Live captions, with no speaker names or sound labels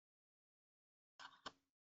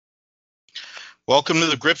Welcome to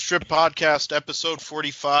the Grip Strip Podcast, episode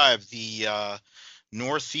 45, the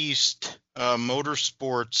Northeast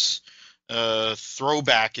Motorsports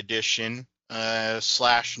Throwback Edition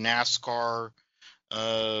slash NASCAR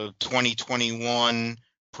 2021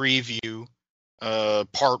 preview,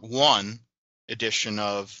 part one edition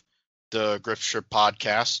of the Grip Strip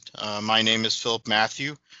Podcast. My name is Philip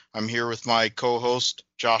Matthew. I'm here with my co-host,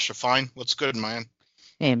 Josh Fine. What's good, man?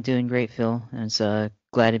 Hey, I'm doing great, Phil. And it's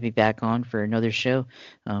glad to be back on for another show.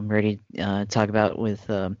 I'm ready to talk about with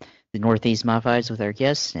the Northeast Modifieds with our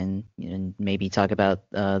guests and maybe talk about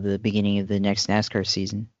the beginning of the next NASCAR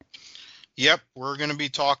season. Yep, we're going to be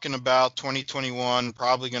talking about 2021,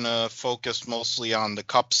 probably going to focus mostly on the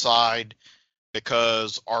Cup side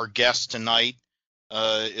because our guest tonight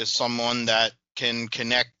is someone that can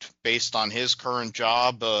connect based on his current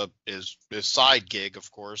job, his side gig,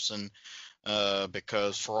 of course, and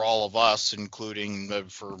because for all of us, including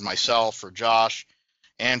for myself, for Josh,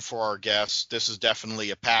 and for our guests, this is definitely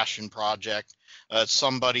a passion project. It's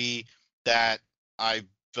somebody that I've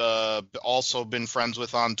also been friends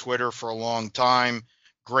with on Twitter for a long time.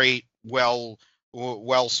 Great,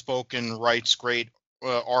 well-spoken, writes great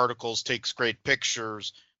articles, takes great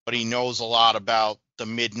pictures, but he knows a lot about the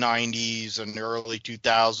mid 90s and early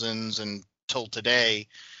 2000s and till today,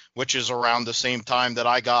 which is around the same time that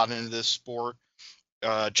I got into this sport.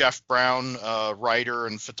 Jeff Brown, writer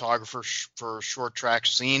and photographer for Short Track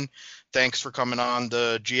Scene. Thanks for coming on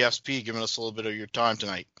the GSP, giving us a little bit of your time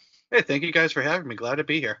tonight. Hey, thank you guys for having me. Glad to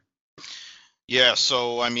be here. Yeah,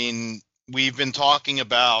 so I mean, we've been talking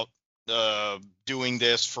about doing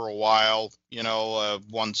this for a while.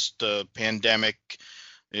 Once the pandemic,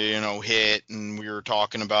 hit, and we were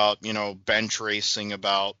talking about, bench racing,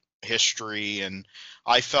 about history, and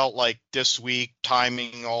I felt like this week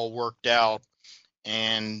timing all worked out.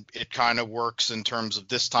 And it kind of works in terms of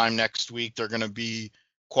this time next week, they're going to be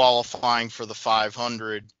qualifying for the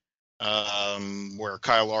 500, where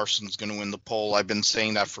Kyle Larson's going to win the pole. I've been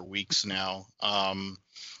saying that for weeks now.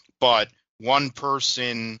 But one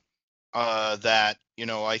person that,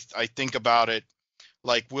 I think about it,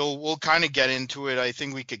 like we'll kind of get into it. I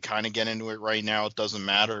think we could kind of get into it right now. It doesn't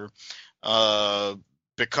matter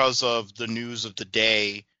because of the news of the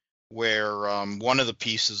day, where one of the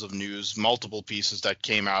pieces of news, multiple pieces that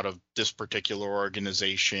came out of this particular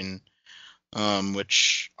organization,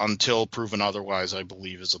 which until proven otherwise, I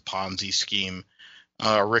believe is a Ponzi scheme.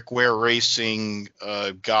 Rick Ware Racing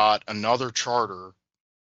got another charter,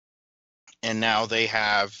 and now they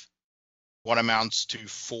have what amounts to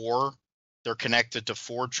four. They're connected to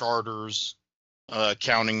four charters,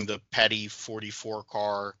 counting the Petty 44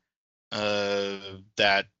 car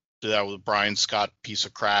that was Brian Scott piece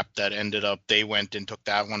of crap that ended up, they went and took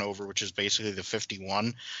that one over, which is basically the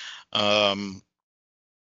 51. And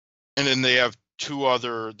then they have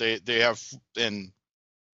they have and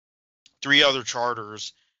three other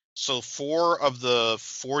charters. So four of the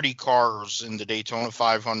 40 cars in the Daytona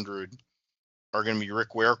 500 are going to be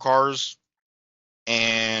Rick Ware cars.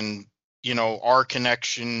 And, our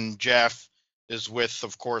connection, Jeff, is with,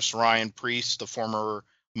 of course, Ryan Preece, the former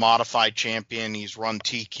modified champion. He's run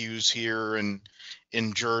TQs here and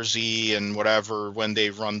in Jersey and whatever when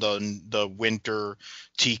they've run the winter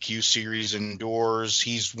TQ series indoors.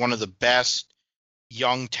 He's one of the best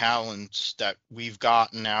young talents that we've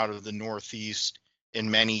gotten out of the Northeast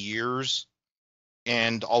in many years.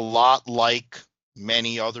 And a lot like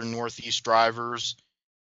many other Northeast drivers,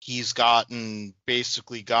 he's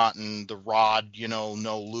basically gotten the rod,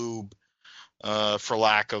 no lube, for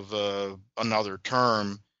lack of another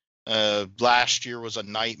term. Last year was a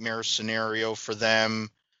nightmare scenario for them,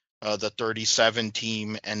 the 37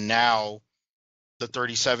 team, and now the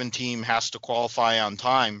 37 team has to qualify on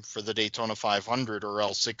time for the Daytona 500, or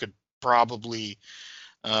else it could probably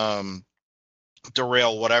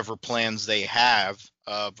derail whatever plans they have.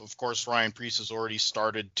 Of course, Ryan Preece has already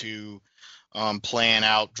started to plan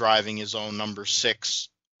out driving his own number 6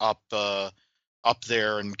 up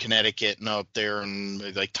there in Connecticut and up there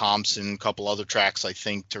in like Thompson, a couple other tracks, I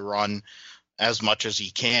think, to run as much as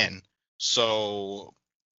he can. So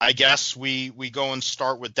I guess we go and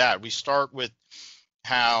start with that. We start with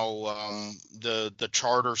how the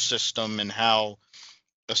charter system and how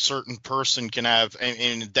a certain person can have,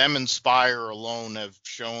 and them Inspire alone have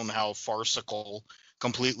shown how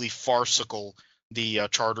completely farcical the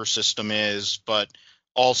charter system is, but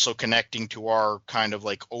also connecting to our kind of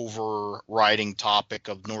like overriding topic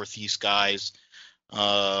of Northeast guys,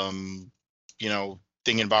 thinking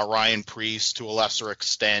about Ryan Preece to a lesser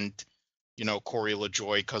extent, Corey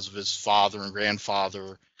LaJoie because of his father and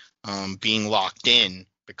grandfather being locked in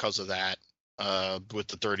because of that. with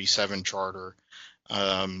the 37 charter.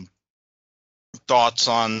 Thoughts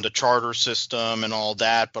on the charter system and all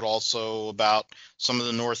that, but also about some of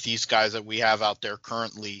the Northeast guys that we have out there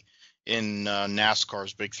currently in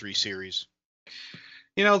NASCAR's Big Three Series.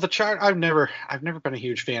 The chart. I've never been a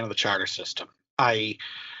huge fan of the charter system. It's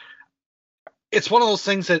one of those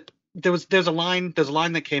things that there's a line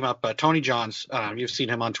that came up. Tony Johns, you've seen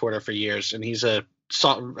him on Twitter for years, and he's an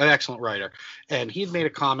excellent writer. And he had made a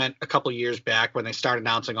comment a couple of years back when they started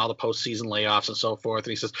announcing all the postseason layoffs and so forth.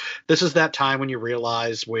 And he says, this is that time when you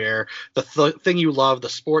realize where the thing you love, the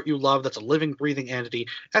sport you love, that's a living, breathing entity,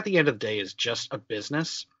 at the end of the day is just a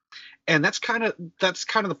business. And that's kind of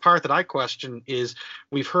the part that I question is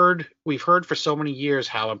we've heard for so many years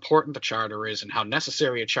how important the charter is and how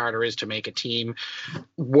necessary a charter is to make a team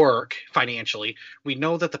work financially. We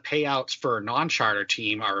know that the payouts for a non-charter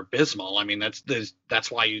team are abysmal. I mean,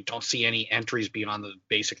 that's why you don't see any entries beyond the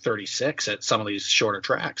basic 36 at some of these shorter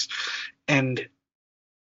tracks. And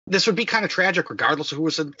this would be kind of tragic regardless of who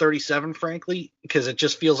was in 37, frankly, because it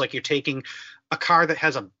just feels like you're taking a car that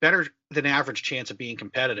has a better than average chance of being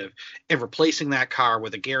competitive and replacing that car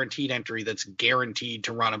with a guaranteed entry that's guaranteed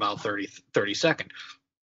to run about 32nd.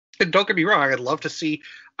 And don't get me wrong, I'd love to see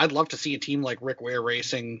a team like Rick Ware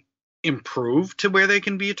Racing improve to where they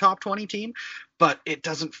can be a top 20 team, but it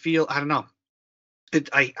doesn't feel, I don't know.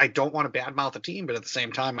 I don't want to badmouth a team, but at the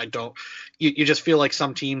same time, you just feel like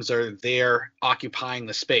some teams are there occupying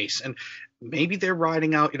the space. And maybe they're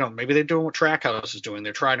riding out, maybe they're doing what Trackhouse is doing.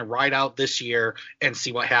 They're trying to ride out this year and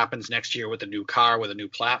see what happens next year with a new car, with a new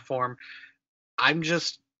platform. I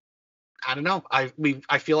don't know. I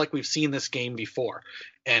feel like we've seen this game before.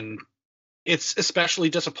 And it's especially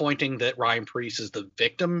disappointing that Ryan Preece is the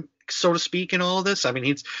victim, so to speak, in all of this. I mean,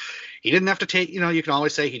 he didn't have to take, you can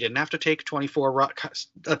always say he didn't have to take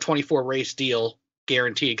a 24 race deal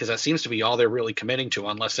guaranteed, because that seems to be all they're really committing to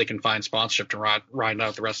unless they can find sponsorship to ride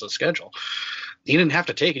out the rest of the schedule. He didn't have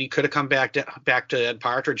to take it. He could have come back to Ed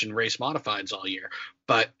Partridge and race modifieds all year.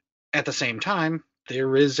 But at the same time,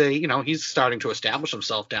 there is he's starting to establish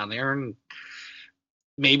himself down there, and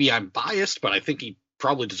maybe I'm biased, but I think he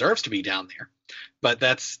probably deserves to be down there. But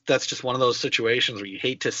that's just one of those situations where you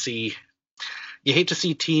hate to see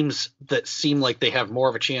teams that seem like they have more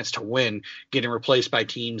of a chance to win getting replaced by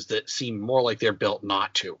teams that seem more like they're built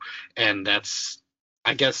not to. And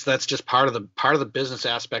I guess that's just part of the business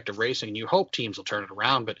aspect of racing. And you hope teams will turn it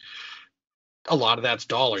around, but a lot of that's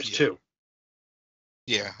dollars too.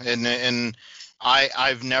 Yeah, and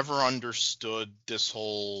I've never understood this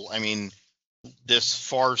whole. I mean, this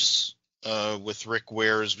farce with Rick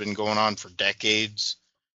Ware has been going on for decades.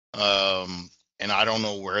 And I don't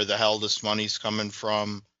know where the hell this money's coming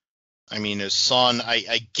from. I mean, his son,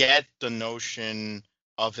 I get the notion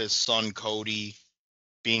of his son, Cody,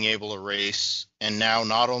 being able to race. And now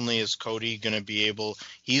not only is Cody going to be able,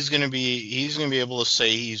 he's going to be able to say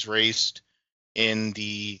he's raced in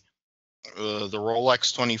the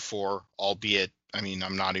Rolex 24, albeit, I mean,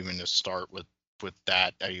 I'm not even going to start with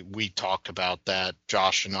that. We talked about that,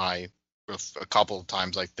 Josh and I, a couple of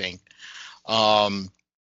times, I think.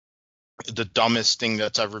 The dumbest thing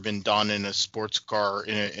that's ever been done in a sports car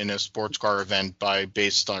event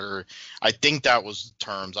based on, I think that was the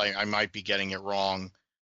terms. I might be getting it wrong,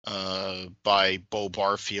 by Bo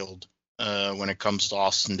Barfield when it comes to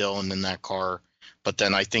Austin Dillon in that car. But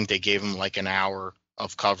then I think they gave him like an hour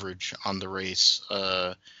of coverage on the race,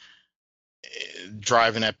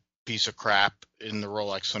 driving that piece of crap in the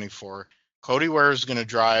Rolex 24. Cody Ware is going to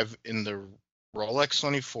drive in the Rolex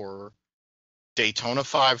 24 Daytona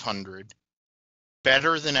 500,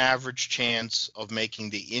 better than average chance of making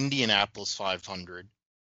the Indianapolis 500.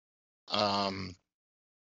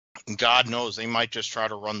 God knows they might just try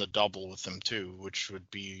to run the double with him too, which would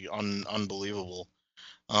be unbelievable.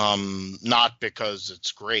 Not because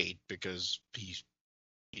it's great, because he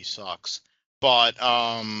sucks. But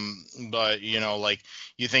like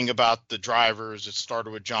you think about the drivers, it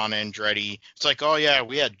started with John Andretti. It's like, oh yeah,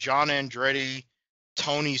 we had John Andretti,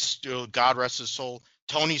 Tony Stewart, God rest his soul,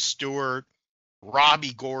 Tony Stewart,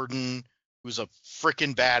 Robbie Gordon, who's a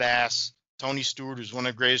freaking badass, Tony Stewart, who's one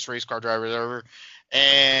of the greatest race car drivers ever,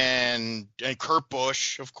 and Kurt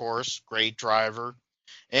Busch, of course, great driver,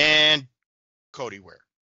 and Cody Ware.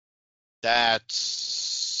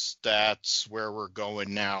 That's where we're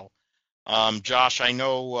going now. Josh, I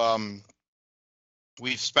know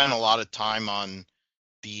we've spent a lot of time on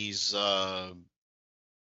these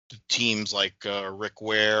teams like Rick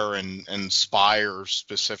Ware and Spire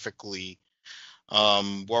specifically.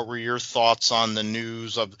 What were your thoughts on the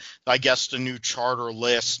news of, I guess, the new charter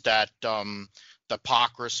list that that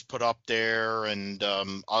Pockrass put up there, and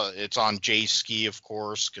it's on J Ski, of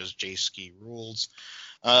course, because J Ski rules.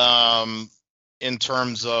 In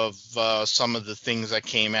terms of some of the things that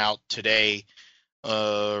came out today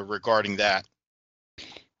regarding that.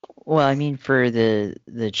 Well, I mean, for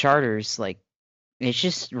the charters, like, it's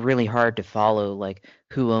just really hard to follow, like,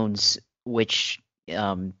 who owns which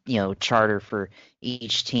charter for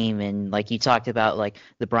each team. And like you talked about, like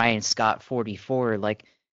the Brian Scott 44, like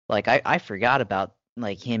I forgot about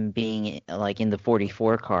like him being like in the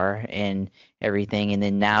 44 car and everything, and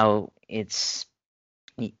then now it's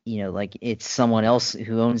like it's someone else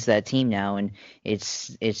who owns that team now, and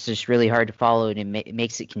it's just really hard to follow, and it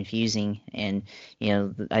makes it confusing. And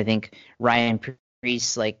I think Ryan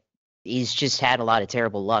Preece, like, he's just had a lot of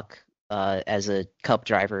terrible luck as a Cup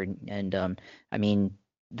driver, and I mean,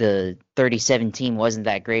 the 37 team wasn't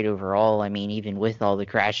that great overall. I mean, even with all the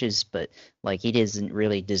crashes, but like he doesn't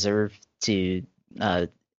really deserve to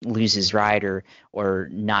lose his ride or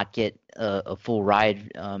not get a full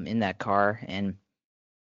ride in that car. And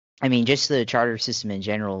I mean, just the charter system in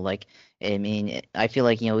general, like, I mean, I feel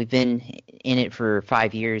like, we've been in it for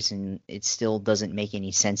 5 years and it still doesn't make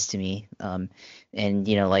any sense to me. And,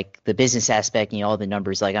 like the business aspect, all the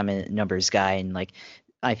numbers, like I'm a numbers guy, and like,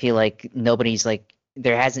 I feel like nobody's like,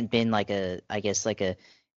 there hasn't been like I guess like a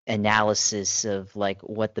analysis of like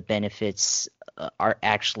what the benefits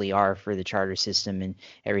are for the charter system and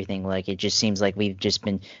everything. Like, it just seems like we've just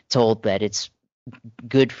been told that it's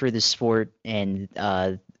good for the sport, and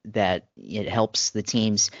that it helps the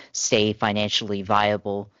teams stay financially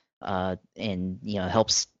viable, and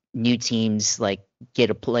helps new teams like get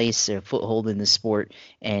a place, a foothold in the sport,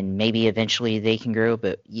 and maybe eventually they can grow.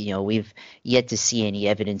 But we've yet to see any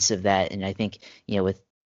evidence of that. And I think with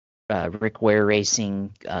Rick Ware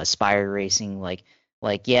Racing, Spire Racing, like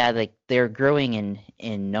yeah, like they're growing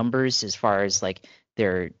in numbers as far as like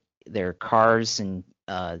their cars, and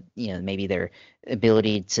maybe their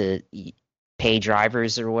ability to pay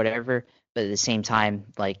drivers or whatever. But at the same time,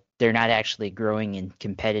 like, they're not actually growing in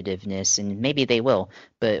competitiveness, and maybe they will,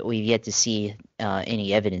 but we've yet to see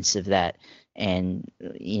any evidence of that. And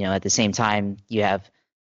at the same time, you have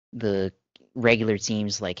the regular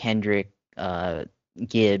teams like Hendrick,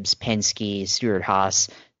 Gibbs, Penske, Stewart Haas,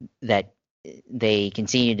 that they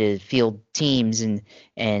continue to field teams, and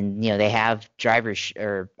they have drivers,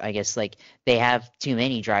 or I guess like they have too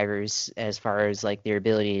many drivers as far as like their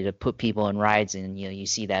ability to put people in rides. And you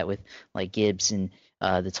see that with like Gibbs and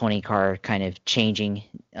the 20 car kind of changing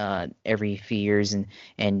every few years,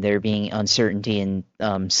 and there being uncertainty in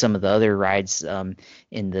some of the other rides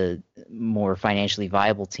in the more financially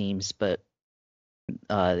viable teams. But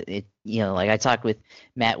like I talked with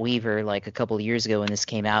Matt Weaver like a couple of years ago when this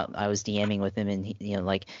came out. I was DMing with him, and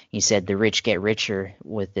he said the rich get richer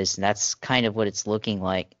with this, and that's kind of what it's looking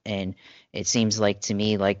like. And it seems like to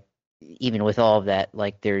me, like, even with all of that,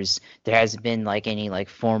 like there hasn't been like any like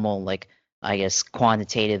formal, like, I guess,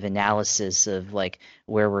 quantitative analysis of like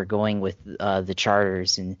where we're going with the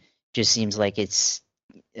charters. And just seems like it's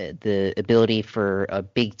the ability for a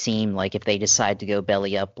big team, like if they decide to go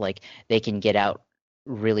belly up, like they can get out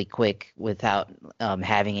really quick without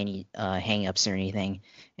having any hang-ups or anything.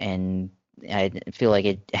 And I feel like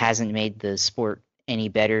it hasn't made the sport any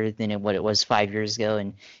better than what it was 5 years ago,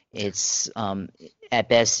 and it's at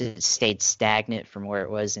best it stayed stagnant from where it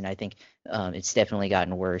was, and I think it's definitely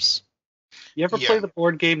gotten worse. You ever play the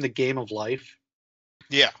board game The Game of Life?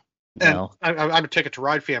 Yeah. No. And I'm a Ticket to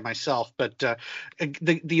Ride fan myself, but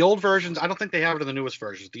the old versions, I don't think they have it in the newest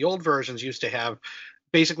versions. The old versions used to have,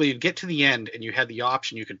 basically, you'd get to the end and you had the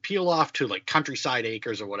option, you could peel off to like Countryside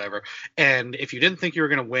Acres or whatever, and if you didn't think you were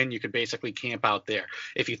going to win, you could basically camp out there.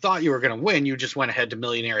 If you thought you were going to win, you just went ahead to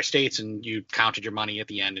Millionaire Estates and you counted your money at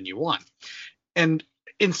the end and you won. And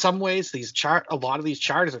in some ways, a lot of these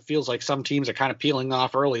charters, it feels like some teams are kind of peeling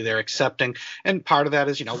off early. They're accepting, and part of that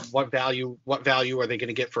is, what value are they going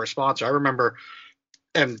to get for a sponsor? I remember,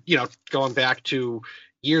 and going back to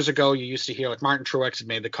years ago, you used to hear like Martin Truex had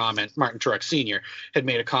made the comment. Martin Truex Sr. had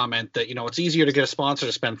made a comment that it's easier to get a sponsor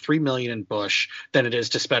to spend $3 million in Busch than it is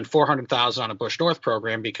to spend $400,000 on a Busch North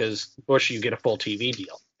program, because Busch, you get a full TV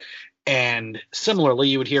deal. And similarly,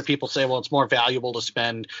 you would hear people say, well, it's more valuable to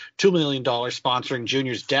spend $2 million sponsoring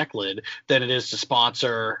Junior's deck lid than it is to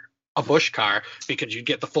sponsor a Busch car, because you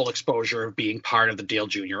get the full exposure of being part of the Dale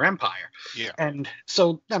Jr. empire. Yeah. And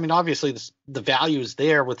so, I mean, obviously the value is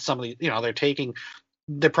there with some of the,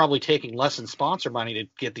 they're probably taking less in sponsor money to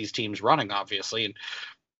get these teams running, obviously.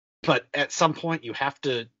 But at some point you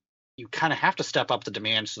kind of have to step up the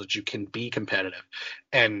demand so that you can be competitive.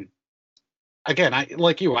 And again,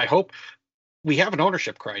 I hope we have an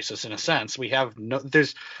ownership crisis in a sense. We have no,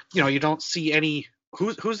 there's, you don't see any.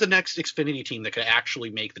 Who's the next Xfinity team that could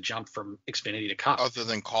actually make the jump from Xfinity to Cup? Other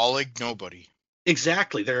than Colleague, nobody.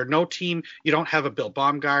 Exactly. There are no team. You don't have a Bill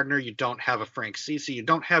Baumgartner. You don't have a Frank Ceci. You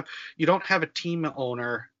don't have a team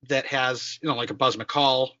owner that has, like a Buzz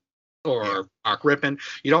McCall or Mark Rippon.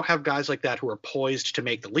 You don't have guys like that who are poised to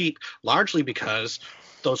make the leap, largely because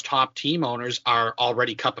those top team owners are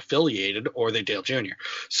already Cup affiliated or they Dale Jr.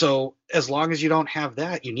 So as long as you don't have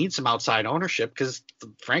that, you need some outside ownership because,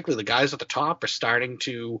 frankly, the guys at the top are starting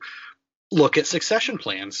to look at succession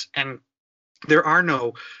plans, and there are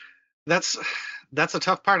no. That's a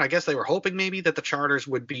tough part. I guess they were hoping maybe that the charters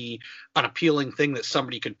would be an appealing thing that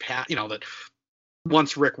somebody could pass. That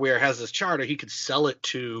once Rick Ware has this charter, he could sell it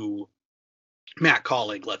to Matt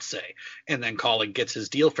Colleague, let's say, and then Colleague gets his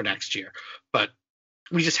deal for next year. But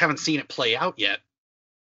we just haven't seen it play out yet.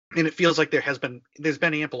 And it feels like there's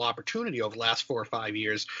been ample opportunity over the last 4 or 5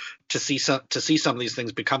 years to see some of these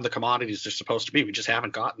things become the commodities they're supposed to be. We just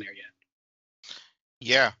haven't gotten there yet.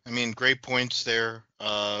 Yeah, I mean, great points there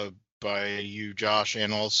by you, Josh,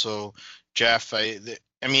 and also Jeff. I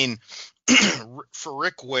mean, for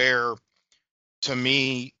Rick Ware, to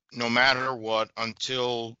me, no matter what,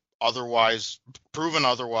 until proven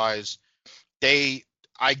otherwise,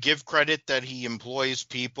 I give credit that he employs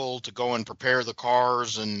people to go and prepare the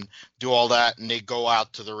cars and do all that, and they go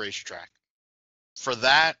out to the racetrack. For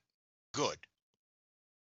that, good.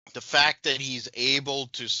 The fact that he's able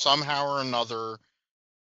to somehow or another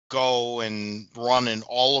go and run in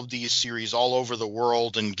all of these series all over the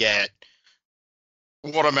world and get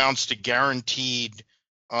what amounts to guaranteed,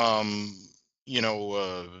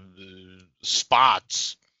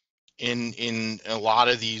 spots in a lot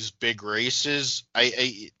of these big races,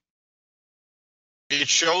 it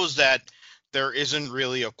shows that there isn't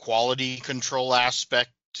really a quality control aspect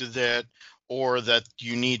to that, or that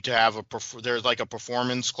you need to have there's like a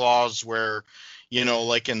performance clause where,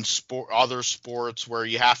 like in other sports where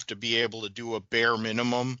you have to be able to do a bare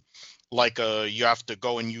minimum, like you have to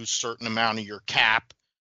go and use certain amount of your cap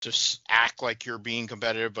to act like you're being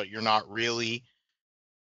competitive, but you're not really.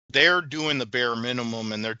 They're doing the bare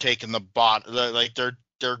minimum and they're taking the like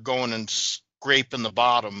they're going and scraping the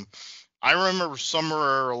bottom. I remember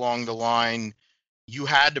somewhere along the line, you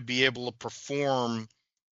had to be able to perform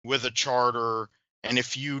with a charter, and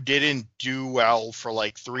if you didn't do well for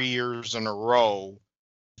like 3 years in a row,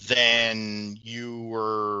 then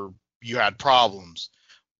you had problems.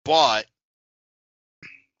 But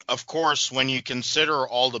of course, when you consider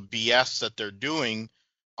all the BS that they're doing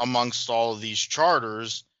amongst all of these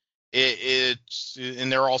charters, and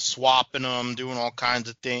they're all swapping them, doing all kinds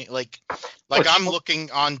of things. Like I'm looking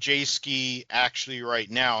on J-Ski actually right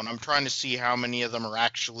now, and I'm trying to see how many of them are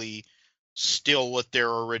actually still with their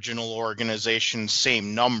original organization,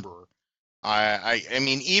 same number. I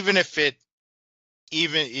mean, even if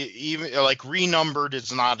even like renumbered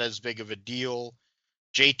is not as big of a deal.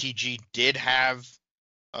 JTG did have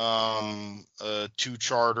 2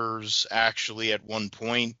 charters actually at one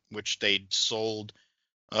point, which they'd sold.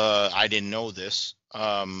 I didn't know this.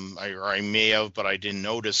 I may have, but I didn't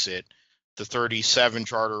notice it. The 37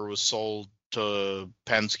 charter was sold to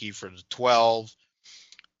Penske for the 12.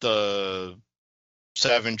 The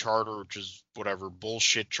 7 charter, which is whatever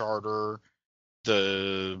bullshit charter.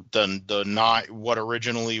 The 9, what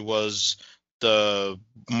originally was the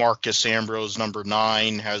Marcus Ambrose number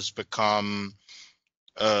 9, has become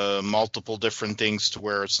multiple different things to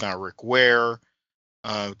where it's now Rick Ware.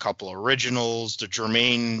 A couple originals. The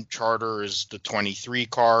Germain charter is the 23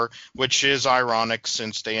 car, which is ironic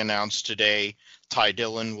since they announced today Ty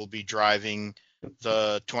Dillon will be driving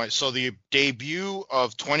the 20. So the debut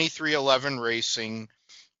of 2311 Racing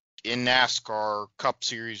in NASCAR Cup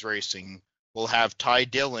Series racing will have Ty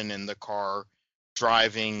Dillon in the car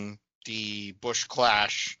driving the Busch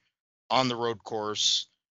Clash on the road course,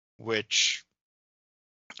 which,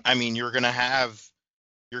 I mean, you're going to have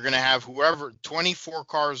whoever, 24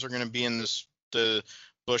 cars are going to be in the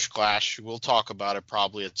Busch Clash. We'll talk about it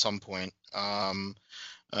probably at some point.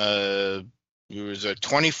 It was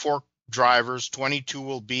 24 drivers, 22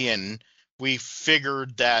 will be in. We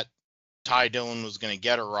figured that Ty Dillon was going to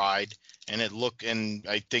get a ride, and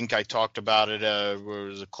I think I talked about it. It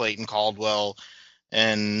was Clayton Caldwell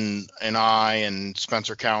and I and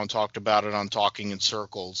Spencer Cowan talked about it on Talking in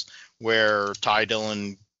Circles, where Ty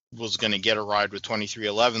Dillon was going to get a ride with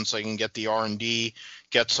 2311 so he can get the R&D,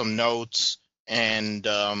 get some notes, and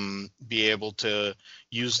be able to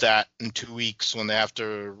use that in 2 weeks when they have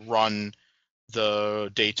to run the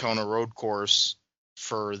Daytona road course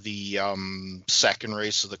for the second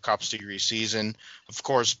race of the Cup Series season. Of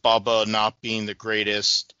course, Bubba not being the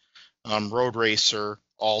greatest road racer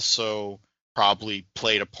also probably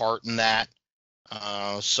played a part in that.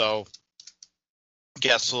 So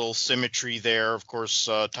guess a little symmetry there. Of course,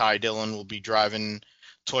 Ty Dillon will be driving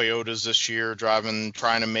Toyotas this year, trying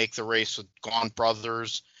to make the race with Gaunt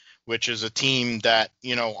Brothers, which is a team that,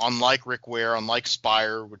 unlike Rick Ware, unlike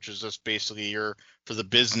Spire, which is just basically for the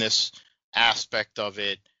business aspect of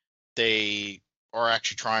it, they are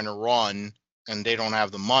actually trying to run and they don't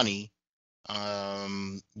have the money.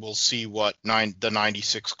 We'll see what the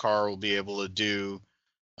 96 car will be able to do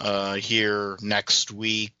here next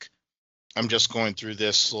week. I'm just going through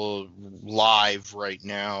this live right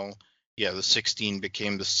now. Yeah, the 16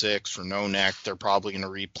 became the 6 for No Neck. They're probably going to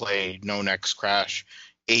replay No Neck's crash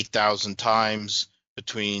 8,000 times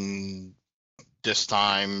between this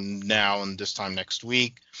time now and this time next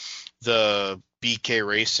week. The BK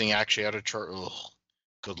Racing actually had a chart. Oh,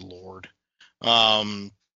 good Lord.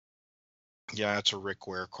 Yeah, it's a Rick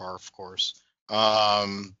Ware car, of course. Yeah,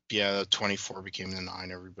 the 24 became the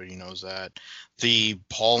 9. Everybody knows that. The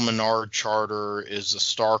Paul Menard charter is the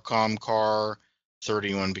Starcom car.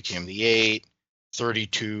 31 became the 8.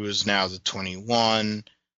 32 is now the 21.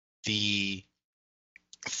 The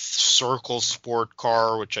Circle Sport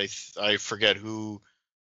car, which I forget who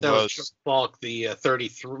that was Falk, the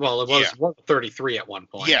 33. Well, it was 33 at one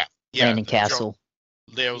point. Yeah. Landing Castle.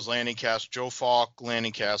 There was Landing Castle. Joe Falk,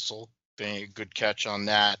 Landing Castle. A good catch on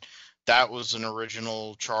that. That was an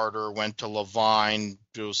original charter, went to Levine,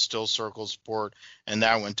 it was still Circle Sport, and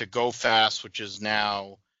that went to Go Fast, which is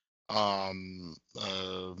now BJ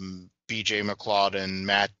McLeod,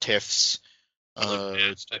 Matt Tiff's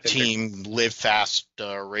team, Live Fast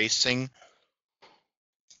Racing.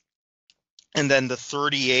 And then the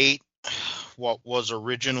 38, what was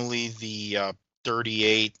originally the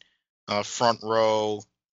 38 front row,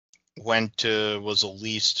 was a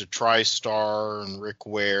lease to TriStar, and Rick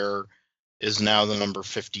Ware is now the number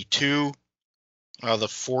 52. The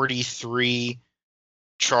 43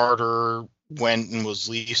 charter went and was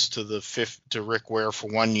leased to Rick Ware for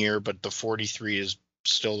 1 year, but the 43 is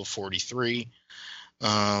still the 43.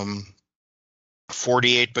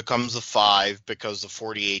 48 becomes the 5 because the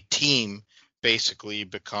 48 team basically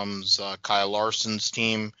becomes Kyle Larson's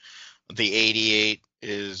team. The 88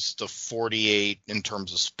 is the 48 in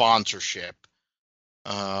terms of sponsorship.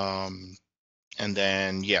 And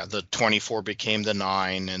then, the 24 became the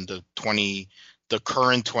 9, and the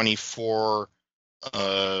current 24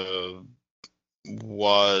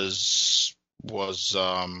 was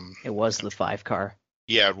it was the 5 car.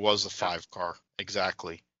 Yeah, it was the 5 car.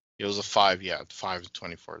 Exactly. It was a 5, 5 to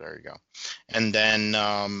 24. There you go. And then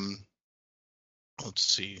let's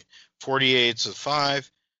see. 48's a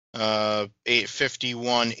 5.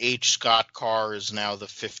 851 H Scott car is now the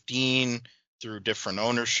 15 through different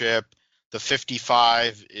ownership. The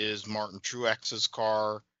 55 is Martin Truex's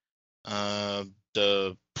car.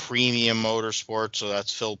 The Premium Motorsport, so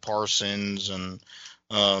that's Phil Parsons and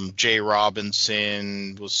Jay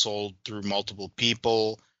Robinson, was sold through multiple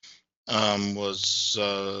people.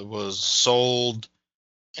 Was sold,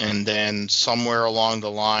 and then somewhere along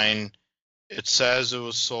the line, it says it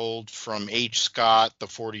was sold from H. Scott, the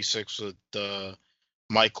 46 with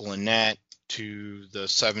Michael Annette, to the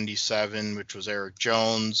 77, which was Eric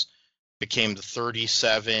Jones, became the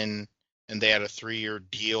 37, and they had a 3-year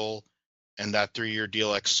deal, and that 3-year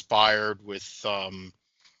deal expired with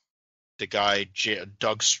the guy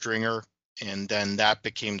Doug Stringer, and then that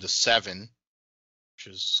became the 7, which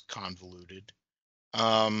is convoluted.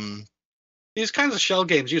 These kinds of shell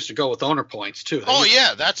games used to go with owner points too.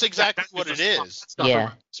 That's exactly what it is.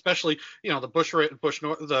 Yeah, especially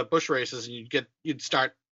the Busch races, and you'd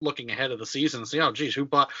start looking ahead of the season and see, oh geez, who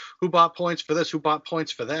bought points for this, who bought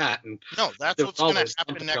points for that, and no, that's what's going to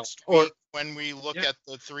happen next week when we look at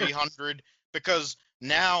the 300, because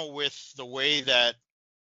now with the way that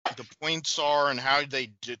the points are and how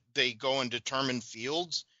they go and determine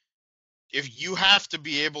fields, if you have to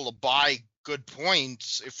be able to buy good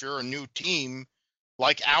points if you're a new team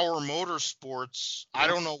like our motorsports. I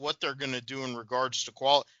don't know what they're going to do in regards to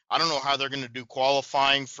I don't know how they're going to do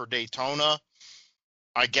qualifying for Daytona.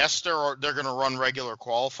 I guess they're going to run regular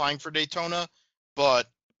qualifying for Daytona, but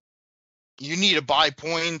you need to buy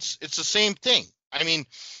points. It's the same thing. I mean,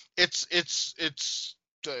 it's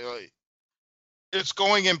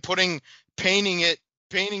going and painting it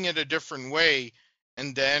a different way,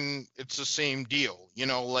 and then it's the same deal,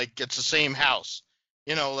 like it's the same house,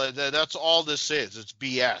 that's all this is. It's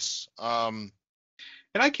BS.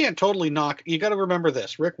 And I can't totally knock. You got to remember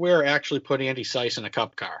this: Rick Ware actually put Andy Seiss in a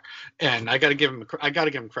Cup car, and I got to give him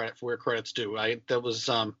credit for where credit's due.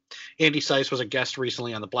 Andy Seiss was a guest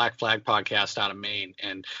recently on the Black Flag podcast out of Maine,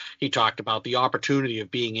 and he talked about the opportunity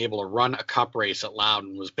of being able to run a Cup race at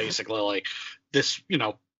Loudon was basically like this.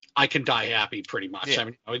 I can die happy pretty much. Yeah. I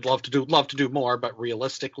mean, I'd love to do more, but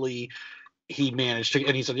realistically, he managed to,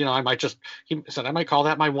 and he said, he said, I might call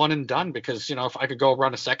that my one and done because, if I could go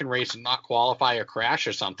run a second race and not qualify or crash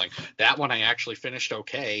or something, that one I actually finished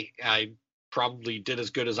okay. I probably did as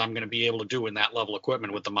good as I'm going to be able to do in that level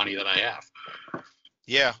equipment with the money that I have.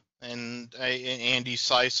 Yeah. And Andy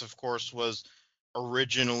Seiss, of course, was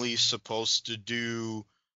originally supposed to be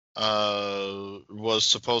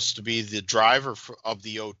the driver of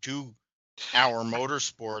the O2 Hour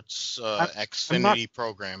Motorsports Xfinity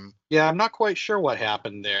program. Yeah, I'm not quite sure what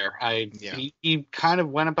happened there. He kind of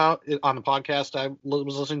went about it on the podcast I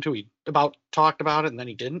was listening to. He talked about it, and then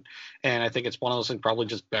he didn't. And I think it's one of those things probably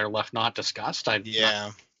just better left not discussed.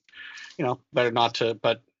 Better not to.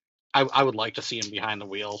 But I would like to see him behind the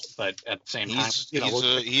wheel, but at the same time,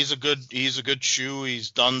 he's a good shoe. He's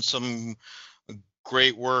done some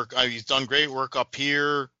great work. He's done great work up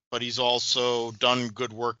here, but he's also done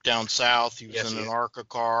good work down south. He was in an ARCA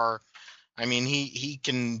car. I mean, he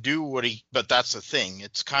can do but that's the thing.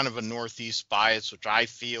 It's kind of a Northeast bias, which I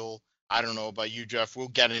feel. I don't know about you, Jeff. We'll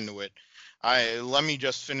get into it. Let me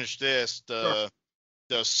just finish this. The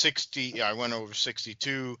 60, I went over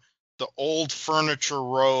 62. The old Furniture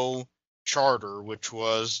Row charter, which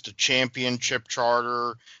was the championship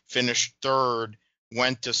charter, finished third,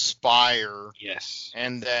 went to Spire. Yes.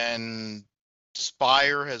 And then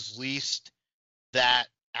Spire has leased that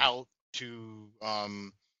out to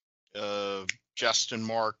Justin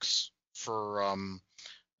Marks for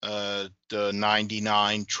the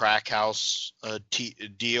 99 Trackhouse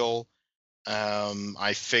deal.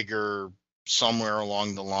 I figure somewhere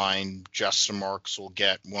along the line, Justin Marks will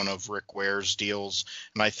get one of Rick Ware's deals,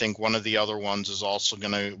 and I think one of the other ones is also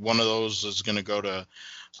one of those is gonna go to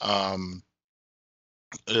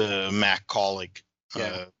Matt Collig.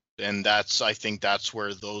 Yeah. And I think that's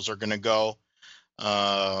where those are gonna go.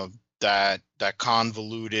 That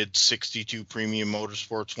convoluted 62 Premium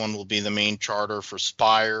Motorsports one will be the main charter for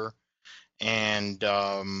Spire, and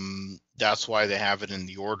that's why they have it in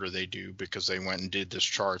the order they do, because they went and did this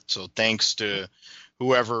chart. So thanks to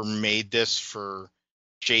whoever made this for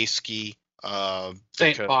Jayski.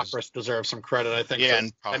 St. Bockrus deserves some credit, I think. Yeah,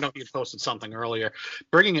 I know you posted something earlier.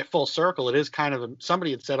 Bringing it full circle, it is kind of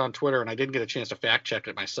somebody had said on Twitter, and I didn't get a chance to fact check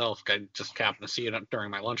it myself. I just happened to see it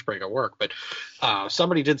during my lunch break at work. But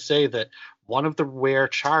somebody did say that one of the Ware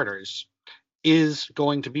charters is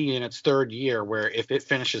going to be in its third year, where if it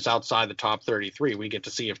finishes outside the top 33, we get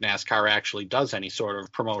to see if NASCAR actually does any sort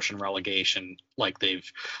of promotion relegation, like they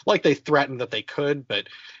threatened that they could, but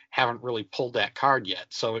haven't really pulled that card yet.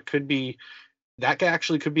 So it could be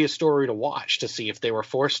a story to watch, to see if they were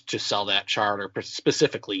forced to sell that charter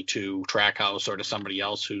specifically to Trackhouse or to somebody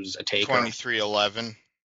else who's a taker. 2311.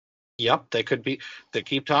 Yep, they could be. They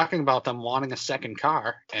keep talking about them wanting a second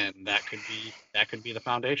car, and that could be the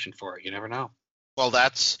foundation for it. You never know. Well,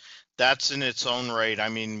 that's in its own right. I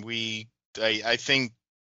mean, I think,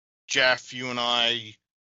 Jeff, you and I,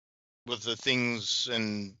 with the things,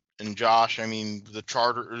 and Josh, I mean,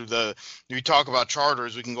 we talk about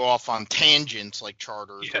charters, we can go off on tangents like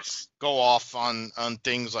charters. Yes. Go off on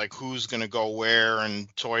things like who's going to go where, and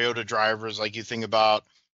Toyota drivers, like you think about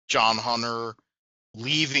John Hunter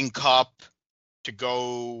leaving Cup to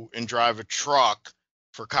go and drive a truck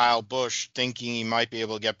for Kyle Busch, thinking he might be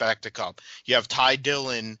able to get back to Cup. You have Ty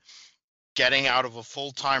Dillon getting out of a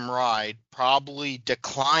full-time ride, probably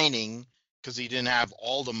declining because he didn't have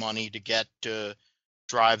all the money to get to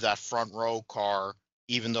drive that front row car,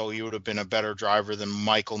 even though he would have been a better driver than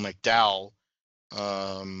Michael McDowell.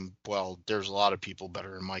 Well, there's a lot of people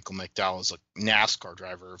better than Michael McDowell as a NASCAR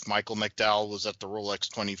driver. If Michael McDowell was at the Rolex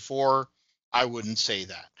 24, I wouldn't say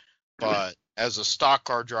that. But as a stock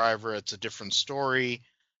car driver, it's a different story.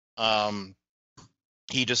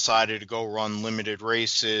 He decided to go run limited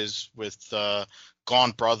races with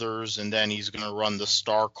Gaunt Brothers, and then he's going to run the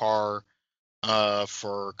Star Car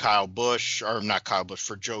for Kyle Busch, or not Kyle Busch,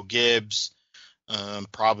 for Joe Gibbs.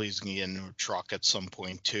 Probably he's going to get into a truck at some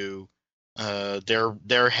point too.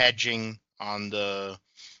 They're hedging on the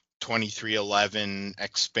 2311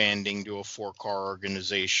 expanding to a 4-car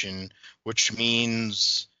organization, which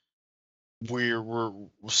means we're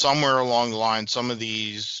somewhere along the line. Some of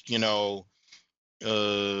these,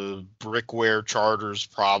 Rick Ware charters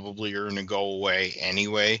probably are going to go away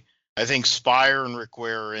anyway. I think Spire and Rick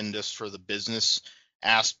Ware are in this for the business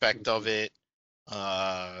aspect of it.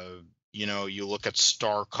 You look at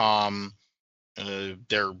Starcom,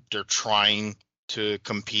 they're trying to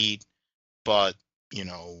compete, but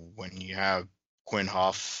when you have Quinn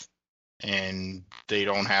Huff and they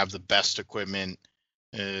don't have the best equipment,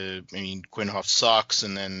 Quinn Huff sucks,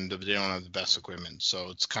 and then they don't have the best equipment, so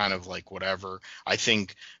it's kind of like whatever. I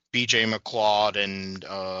think BJ McLeod and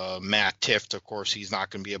Matt Tifft, of course, he's not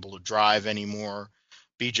going to be able to drive anymore.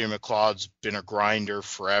 BJ McLeod's been a grinder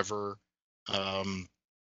forever.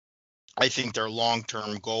 I think their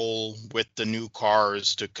long-term goal with the new car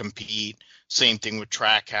is to compete. Same thing with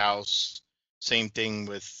Trackhouse. Same thing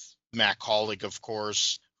with Matt Collig, of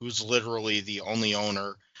course, who's literally the only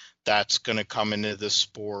owner that's going to come into this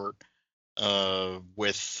sport outside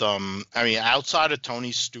of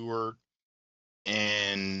Tony Stewart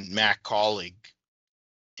and Matt Collig,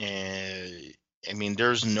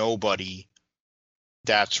 there's nobody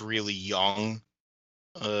that's really young,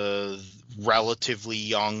 relatively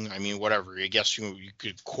young. Whatever. I guess you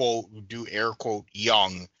could do air quote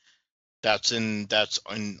young. That's in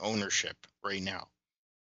ownership right now.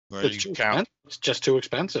 It's just too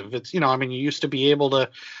expensive. It's you used to be able to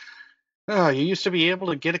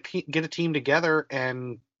get a team together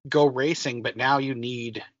and go racing, but now you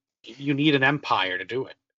need an empire to do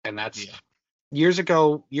it. And that's years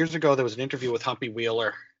ago there was an interview with Humpy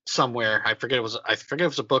Wheeler somewhere. I forget if it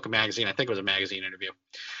was a book, a magazine. I think it was a magazine interview.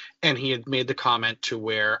 And he had made the comment to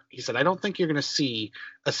where he said, I don't think you're going to see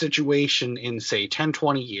a situation in, say, 10,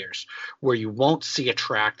 20 years where you won't see a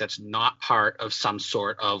track that's not part of some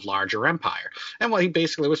sort of larger empire. And what he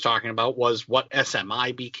basically was talking about was what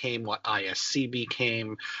SMI became, what ISC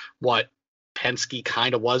became, what Penske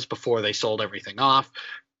kind of was before they sold everything off.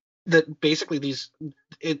 That basically just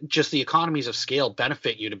the economies of scale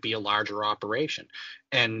benefit you to be a larger operation.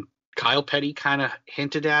 And Kyle Petty kind of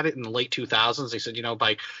hinted at it in the late 2000s. They said,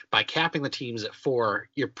 by capping the teams at 4,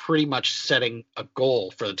 you're pretty much setting a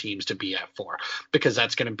goal for the teams to be at 4, because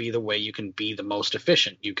that's going to be the way you can be the most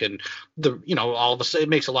efficient. All of a sudden it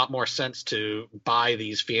makes a lot more sense to buy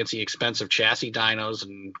these fancy, expensive chassis dynos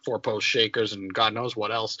and 4-post shakers and God knows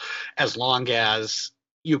what else, as long as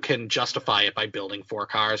you can justify it by building 4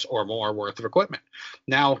 cars or more worth of equipment.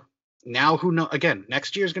 Now who knows? Again,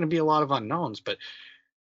 next year is going to be a lot of unknowns, but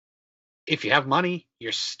if you have money,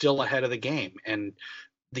 you're still ahead of the game. And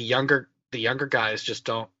the younger guys just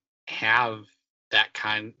don't have that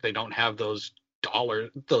kind. They don't have those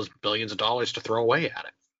billions of dollars to throw away at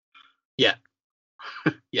it yet.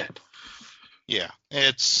 Yeah,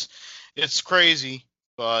 it's crazy,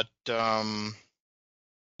 but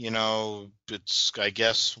it's, I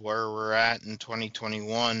guess, where we're at in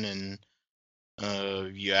 2021, and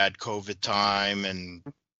you add COVID time and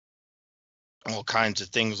all kinds of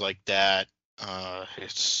things like that.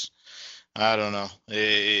 It's, I don't know.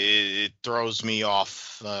 It throws me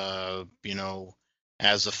off, as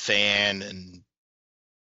a fan, and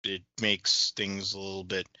it makes things a little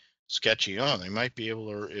bit sketchy. Oh, they might be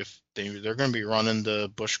able to, if they're going to be running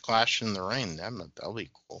the Busch Clash in the rain. That'll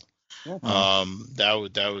be cool. Mm-hmm.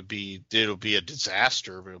 That would be, it'll be a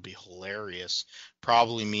disaster, but it'll be hilarious.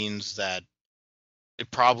 Probably means a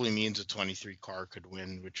 23 car could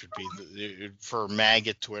win, which would be for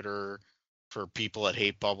MAGA Twitter, for people that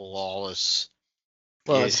hate Bubba Wallace.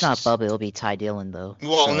 Well, it's not Bubba, it'll be Ty Dillon, though.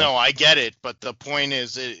 Well, so. No, I get it, but the point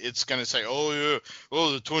is, it's going to say,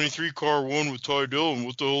 the 23 car won with Ty Dillon.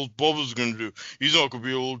 What the hell is Bubba's going to do? He's not going to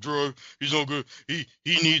be able to drive. He's not going to,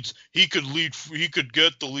 he could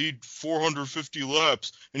get the lead 450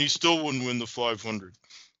 laps, and he still wouldn't win the 500,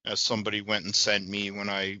 as somebody went and sent me when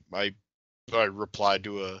I replied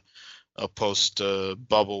to a post,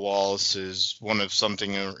 Bubba Wallace's, one of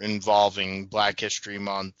something involving Black History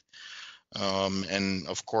Month. And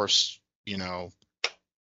of course,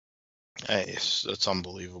 it's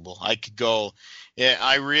unbelievable. I could go. Yeah,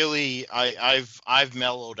 I've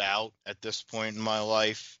mellowed out at this point in my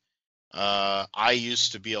life. I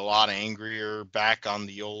used to be a lot angrier back on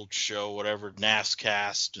the old show, whatever,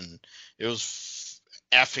 NASCast, and it was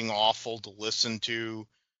effing awful to listen to.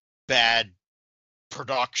 Bad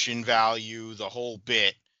production value, the whole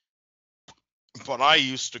bit. But I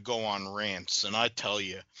used to go on rants, and I tell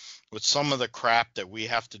you, with some of the crap that we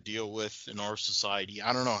have to deal with in our society,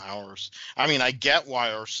 I don't know how I get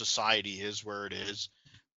why our society is where it is,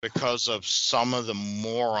 because of some of the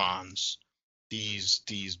morons, these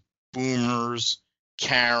boomers,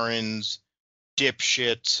 Karens,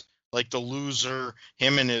 dipshits, like the loser,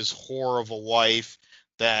 him and his whore of a wife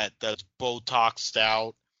that's Botoxed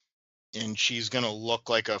out, and she's going to look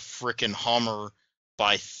like a frickin' Hummer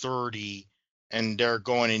by 30, and they're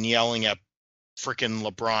going and yelling at frickin'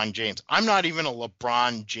 LeBron James. I'm not even a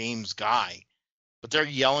LeBron James guy. but they're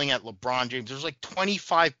yelling at LeBron James. There's like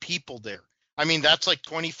 25 people there. I mean, that's like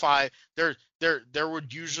 25. There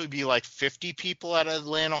would usually be like 50 people at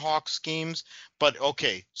Atlanta Hawks games, but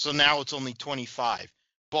okay, so now it's only 25.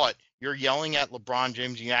 But you're yelling at LeBron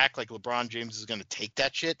James. You act like LeBron James is going to take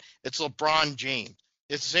that shit. It's LeBron James.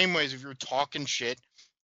 It's the same way as if you're talking shit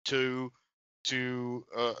to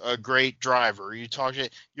a great driver. You talk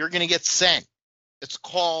shit, you're going to get sent. It's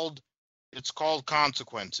called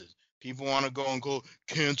consequences. People want to go and go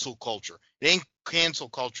cancel culture. It ain't cancel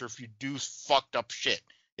culture if you do fucked up shit.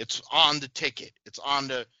 It's on the ticket. It's on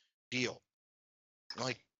the deal.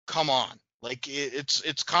 Like, come on. Like,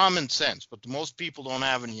 it's common sense, but most people don't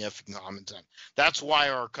have any effing common sense. That's why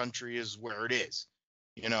our country is where it is,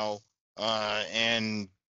 and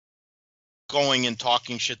going and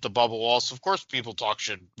talking shit to Bubba Wallace. Of course people talk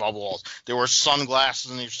shit to Bubba Wallace. They wear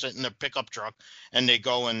sunglasses and they sit in their pickup truck and they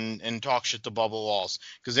go and talk shit to Bubba Wallace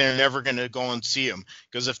because they're never going to go and see him.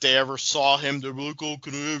 Because if they ever saw him, they'd be like, oh,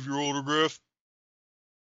 can I have your autograph?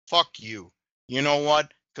 Fuck you. You know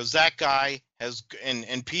what? Because that guy has,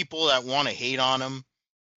 and people that want to hate on him,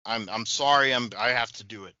 I'm sorry, I have to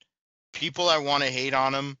do it. People that want to hate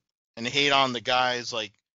on him and hate on the guys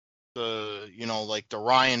like like the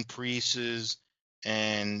Ryan Preeces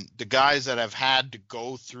and the guys that have had to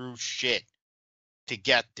go through shit to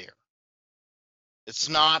get there. It's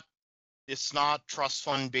not trust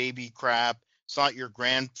fund baby crap. It's not your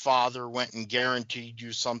grandfather went and guaranteed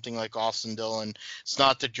you something like Austin Dillon. It's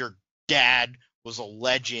not that your dad was a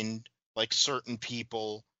legend like certain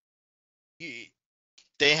people.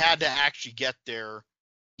 They had to actually get there.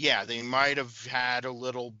 Yeah, they might have had a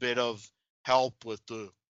little bit of help with the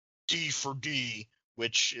D for D,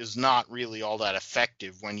 which is not really all that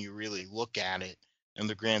effective when you really look at it in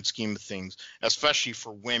the grand scheme of things, especially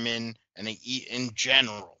for women and in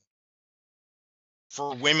general.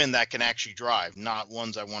 For women that can actually drive, not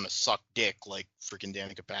ones that want to suck dick like freaking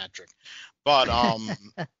Danica Patrick. But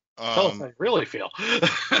I really feel.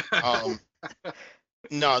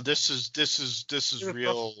 No, this is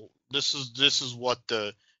real. This is what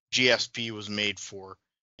the GSP was made for.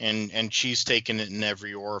 And she's taken it in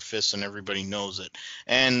every orifice, and everybody knows it.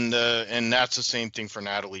 And that's the same thing for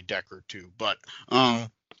Natalie Decker too. But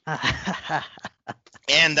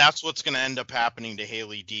and that's what's going to end up happening to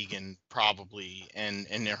Hailie Deegan probably, and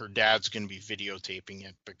her dad's going to be videotaping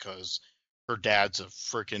it because her dad's a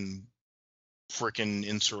freaking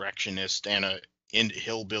insurrectionist and a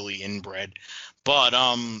hillbilly inbred. But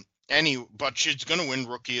but she's going to win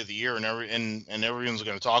Rookie of the Year, and everyone's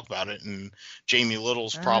going to talk about it. And Jamie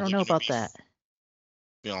Little's probably. I don't know about that.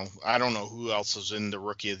 I don't know who else is in the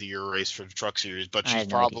Rookie of the Year race for the Truck Series, but she's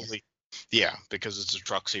probably. Yeah, because it's a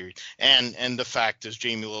Truck Series, and the fact is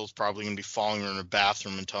Jamie Little's probably going to be following her in the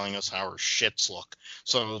bathroom and telling us how her shits look.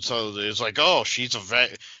 So it's like, oh, she's a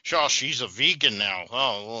vegan now.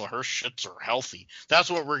 Oh, well, her shits are healthy.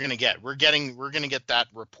 That's what we're going to get. We're going to get that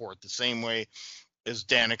report the same way as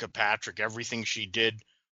Danica Patrick. Everything she did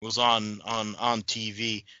was on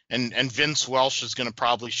TV, and Vince Welsh is going to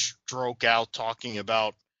probably stroke out talking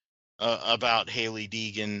about Hailie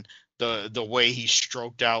Deegan. The way he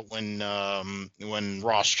stroked out when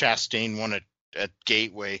Ross Chastain won at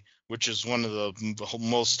Gateway, which is one of the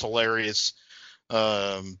most hilarious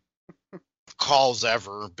calls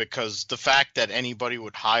ever, because the fact that anybody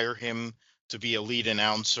would hire him to be a lead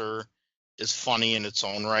announcer is funny in its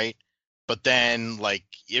own right. But then, like,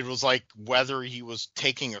 it was like whether he was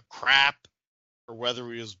taking a crap or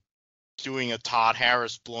whether he was doing a Todd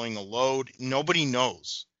Harris blowing a load, nobody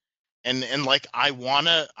knows. And like I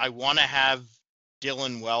wanna have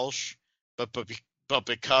Dylan Welsh, but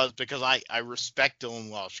because I respect Dylan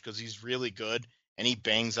Welsh because he's really good and he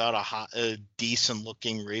bangs out a decent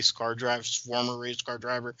looking former race car driver,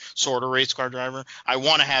 sort of race car driver. I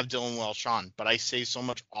want to have Dylan Welsh on, but I say so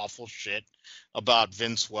much awful shit about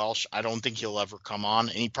Vince Welsh. I don't think he'll ever come on,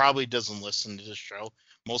 and he probably doesn't listen to this show.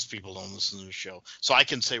 Most people don't listen to the show, so I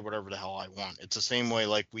can say whatever the hell I want. It's the same way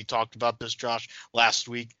like we talked about this, Josh, last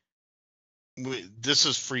week. This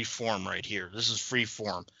is free form right here. This is free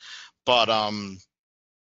form. But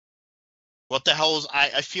what the hell is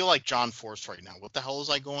I feel like John Force right now. What the hell is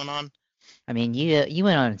I going on? I mean, you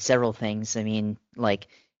went on several things. I mean, like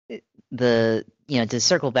to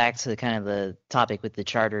circle back to kind of the topic with the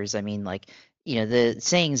charters. I mean, like, the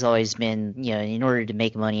saying's always been, in order to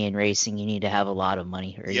make money in racing, you need to have a lot of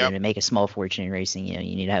money, or to make a small fortune in racing, you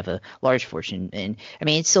need to have a large fortune. And I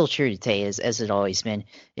mean, it's still true today as it always been.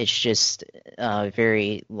 It's just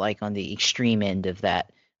very like on the extreme end of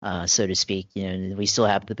that, so to speak. We still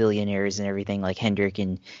have the billionaires and everything like Hendrick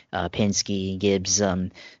and Penske, Gibbs,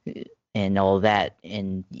 and all that.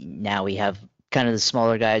 And now we have kind of the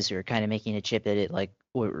smaller guys who are kind of making a chip at it, like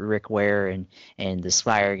Rick Ware and the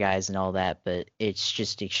Spire guys and all that. But it's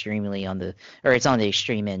just extremely it's on the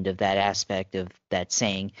extreme end of that aspect of that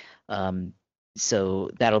saying. So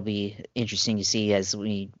that'll be interesting to see as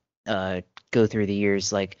we go through the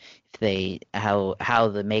years, like if how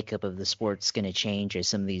the makeup of the sport's going to change as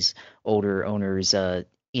some of these older owners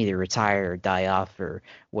either retire or die off or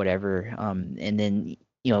whatever. And then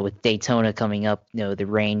with Daytona coming up, the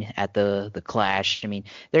rain at the Clash. I mean,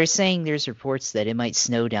 they're saying there's reports that it might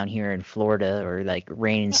snow down here in Florida or like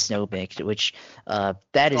rain and snow mixed, which that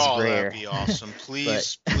is rare. That'd be awesome.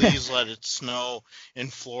 Please, But- please let it snow in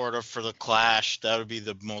Florida for the Clash. That would be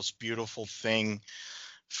the most beautiful thing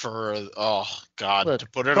oh God, Look, to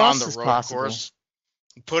put it cross on the is road possible. course.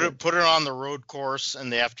 Put it on the road course, and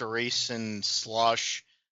they have to race in slush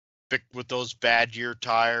with those bad year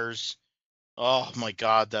tires. Oh my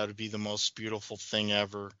God, that would be the most beautiful thing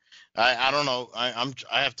ever. I don't know. I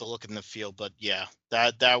have to look in the field, but yeah,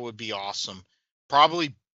 that would be awesome.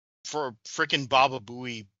 Probably for freaking Baba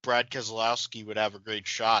Booey, Brad Keselowski would have a great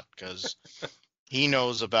shot because he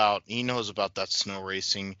knows about that snow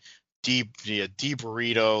racing. D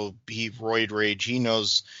Burrito, Roid Rage.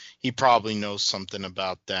 He probably knows something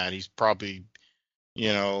about that. He's probably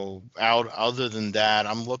out. Other than that,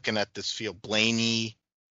 I'm looking at this field. Blaney,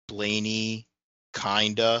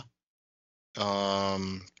 kinda.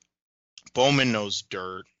 Bowman knows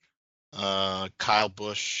dirt. Kyle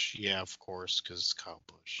Busch, yeah, of course, because Kyle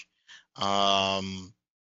Busch.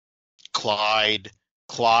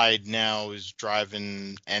 Clyde now is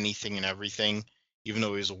driving anything and everything, even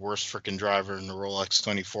though he's the worst freaking driver in the Rolex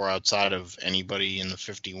 24 outside of anybody in the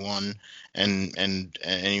 51 and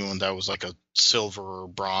anyone that was like a silver or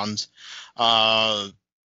bronze.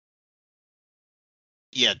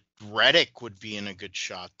 Yeah, Reddick would be in a good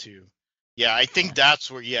shot too. Yeah, I think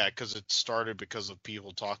that's where, because it started because of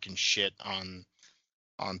people talking shit on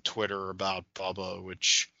Twitter about Bubba,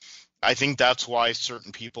 which I think that's why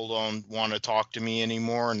certain people don't want to talk to me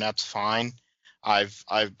anymore, and that's fine.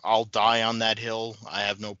 I'll die on that hill. I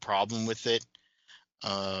have no problem with it.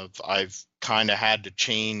 I've kind of had to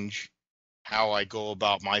change how I go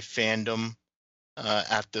about my fandom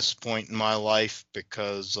at this point in my life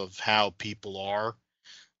because of how people are.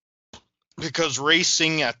 Because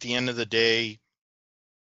racing, at the end of the day,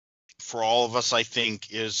 for all of us, I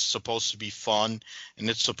think, is supposed to be fun, and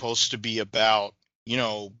it's supposed to be about,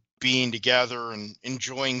 being together and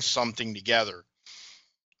enjoying something together.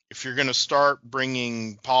 If you're going to start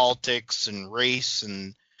bringing politics and race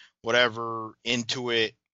and whatever into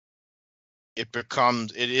it, it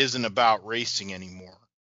isn't about racing anymore.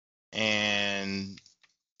 And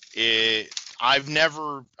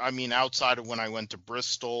outside of when I went to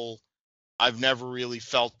Bristol, I've never really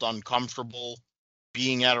felt uncomfortable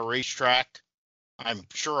being at a racetrack. I'm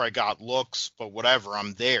sure I got looks, but whatever,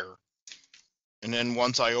 I'm there. And then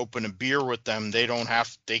once I open a beer with them, they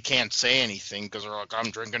can't say anything because they're like, I'm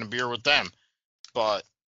drinking a beer with them. But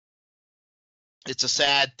it's a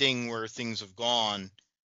sad thing where things have gone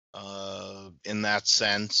in that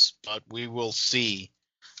sense, but we will see.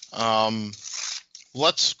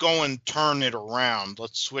 Let's go and turn it around.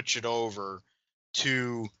 Let's switch it over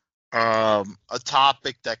to a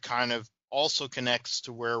topic that kind of also connects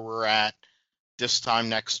to where we're at this time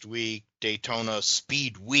next week, Daytona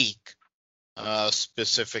Speed Week.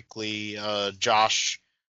 Specifically, Josh,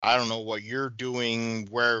 I don't know what you're doing,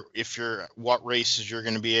 what races you're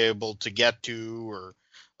going to be able to get to, or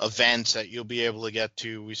events that you'll be able to get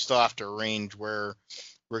to. We still have to arrange where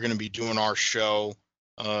we're going to be doing our show.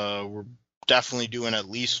 We're definitely doing at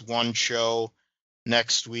least one show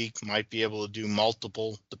next week. Might be able to do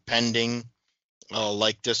multiple, depending,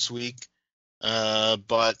 like this week.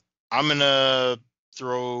 But I'm gonna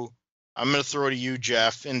throw to you,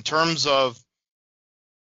 Jeff, in terms of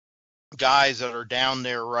guys that are down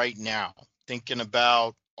there right now, thinking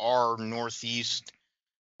about our Northeast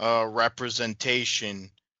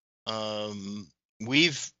representation.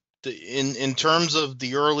 We've in terms of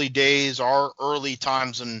the early days, our early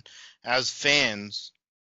times, and as fans,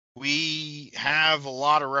 we have a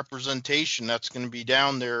lot of representation that's going to be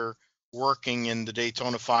down there working in the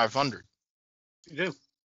Daytona 500. You do.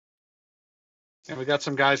 And we got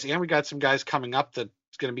some guys coming up that's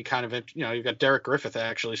going to be kind of, you've got Derek Griffith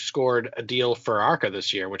actually scored a deal for ARCA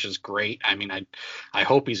this year, which is great. I mean, I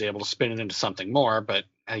hope he's able to spin it into something more, but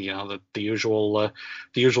the usual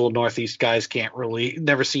Northeast guys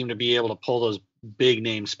never seem to be able to pull those big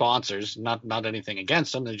name sponsors. Not anything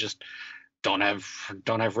against them. They just don't have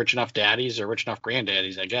rich enough daddies or rich enough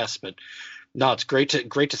granddaddies, I guess. But no, it's great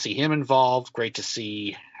to see him involved. Great to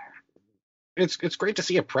see. It's great to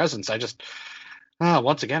see a presence.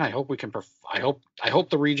 Once again, I hope we can. I hope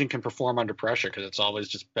the region can perform under pressure, because it's always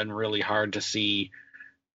just been really hard to see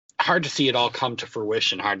it all come to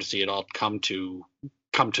fruition. Hard to see it all come to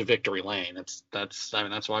victory lane.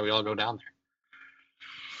 That's why we all go down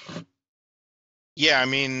there. Yeah, I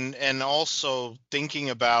mean, and also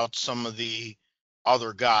thinking about some of the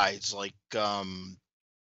other guys, like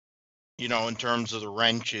in terms of the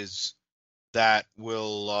wrenches that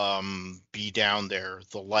will be down there,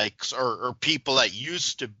 the likes or people that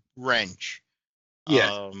used to wrench.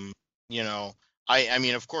 Yeah. You know, I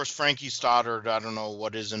mean, of course, Frankie Stoddard, I don't know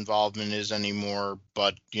what his involvement is anymore,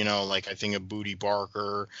 but like I think of Booty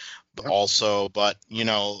Barker also, but I don't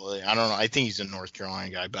know. I think he's a North Carolina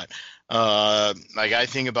guy, but like I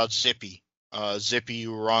think about Zippy, Zippy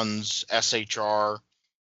who runs SHR.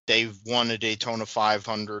 They've won a Daytona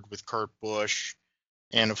 500 with Kurt Busch.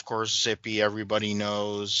 And of course, Zippy, everybody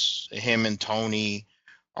knows him and Tony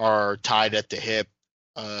are tied at the hip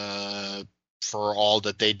for all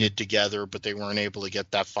that they did together, but they weren't able to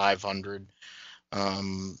get that 500.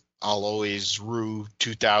 I'll always rue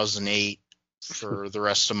 2008 for the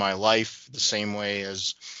rest of my life, the same way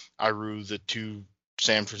as I rue the 2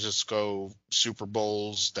 San Francisco Super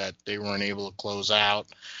Bowls that they weren't able to close out.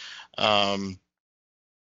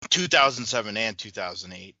 2007 and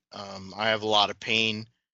 2008. I have a lot of pain.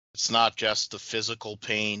 It's not just the physical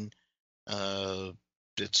pain.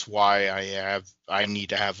 It's why I need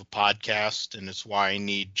to have a podcast, and it's why I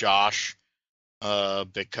need Josh,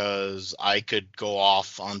 because I could go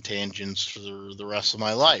off on tangents for the rest of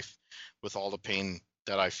my life with all the pain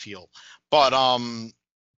that I feel. But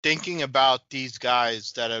thinking about these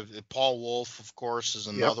guys that have, Paul Wolf, of course, is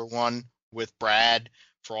another one with Brad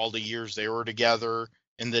for all the years they were together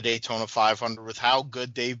in the Daytona 500, with how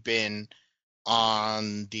good they've been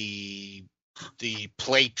on the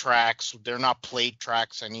plate tracks. They're not plate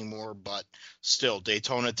tracks anymore, but still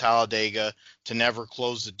Daytona, Talladega, to never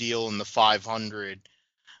close the deal in the 500.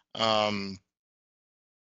 We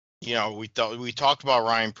talked about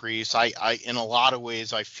Ryan Preece. I in a lot of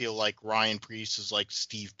ways I feel like Ryan Preece is like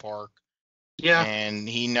Steve Park. Yeah. And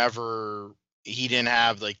he didn't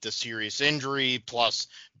have like the serious injury plus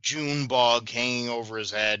June bug hanging over his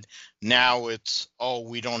head. Now it's,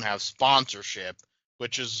 we don't have sponsorship,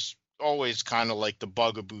 which is always kind of like the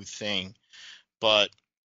bugaboo thing. But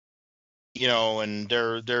and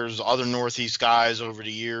there's other Northeast guys over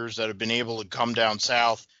the years that have been able to come down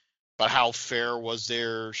south, but how fair was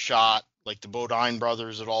their shot? Like the Bodine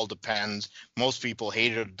brothers, it all depends. Most people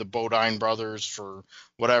hated the Bodine brothers for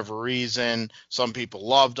whatever reason. Some people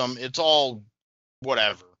loved them. It's all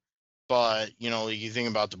whatever. But, you think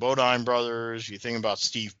about the Bodine brothers, you think about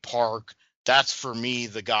Steve Park. That's for me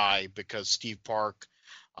the guy, because Steve Park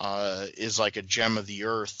is like a gem of the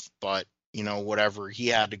earth. But, whatever he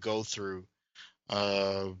had to go through,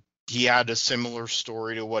 he had a similar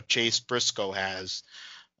story to what Chase Briscoe has.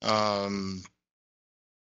 And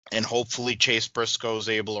hopefully Chase Briscoe is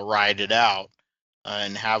able to ride it out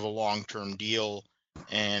and have a long-term deal,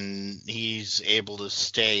 and he's able to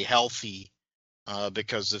stay healthy.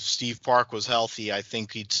 Because if Steve Park was healthy, I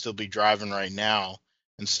think he'd still be driving right now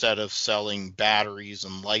instead of selling batteries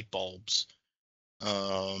and light bulbs.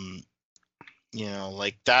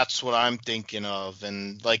 Like that's what I'm thinking of.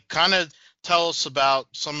 And like kind of tell us about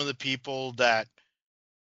some of the people that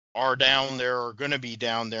are down there or going to be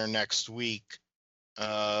down there next week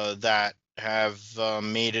that have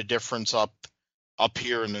made a difference up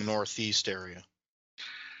here in the Northeast area.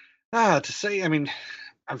 To say, I mean,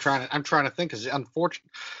 I'm trying to think, because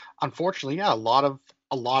unfortunately, yeah, a lot of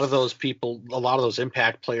those people, a lot of those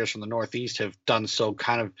impact players from the Northeast have done so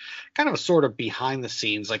kind of a sort of behind the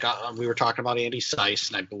scenes. Like we were talking about Andy Seiss,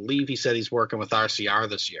 and I believe he said he's working with RCR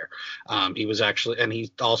this year. He was actually, and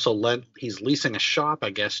he's leasing a shop,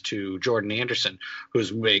 I guess, to Jordan Anderson,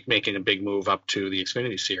 who's making a big move up to the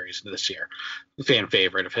Xfinity Series this year. Fan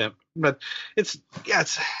favorite of him. But it's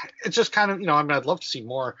just kind of, I mean, I'd love to see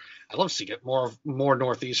more. I'd love to see more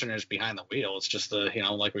Northeasterners behind the wheel. It's just the,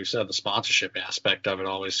 like we said, the sponsorship aspect of it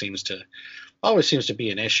always seems to be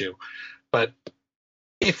an issue. But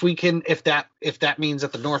if that means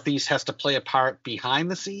that the Northeast has to play a part behind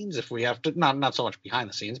the scenes, if we have to, not so much behind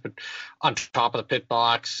the scenes, but on top of the pit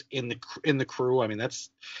box, in the crew, I mean,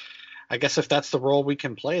 I guess if that's the role we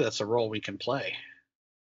can play, that's the role we can play.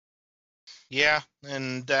 Yeah,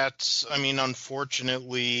 and that's, I mean,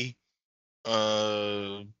 unfortunately,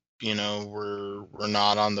 we're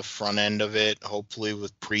not on the front end of it. Hopefully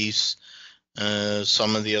with Preece,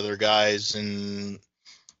 some of the other guys in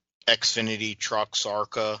Xfinity Trucks,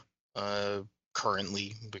 ARCA,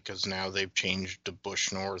 currently, because now they've changed to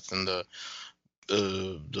Busch North and the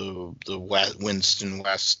Winston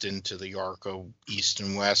West into the Arco East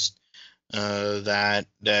and West, that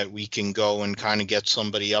we can go and kind of get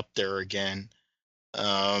somebody up there again.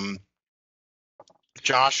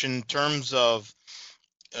 Josh, in terms of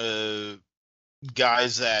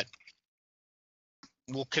guys that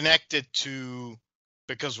will connect it to,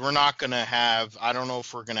 because we're not going to have, I don't know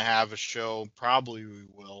if we're going to have a show, probably we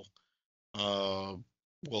will.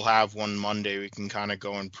 We'll have one Monday. We can kind of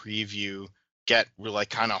go and preview, kind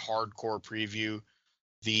of hardcore preview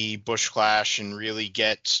the Busch Clash and really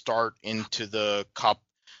start into the Cup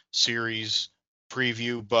Series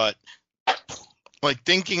preview. But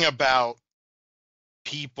thinking about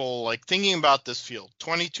this field,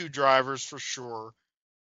 22 drivers for sure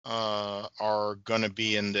are going to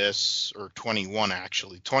be in this, or 21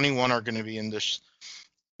 actually. 21 are going to be in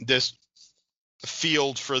this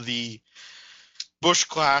field for the Busch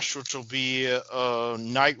Clash, which will be a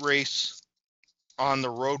night race on the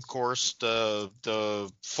road course,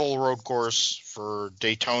 the full road course for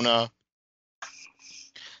Daytona.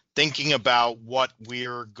 Thinking about what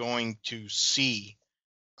we're going to see,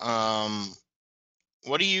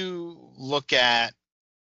 what do you look at,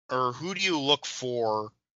 or who do you look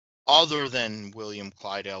for other than William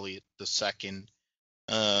Clyde Elliott II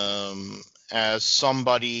as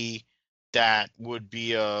somebody that would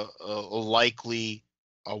be a likely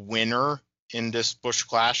a winner in this Busch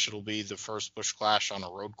Clash? It'll be the first Busch Clash on a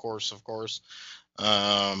road course, of course.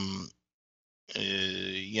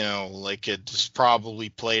 It's probably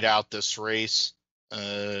played out this race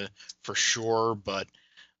for sure, but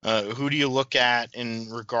who do you look at in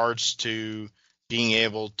regards to being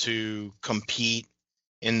able to compete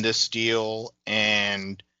in this deal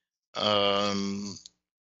and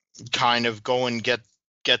kind of go and get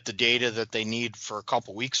the data that they need for a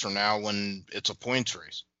couple weeks from now when it's a points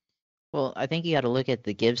race? Well, I think you got to look at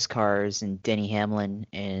the Gibbs cars and Denny Hamlin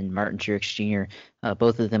and Martin Truex Jr.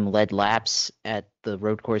 Both of them led laps at the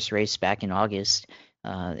road course race back in August,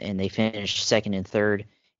 and they finished second and third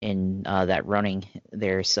in that running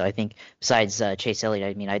there. So I think besides Chase Elliott,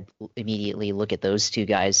 I mean, I'd immediately look at those two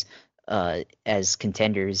guys as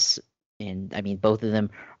contenders. And I mean, both of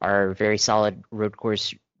them are very solid road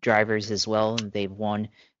course drivers as well. And they've won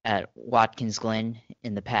at Watkins Glen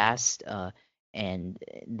in the past. And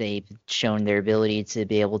they've shown their ability to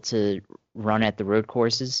be able to run at the road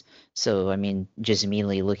courses. So, I mean, just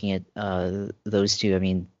immediately looking at those two, I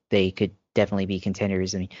mean, they could definitely be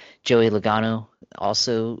contenders. I mean, Joey Logano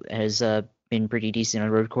also has been pretty decent on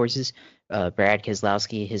road courses. Brad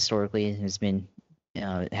Keselowski historically has been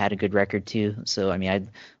had a good record too. So, I mean,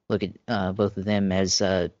 I'd look at both of them as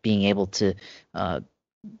being able to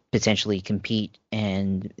potentially compete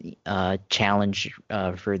and challenge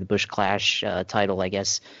for the Busch Clash title, I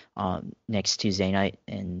guess, next Tuesday night.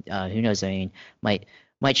 And who knows? I mean,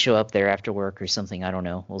 might show up there after work or something. I don't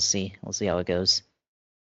know. We'll see. We'll see how it goes.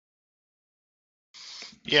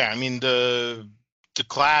 Yeah, I mean, the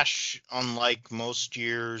Clash, unlike most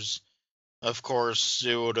years, of course,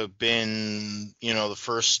 it would have been, the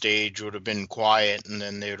first stage would have been quiet, and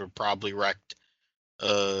then they would have probably wrecked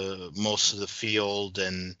most of the field,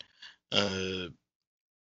 and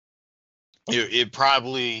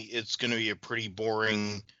it's going to be a pretty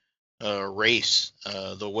boring race.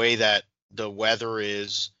 The way that the weather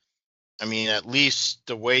is, I mean, at least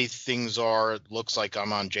the way things are, it looks like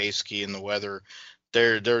I'm on J-Ski, and the weather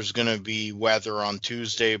there's going to be weather on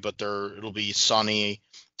Tuesday, but it'll be sunny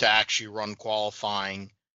to actually run qualifying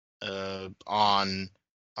on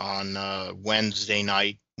Wednesday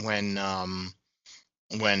night when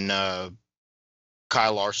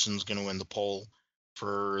Kyle Larson's going to win the pole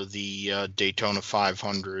for the Daytona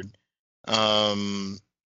 500. And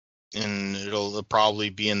it'll probably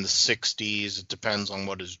be in the 60s. It depends on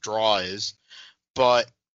what his draw is. But,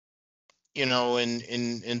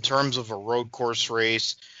 in terms of a road course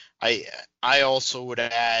race, I also would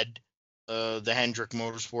add the Hendrick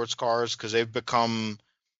Motorsports cars, because they've become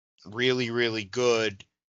really, really good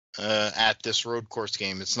at this road course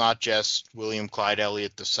game. It's not just William Clyde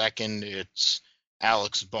Elliott II, it's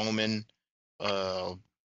Alex Bowman.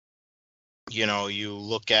 You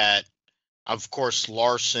look at, of course,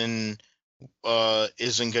 Larson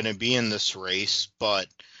isn't going to be in this race, but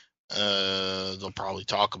they'll probably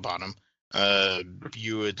talk about him.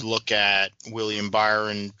 You would look at William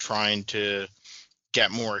Byron trying to get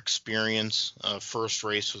more experience. First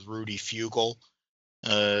race with Rudy Fugle.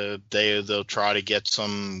 They'll try to get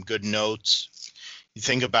some good notes. You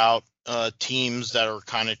think about teams that are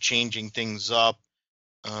kind of changing things up.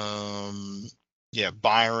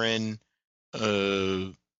 Byron,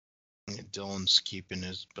 Dylan's keeping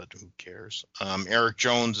his, but who cares? Eric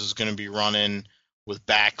Jones is going to be running with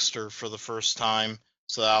Baxter for the first time,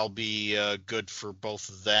 so that'll be good for both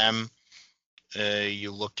of them.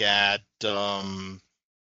 You look at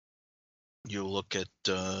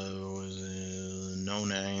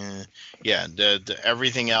Nona, yeah,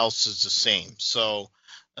 everything else is the same. So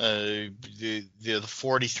the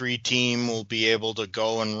 43 team will be able to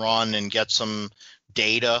go and run and get some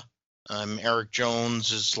data. Eric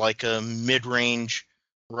Jones is like a mid-range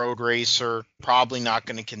road racer, probably not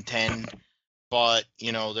going to contend, but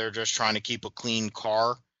they're just trying to keep a clean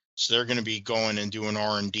car, so they're going to be going and doing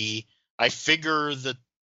R&D. I figure that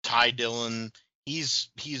Ty Dillon, he's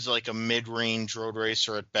like a mid-range road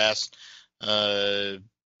racer at best. I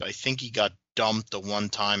think he got dumped the one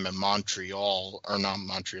time at Montreal, or not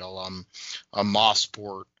Montreal,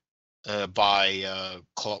 Mosport, by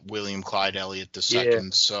William Clyde Elliott II. Yeah.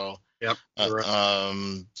 So Yep.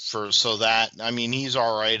 Right. so that, I mean, he's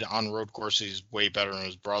all right on road course. He's way better than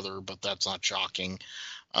his brother, but that's not shocking.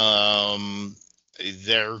 They're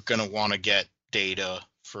gonna want to get data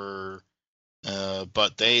for,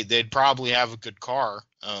 but they'd probably have a good car.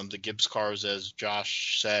 The Gibbs cars, as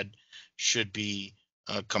Josh said, should be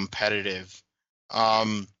competitive.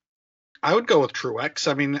 I would go with Truex.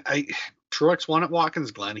 I mean, Truex won at Watkins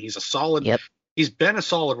Glen. He's a solid. Yep. He's been a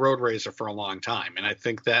solid road racer for a long time, and I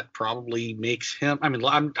think that probably makes him. I mean,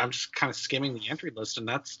 I'm just kind of skimming the entry list, and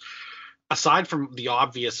that's aside from the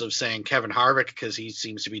obvious of saying Kevin Harvick, because he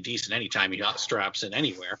seems to be decent anytime he straps in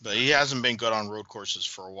anywhere. But he hasn't been good on road courses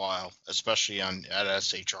for a while, especially at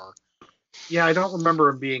SHR. Yeah, I don't remember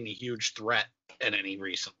him being a huge threat at any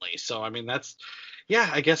recently. So I mean, that's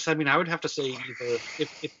I guess I mean I would have to say either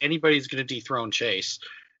if anybody's going to dethrone Chase,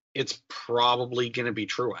 it's probably going to be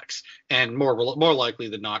Truex, and more likely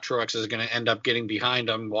than not, Truex is going to end up getting behind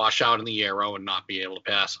him, wash out in the Arrow, and not be able to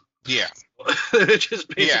pass him. Yeah.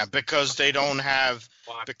 Because they don't have,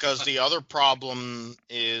 because the other problem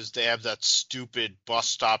is they have that stupid bus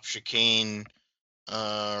stop chicane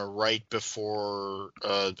right before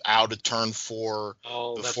out of turn 4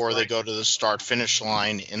 before they go to the start finish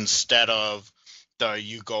line, instead of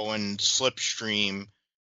you go and slipstream,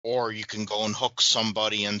 or you can go and hook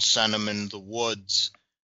somebody and send them in the woods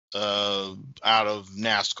out of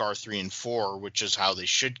NASCAR 3 and 4, which is how they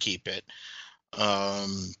should keep it.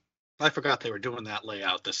 I forgot they were doing that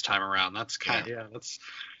layout this time around. That's kind of that's.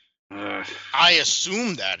 I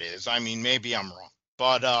assume that is. I mean, maybe I'm wrong,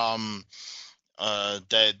 but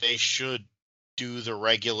that they should do the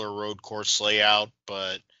regular road course layout.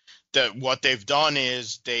 But what they've done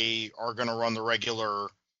is they are going to run the regular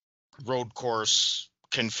road course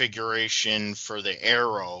configuration for the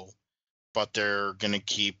Arrow, but they're going to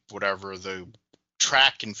keep whatever the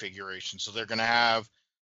track configuration. So they're going to have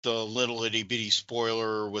the little itty bitty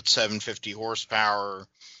spoiler with 750 horsepower.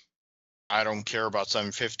 I don't care about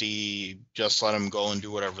 750. Just let them go and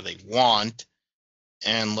do whatever they want,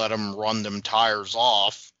 and let them run them tires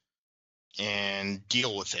off and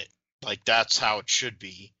deal with it. Like, that's how it should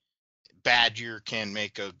be. Badger can't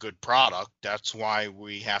make a good product. That's why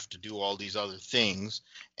we have to do all these other things.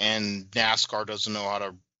 And NASCAR doesn't know how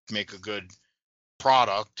to make a good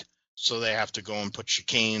product, so they have to go and put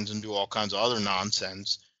chicanes and do all kinds of other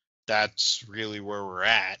nonsense. That's really where we're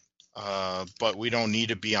at. But we don't need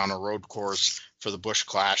to be on a road course for the Busch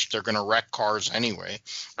Clash. They're going to wreck cars anyway.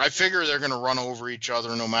 I figure they're going to run over each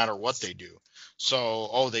other no matter what they do.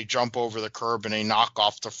 So, they jump over the curb and they knock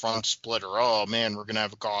off the front splitter. Oh man, we're going to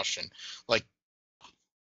have a caution. Like,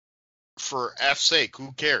 for F's sake,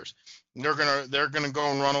 who cares? They're gonna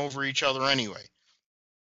go and run over each other anyway.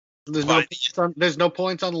 There's no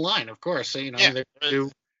points on the line, of course. So,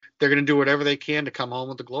 they're going to do whatever they can to come home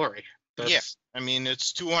with the glory. I mean,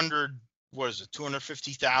 it's 200. What is it?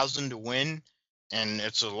 250,000 to win, and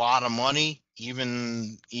it's a lot of money,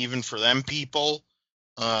 even for them people.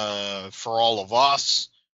 For all of us,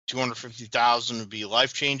 250,000 would be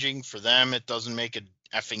life changing. For them, it doesn't make a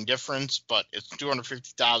effing difference, but it's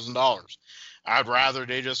 $250,000. I'd rather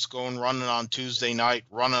they just go and run it on Tuesday night,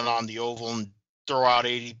 run it on the oval, and throw out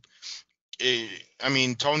 80. I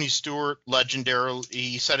mean, Tony Stewart, legendary,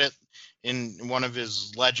 he said it in one of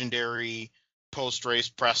his legendary post-race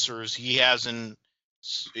pressers. He hasn't.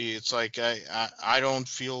 It's like I don't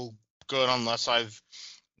feel good unless I've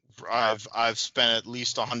spent at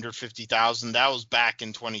least 150,000. That was back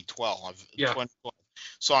in 2012. Yeah. 2012.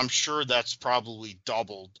 So I'm sure that's probably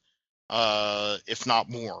doubled, if not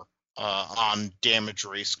more, on damaged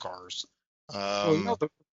race cars.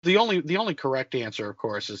 The only correct answer, of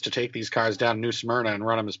course, is to take these cars down to New Smyrna and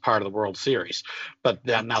run them as part of the World Series. But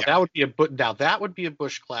that would be a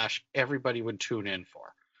Busch Clash everybody would tune in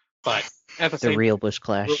for. But at the The same real Busch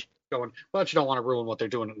Clash. but you don't want to ruin what they're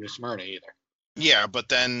doing at New Smyrna either. Yeah, but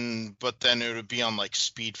then it would be on like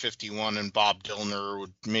Speed 51, and Bob Dillner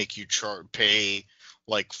would make you pay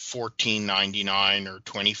like $14.99 or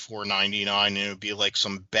 $24.99, and it would be like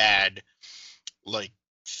some bad, like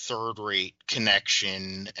third-rate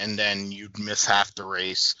connection, and then you'd miss half the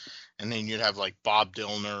race, and then you'd have like Bob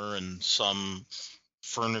Dillner and some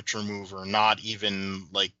furniture mover, not even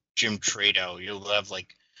like Jim Trado. You'll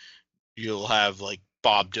have like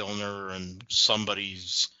Bob Dillner and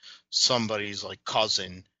somebody's like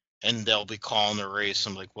cousin, and they'll be calling the race.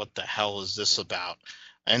 I'm like, what the hell is this about?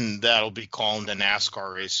 And that'll be calling the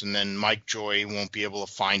NASCAR race, and then Mike Joy won't be able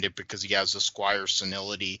to find it because he has the Squire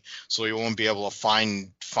senility, so he won't be able to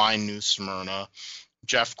find New Smyrna.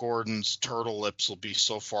 Jeff Gordon's turtle lips will be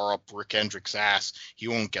so far up Rick Hendrick's ass, he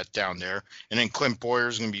won't get down there. And then Clint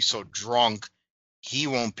Boyer's going to be so drunk, he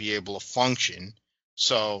won't be able to function.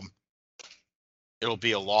 So it'll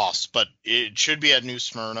be a loss. But it should be at New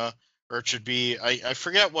Smyrna, or it should be, I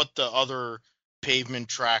forget what the other pavement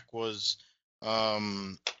track was.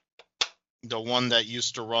 The one that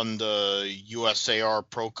used to run the USAR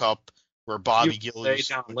Pro Cup, where Bobby Gill used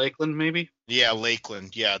down in Lakeland, maybe. Yeah,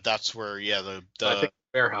 Lakeland. Yeah, that's where. Yeah, I think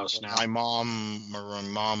warehouse now. My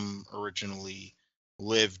mom originally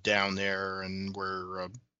lived down there, and where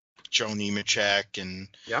Joe Nemechek and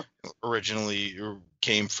originally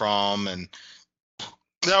came from, and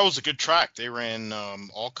that was a good track. They ran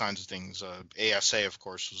all kinds of things. ASA, of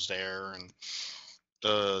course, was there, and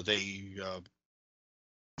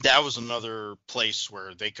that was another place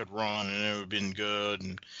where they could run, and it would have been good.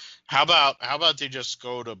 And how about they just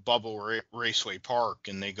go to Bubba Raceway Park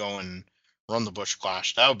and they go and run the Busch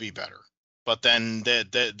Clash? That would be better. But then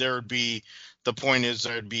there would be, the point is,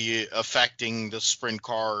 there'd be affecting the sprint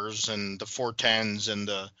cars and the 410s and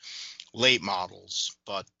the late models.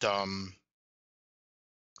 But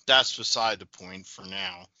that's beside the point for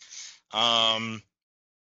now.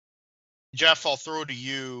 Jeff, I'll throw to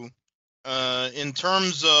you. In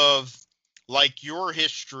terms of like your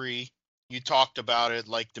history, you talked about it,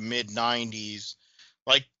 like the mid 90s.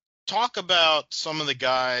 Like, talk about some of the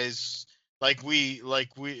guys.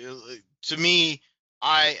 To me,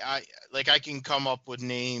 I can come up with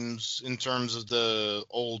names in terms of the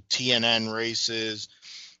old TNN races.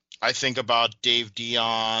 I think about Dave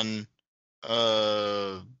Dion.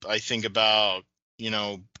 I think about,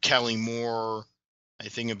 Kelly Moore. I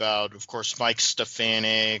think about, of course, Mike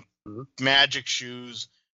Stefanik. Magic Shoes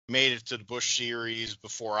made it to the Busch Series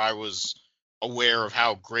before I was aware of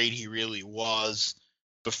how great he really was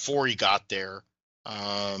before he got there.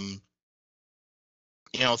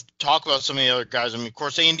 Talk about some of the other guys. I mean, of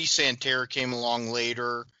course, Andy Santerre came along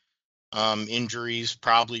later. Injuries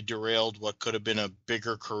probably derailed what could have been a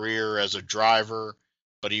bigger career as a driver,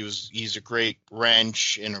 but he's a great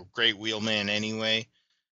wrench and a great wheelman anyway.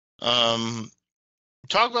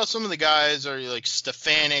 Talk about some of the guys are like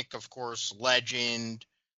Stefanik, of course, legend,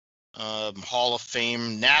 Hall of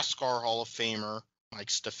Fame, NASCAR Hall of Famer, Mike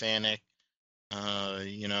Stefanik. Talk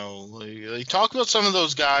about some of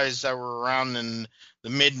those guys that were around in the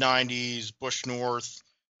mid 90s, Busch North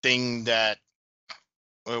thing, that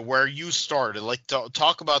where you started. Like,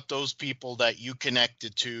 talk about those people that you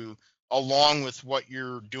connected to, along with what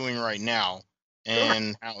you're doing right now,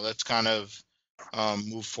 and how that's kind of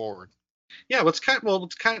moved forward. Yeah, what's kind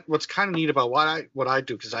of neat about what I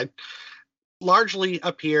do, because I largely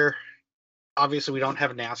up here, obviously we don't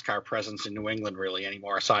have a NASCAR presence in New England really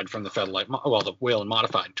anymore, aside from the the Whelen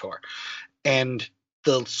Modified Tour, and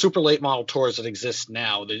the super late model tours that exist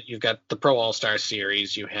now. You've got the Pro All Star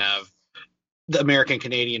Series, you have the American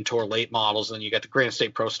Canadian Tour late models, and then you got the Granite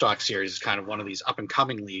State Pro Stock Series. Is kind of one of these up and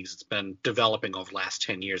coming leagues that's been developing over the last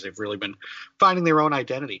 10 years. They've really been finding their own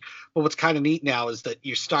identity. But what's kind of neat now is that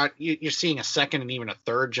you're seeing a second and even a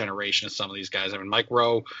third generation of some of these guys. I mean, Mike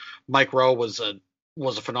Rowe was a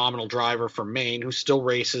phenomenal driver from Maine who still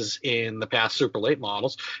races in the past super late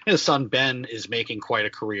models, and his son Ben is making quite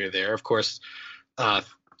a career there. Of course,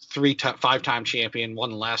 5-time champion, won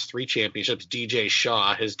the last 3 championships. DJ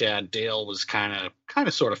Shaw, his dad Dale was kind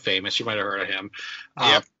of sort of famous. You might have heard of him.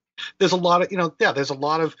 Yep. There's a lot of there's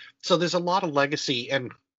a lot of legacy,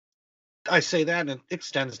 and I say that, and it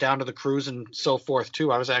extends down to the crews and so forth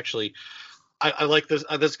too. I was actually I like this.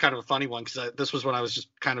 This is kind of a funny one, because this was when I was just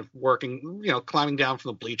kind of working, climbing down from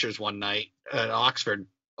the bleachers one night at Oxford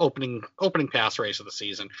opening pass race of the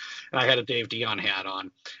season, and I had a Dave Dion hat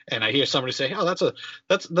on, and I hear somebody say, "Oh,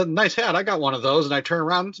 that's the nice hat. I got one of those." And I turn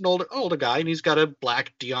around, it's an older guy, and he's got a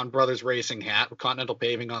black Dion Brothers Racing hat with Continental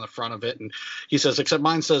Paving on the front of it, and he says, "Except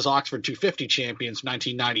mine says Oxford 250 champions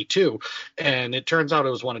 1992," and it turns out it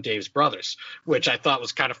was one of Dave's brothers, which I thought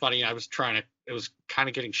was kind of funny. It was kind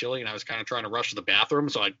of getting chilly, and I was kind of trying to rush to the bathroom,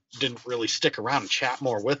 so I didn't really stick around and chat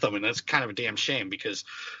more with them. And that's kind of a damn shame, because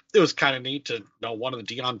it was kind of neat to know one of the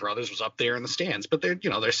Dion brothers was up there in the stands, but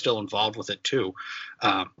they're still involved with it too.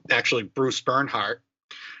 Actually, Bruce Bernhardt,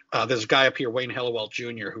 there's a guy up here, Wayne Hillowell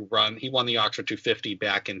Jr., he won the Oxford 250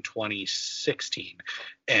 back in 2016,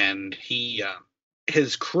 and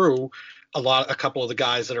his crew, a couple of the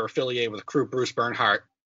guys that are affiliated with the crew, Bruce Bernhardt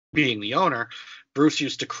being the owner, Bruce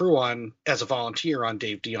used to crew on as a volunteer on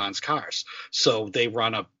Dave Dion's cars. So they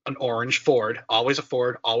run an orange Ford, always a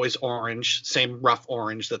Ford, always orange, same rough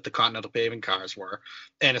orange that the Continental Paving cars were.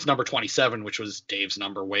 And it's number 27, which was Dave's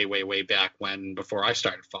number way, way, way back before I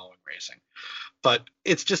started following racing. But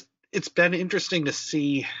it's been interesting to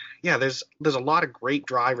see. Yeah, there's a lot of great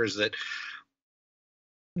drivers that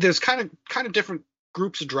there's kind of different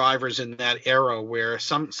groups of drivers in that era where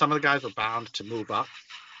some of the guys were bound to move up.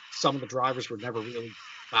 Some of the drivers were never really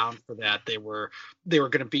bound for that. They were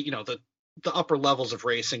going to be, the upper levels of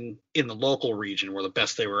racing in the local region were the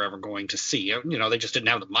best they were ever going to see. They just didn't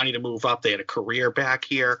have the money to move up. They had a career back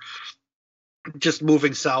here. Just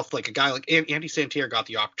moving south, like a guy like Andy Santerre got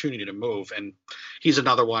the opportunity to move, and he's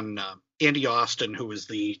another one. Andy Austin, who is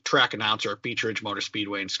the track announcer at Beech Ridge Motor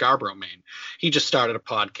Speedway in Scarborough, Maine, he just started a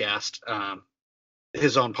podcast.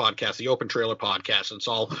 His own podcast, the Open Trailer Podcast. It's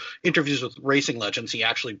all interviews with racing legends. He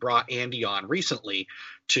actually brought Andy on recently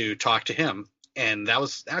to talk to him. And that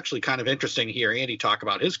was actually kind of interesting to hear Andy talk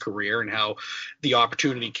about his career and how the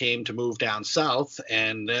opportunity came to move down south,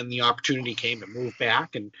 and then the opportunity came to move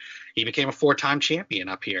back, and he became a 4-time champion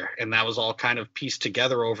up here. And that was all kind of pieced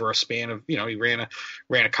together over a span of, he ran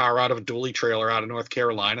a car out of a dually trailer out of North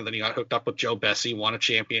Carolina. Then he got hooked up with Joe Bessie, won a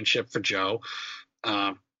championship for Joe.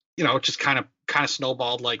 It just kind of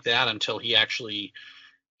snowballed like that until he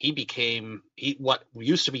became what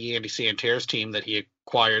used to be Andy Santerre's team that he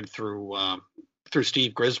acquired through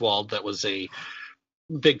Steve Griswold. That was a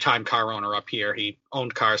big time car owner up here. He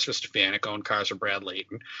owned cars for Stefanik, owned cars for Brad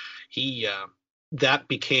Layton. That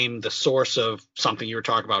became the source of something you were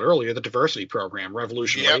talking about earlier, the diversity program,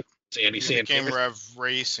 Revolution Racing. Andy Santerre became Rev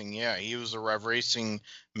Racing. Yeah, he was a Rev Racing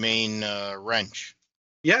main wrench.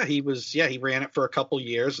 Yeah, he ran it for a couple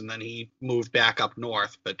years, and then he moved back up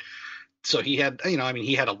north. But so he had,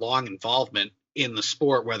 he had a long involvement in the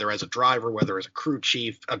sport, whether as a driver, whether as a crew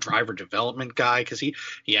chief, a driver development guy, because he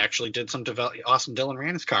actually did some Austin Dillon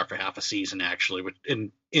ran his car for half a season, actually,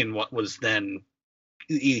 in what was then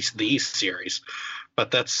the East Series.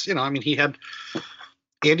 But that's,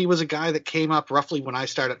 Andy was a guy that came up roughly when I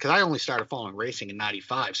started, because I only started following racing in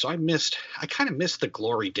 '95, so I kind of missed the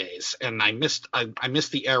glory days, and I missed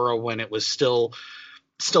the era when it was still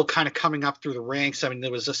kind of coming up through the ranks. I mean,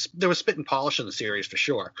 there was spit and polish in the series for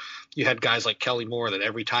sure. You had guys like Kelly Moore that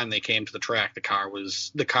every time they came to the track, the car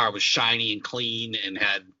was shiny and clean and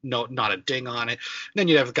had not a ding on it. And then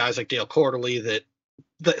you'd have guys like Dale Quarterly that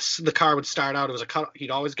the car would start out,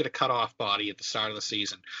 he'd always get a cutoff body at the start of the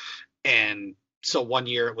season, and so one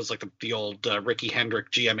year it was like the old Ricky Hendrick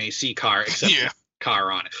GMAC car, except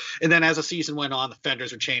car on it. And then as the season went on, the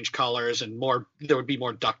fenders would change colors and there would be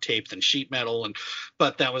more duct tape than sheet metal.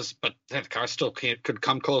 But the car still could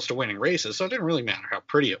come close to winning races. So it didn't really matter how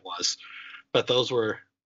pretty it was. But those are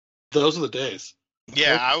the days.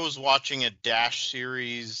 Yeah, I was watching a Dash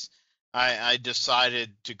series. I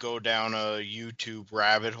decided to go down a YouTube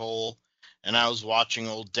rabbit hole, and I was watching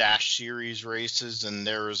old Dash series races, and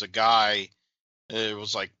there was a guy. It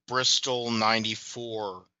was like Bristol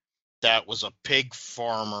 94. That was a pig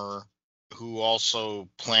farmer who also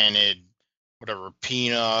planted whatever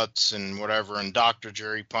peanuts and whatever. And Dr.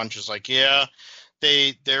 Jerry Punch is like, yeah,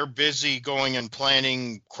 they're busy going and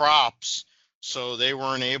planting crops, so they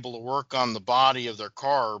weren't able to work on the body of their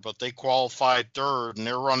car, but they qualified third and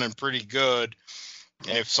they're running pretty good.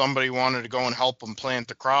 And if somebody wanted to go and help them plant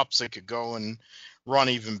the crops, they could go and run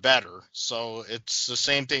even better. So it's the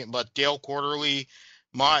same thing. But Dale Quarterly,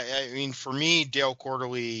 for me, Dale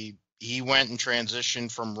Quarterly, he went and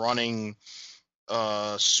transitioned from running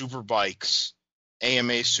superbikes,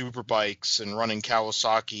 AMA superbikes, and running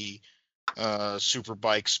Kawasaki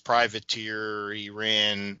superbikes privateer. He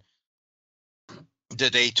ran the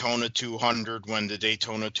Daytona 200 when the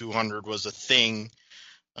Daytona 200 was a thing.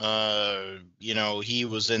 He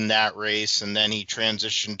was in that race, and then he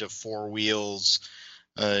transitioned to four wheels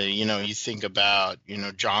You think about,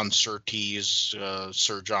 John Surtees,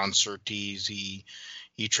 Sir John Surtees. He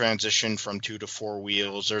transitioned from 2 to 4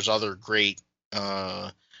 wheels. There's other great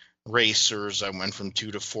racers that went from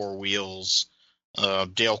 2 to 4 wheels.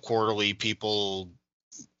 Dale Quarterly, people,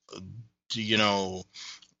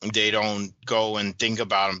 they don't go and think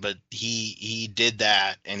about him, but he did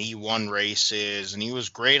that, and he won races, and he was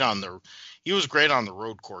great on the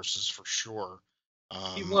road courses for sure.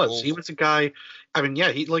 He was a guy. I mean,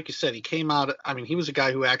 yeah, he, like you said, he came out. I mean, he was a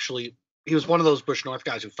guy who actually, he was one of those Bush North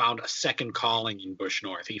guys who found a second calling in Bush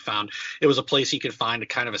North. He found it was a place he could find a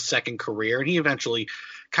kind of a second career, and he eventually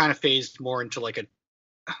kind of phased more into like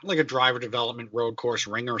a driver development road course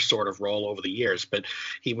ringer sort of role over the years. But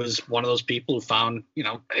he was one of those people who found,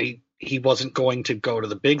 he wasn't going to go to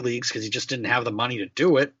the big leagues because he just didn't have the money to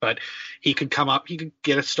do it. But he could come up, he could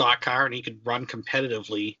get a stock car, and he could run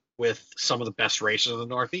competitively with some of the best racers in the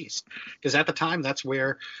Northeast. Because at the time, that's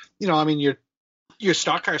where, I mean, your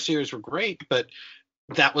stock car series were great, but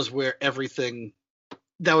that was where everything.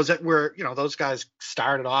 That was where those guys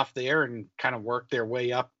started off there and kind of worked their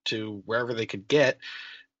way up to wherever they could get.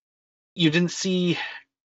 You didn't see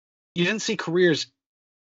careers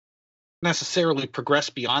necessarily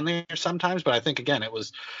progress beyond there sometimes, but I think again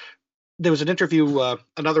there was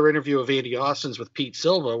another interview of Andy Austin's with Pete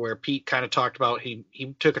Silva, where Pete kind of talked about he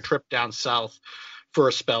took a trip down south for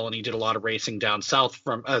a spell, and he did a lot of racing down south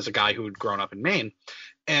as a guy who had grown up in Maine.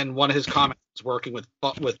 And one of his comments was working with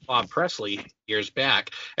Bob Presley years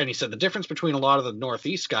back, and he said the difference between a lot of the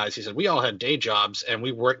Northeast guys, he said, we all had day jobs and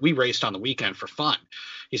we raced on the weekend for fun.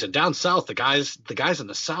 He said down south, the guys in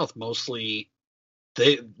the South mostly,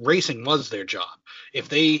 racing was their job. If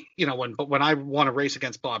they, when I won a race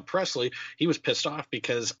against Bob Presley, he was pissed off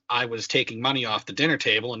because I was taking money off the dinner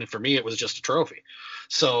table, and for me it was just a trophy.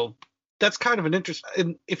 So that's kind of an interest.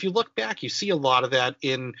 And if you look back, you see a lot of that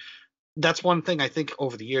that's one thing I think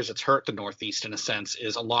over the years it's hurt the Northeast in a sense,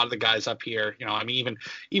 is a lot of the guys up here, I mean,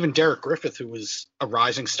 even Derek Griffith, who was a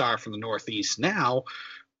rising star from the Northeast now,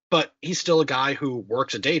 but he's still a guy who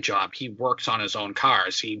works a day job. He works on his own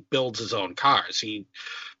cars. He builds his own cars.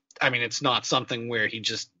 I mean, it's not something where he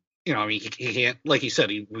just, I mean, he can't, like he said,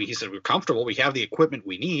 he said, we're comfortable. We have the equipment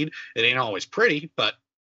we need. It ain't always pretty, but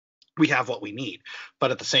we have what we need.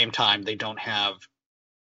 But at the same time, they don't have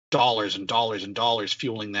dollars and dollars and dollars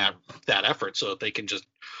fueling that effort so that they can just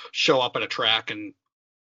show up at a track and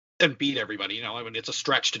beat everybody. I mean, it's a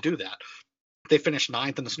stretch to do that. They finished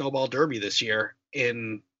 9th in the Snowball Derby this year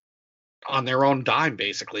on their own dime,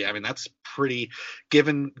 basically. I mean, that's pretty,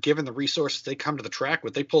 given the resources they come to the track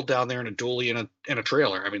with. They pulled down there in a dually and a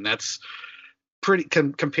trailer. I mean, that's pretty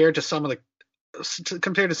compared to some of the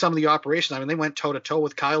operations. I mean, they went toe to toe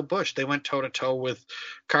with Kyle Busch. They went toe to toe with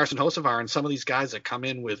Carson Hocevar and some of these guys that come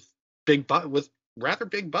in with rather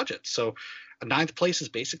big budgets. So a 9th place is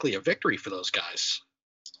basically a victory for those guys.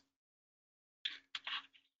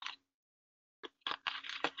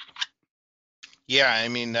 Yeah, I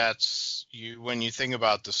mean, when you think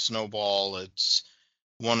about the Snowball, it's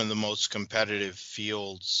one of the most competitive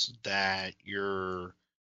fields that you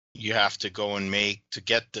have to go and make to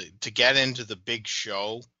get into the big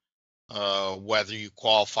show. Whether you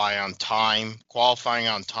qualify on time, qualifying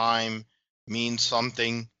on time means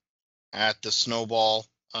something at the Snowball.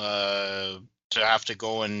 To have to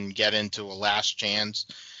go and get into a last chance,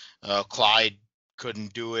 Clyde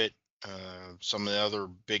couldn't do it. Some of the other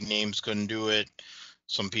big names couldn't do it.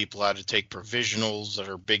 Some people had to take provisionals that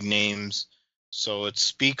are big names. So it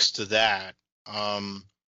speaks to that. I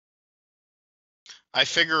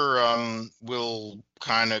figure we'll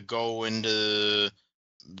kind of go into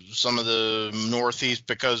some of the Northeast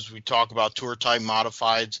because we talk about tour type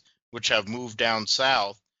modifieds, which have moved down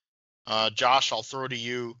south. Josh, I'll throw to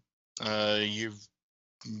you. I'm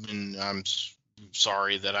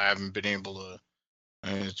sorry that I haven't been able to.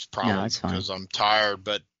 It's probably because I'm tired,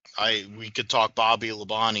 but we could talk Bobby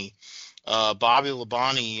Labonte. Bobby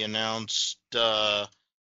Labonte announced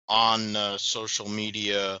on social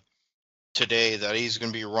media today that he's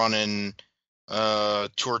going to be running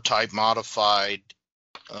tour type modified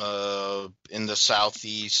in the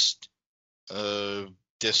Southeast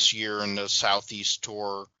this year in the Southeast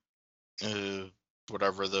Tour,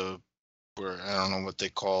 whatever I don't know what they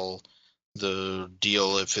call the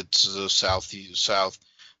deal, if it's the South,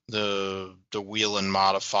 the Whelen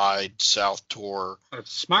Modified South Tour.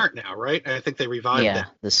 It's Smart now, right? I think they revived it. Yeah,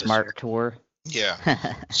 the Smart Tour.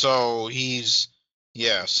 Yeah. So he's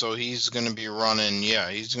going to be running. Yeah,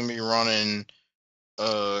 he's going to be running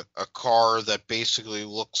a car that basically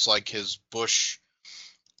looks like his Busch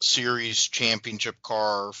Series championship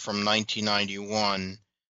car from 1991.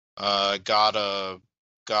 Got a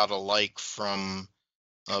got a like from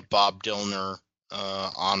Bob Dillner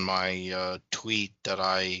on my tweet that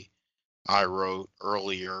I wrote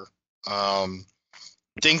earlier.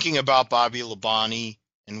 Thinking about Bobby Labonte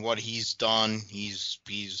and what he's done, he's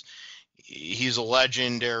a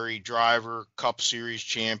legendary driver, Cup Series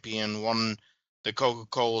champion, won the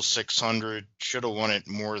Coca-Cola 600, should have won it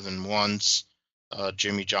more than once.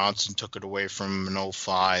 Jimmy Johnson took it away from him in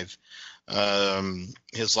 05.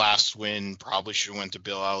 His last win probably should have went to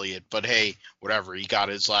Bill Elliott, but hey, whatever. He got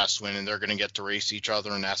his last win, and they're going to get to race each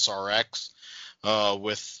other in SRX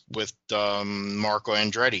with Marco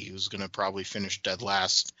Andretti, who's going to probably finish dead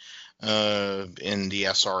last in the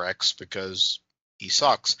SRX because he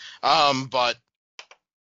sucks. But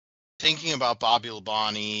thinking about Bobby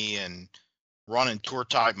Labonte and running tour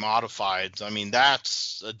type modifieds, I mean,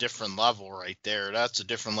 that's a different level right there. That's a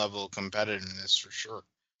different level of competitiveness for sure.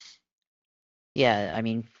 Yeah, I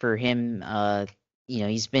mean, for him,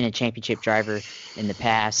 he's been a championship driver in the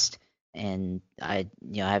past, and I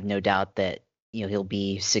have no doubt that he'll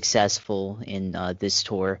be successful in this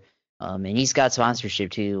tour. And he's got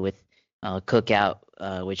sponsorship too with Cookout,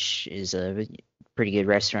 which is a pretty good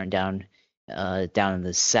restaurant down in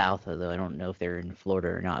the south. Although I don't know if they're in Florida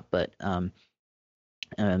or not, but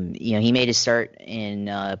he made his start in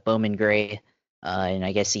Bowman Gray. And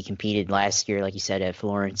I guess he competed last year, like you said, at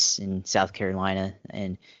Florence in South Carolina,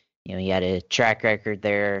 and he had a track record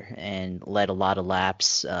there and led a lot of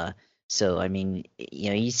laps. So I mean,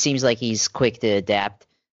 he seems like he's quick to adapt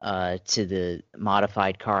to the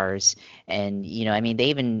modified cars, and I mean, they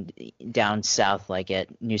even down south, like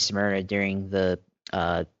at New Smyrna during the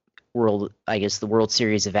the World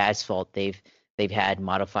Series of Asphalt, they've had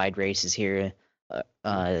modified races here,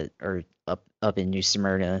 or up in New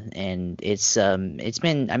Smyrna, and it's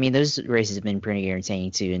been, I mean, those races have been pretty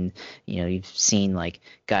entertaining too, and you've seen like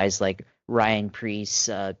guys like Ryan Preece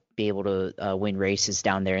be able to win races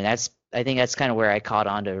down there, and I think that's kind of where I caught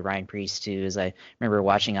on to Ryan Preece too, is I remember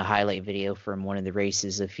watching a highlight video from one of the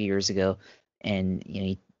races a few years ago, and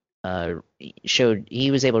he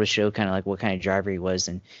was able to show kind of like what kind of driver he was,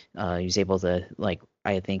 and he was able to, like,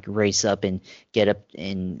 I think, race up and get up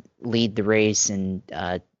and lead the race, and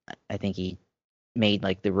I think he made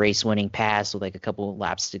like the race winning pass with like a couple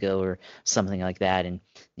laps to go or something like that, and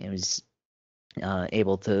was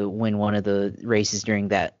able to win one of the races during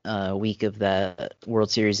that week of the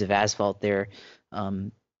World Series of Asphalt there.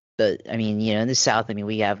 But I mean, in the South, I mean,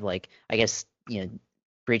 we have, like, I guess,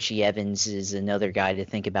 Richie Evans is another guy to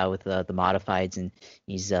think about with the modifieds, and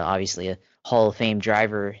he's obviously a Hall of Fame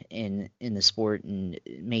driver in the sport and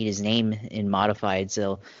made his name in modified.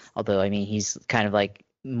 So, although I mean, he's kind of like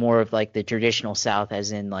more of like the traditional South,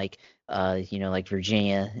 as in like like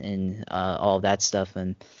Virginia and all of that stuff.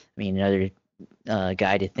 And I mean, another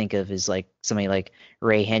guy to think of is like somebody like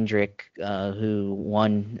Ray Hendrick, who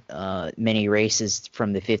won many races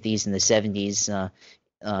from the 50s and the 70s.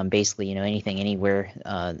 Basically, anything, anywhere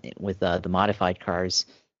with the modified cars.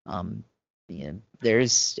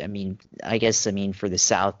 There's, I mean, I guess, I mean, for the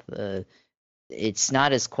South, it's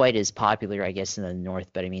not as quite as popular, I guess, in the North,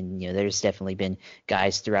 but I mean, there's definitely been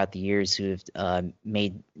guys throughout the years who have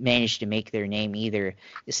managed to make their name either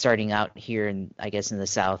starting out here in, I guess, in the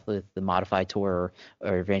South with the modified tour,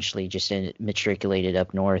 or eventually just matriculated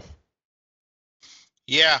up north.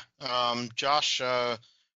 Yeah,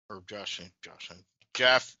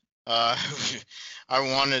 Jeff, I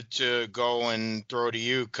wanted to go and throw to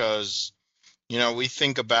you because, we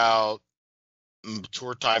think about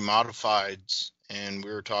tour type modifieds, and we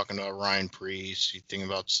were talking about Ryan Preece, you think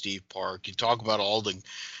about Steve Park, you talk about all the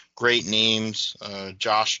great names.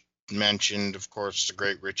 Josh mentioned, of course, the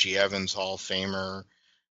great Richie Evans, Hall of Famer.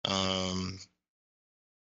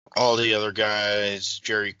 All the other guys,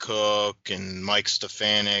 Jerry Cook and Mike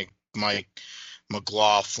Stefanik, Mike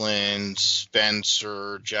McLaughlin,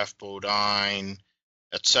 Spencer, Jeff Bodine,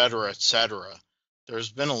 et cetera, et cetera.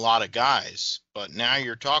 There's been a lot of guys, but now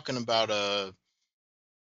you're talking about a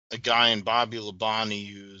guy in Bobby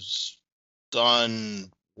Labonte who's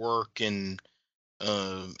done work in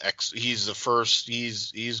he's the first.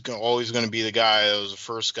 He's always going to be the guy that was the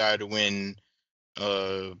first guy to win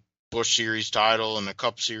a Busch Series title and a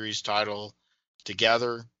Cup Series title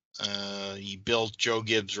together. He built Joe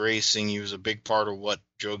Gibbs Racing. He was a big part of what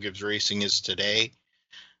Joe Gibbs Racing is today.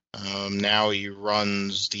 Now he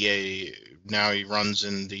runs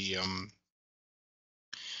in the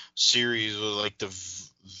series with like the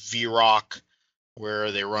V-Rock,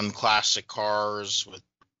 where they run classic cars with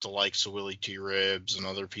the likes of Willie T. Ribbs and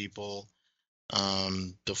other people.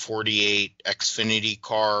 The 48 Xfinity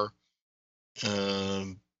car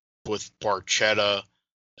with Barchetta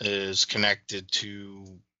is connected to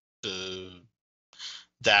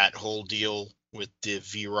that whole deal with the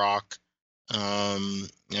V-Rock. I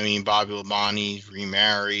mean, Bobby Labonte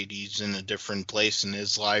remarried. He's in a different place in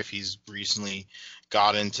his life. He's recently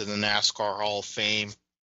got into the NASCAR Hall of Fame.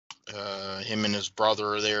 Him and his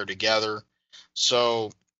brother are there together.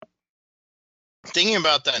 So thinking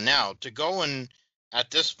about that now, to go and at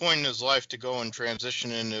this point in his life to go and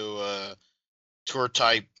transition into a tour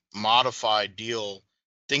type modified deal,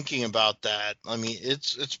 thinking about that, I mean,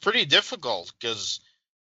 it's pretty difficult because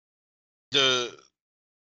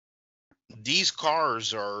these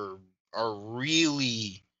cars are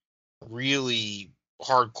really, really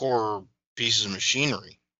hardcore pieces of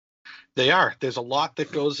machinery. They are. There's a lot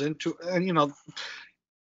that goes into, and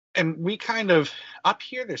and we kind of up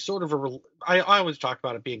here. There's sort of I always talk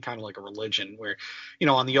about it being kind of like a religion, where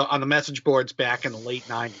on the message boards back in the late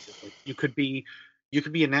 '90s, you could be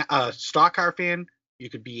a stock car fan, you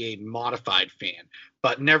could be a modified fan,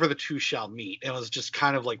 but never the two shall meet. It was just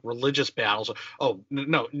kind of like religious battles. Oh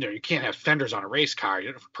no, you can't have fenders on a race car.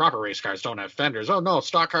 Proper race cars don't have fenders. Oh no,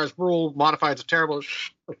 stock cars rule. Modifieds are terrible.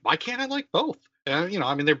 Why can't I like both? I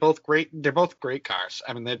mean, they're both great. They're both great cars.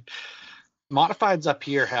 I mean, modifieds up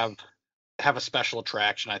here have a special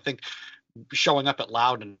attraction. I think showing up at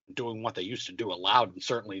Loudon and doing what they used to do at Loudon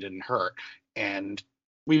certainly didn't hurt. And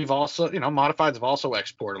we've also, modifieds have also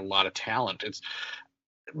exported a lot of talent. It's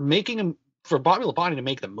making them for Bobby Labonte to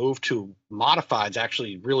make the move to modifieds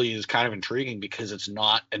actually really is kind of intriguing because it's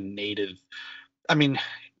not a native. I mean,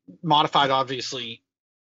 modified obviously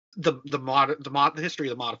the history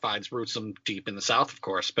of the modifieds roots them deep in the South, of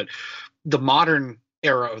course, but the modern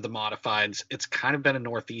era of the modifieds, it's kind of been a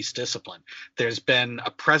Northeast discipline. There's been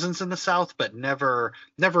a presence in the South, but never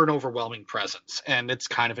an overwhelming presence, and it's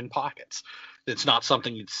kind of in pockets. It's not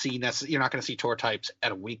something you'd see necessarily. You're not going to see tour types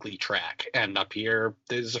at a weekly track. And up here,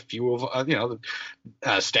 there's a few of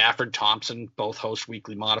Stafford, Thompson, both host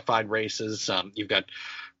weekly modified races. You've got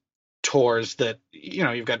tours that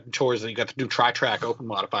you got the new Tri-Track Open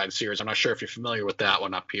Modified Series. I'm not sure if you're familiar with that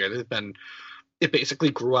one up here. It basically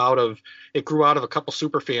grew out of a couple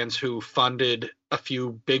super fans who funded a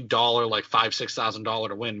few big dollar, like $5,000-$6,000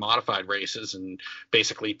 to win modified races, and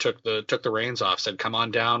basically took the reins off, said, come on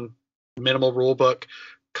down, minimal rule book,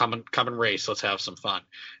 come and race, let's have some fun.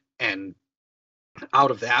 And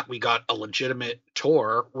out of that, we got a legitimate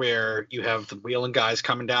tour where you have the Whelen guys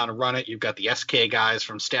coming down to run it. You've got the SK guys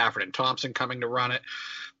from Stafford and Thompson coming to run it.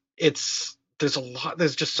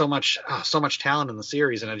 There's just so much talent in the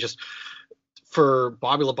series, and for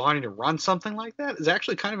Bobby Labonte to run something like that is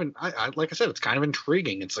actually kind of, like I said, it's kind of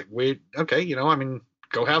intriguing. It's like, I mean,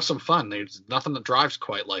 go have some fun. There's nothing that drives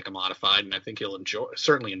quite like a modified, and I think he'll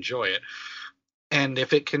certainly enjoy it. And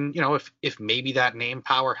if it can, if maybe that name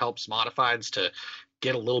power helps modifieds to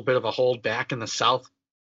get a little bit of a hold back in the South,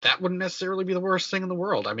 that wouldn't necessarily be the worst thing in the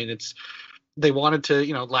world. I mean, they wanted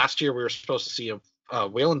to, last year we were supposed to see a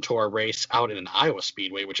Whelen Tour race out in an Iowa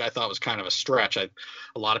Speedway, which I thought was kind of a stretch. A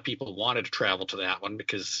lot of people wanted to travel to that one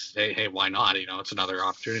because, hey, why not? It's another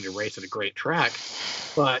opportunity to race at a great track,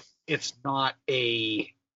 but it's not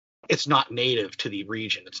native to the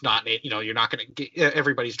region. It's not, you're not going to get,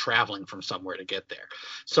 everybody's traveling from somewhere to get there.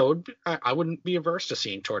 So I wouldn't be averse to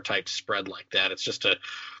seeing tour types spread like that. It's just a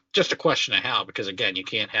question of how, because again, you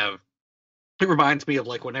can't have, it reminds me of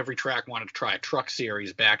like when every track wanted to try a truck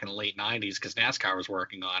series back in the late 90s because NASCAR was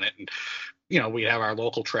working on it. And, we'd have our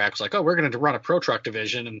local tracks like, oh, we're going to run a pro truck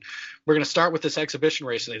division and we're going to start with this exhibition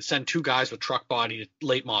race. And they'd send two guys with truck body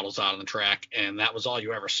late models out on the track. And that was all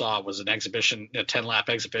you ever saw was an exhibition, a 10-lap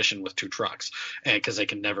exhibition with two trucks. And because they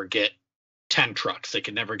can never get 10 trucks, they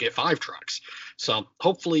can never get 5 trucks. So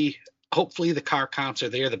hopefully the car counts are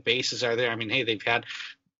there. The bases are there. I mean, hey,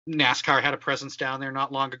 NASCAR had a presence down there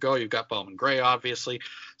not long ago. You've got Bowman Gray, obviously.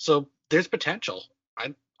 So there's potential.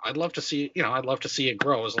 I'd love to see, it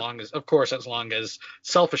grow as long as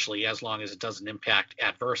selfishly, as long as it doesn't impact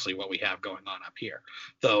adversely what we have going on up here.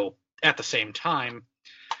 Though at the same time,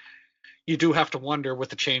 you do have to wonder with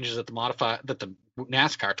the changes that the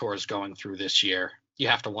NASCAR Tour is going through this year. You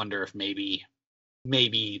have to wonder if maybe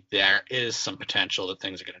there is some potential that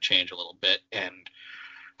things are going to change a little bit, and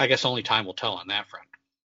I guess only time will tell on that front.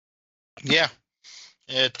 Yeah,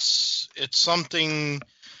 it's something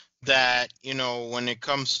that, when it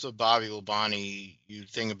comes to Bobby Labonte, you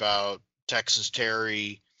think about Texas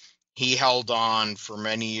Terry. He held on for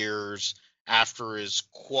many years after his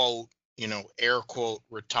quote, air quote,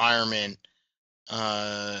 retirement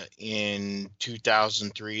in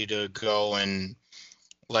 2003 to go and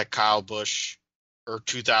let Kyle Busch, or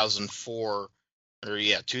 2004,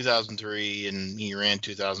 2003, and he ran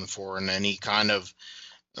 2004, and then he kind of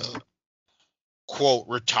quote,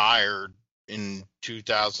 retired in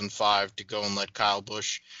 2005 to go and let Kyle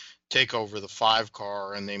Busch take over the 5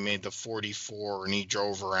 car, and they made the 44, and he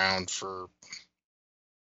drove around for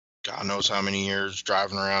God knows how many years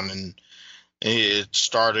driving around, and it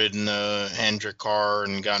started in a Hendrick car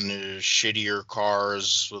and got into shittier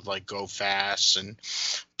cars with like Go Fast, and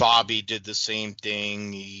Bobby did the same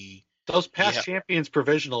thing. Those past champions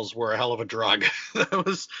provisionals were a hell of a drug.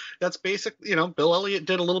 That's basically, Bill Elliott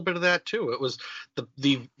did a little bit of that too. It was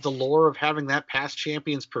the lore of having that past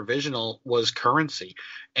champions provisional was currency.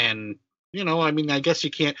 And I guess you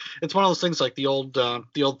can't. It's one of those things like the old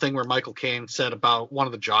thing where Michael Caine said about one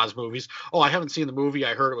of the Jaws movies. Oh, I haven't seen the movie.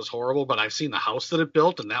 I heard it was horrible, but I've seen the house that it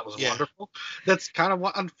built, and that was wonderful. That's kind of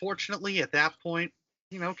what, unfortunately, at that point,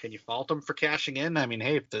 can you fault them for cashing in? I mean,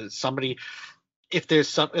 hey, if there's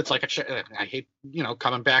some, it's like I hate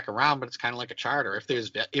coming back around, but it's kind of like a charter.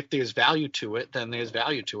 If there's value to it, then there's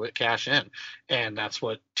value to it. Cash in, and that's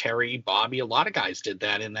what Terry, Bobby, a lot of guys did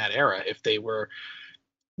that in that era. If they were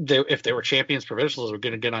champions provisionals, were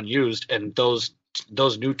going to get unused, and those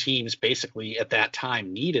new teams basically at that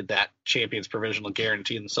time needed that champions provisional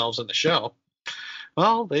guarantee themselves in the show.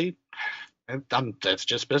 Well, that's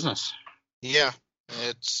just business. Yeah,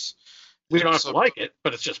 we don't have to like it,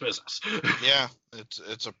 but it's just business. Yeah,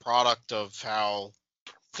 it's a product of how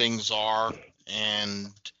things are, and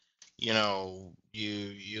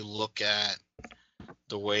you look at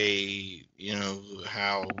the way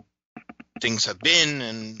how things have been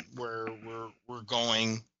and where we're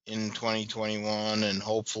going in 2021, and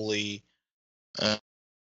hopefully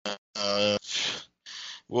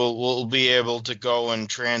we'll be able to go and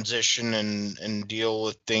transition and deal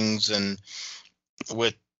with things, and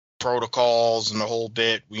with protocols and the whole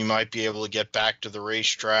bit, we might be able to get back to the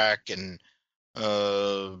racetrack and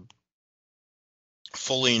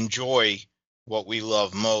fully enjoy what we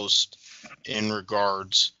love most in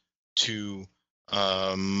regards to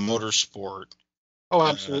motorsport. Oh,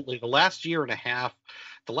 absolutely. The last year and a half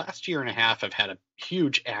have had a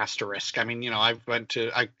huge asterisk. I mean, I'll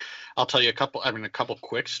tell you a couple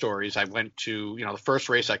quick stories. I went to, the first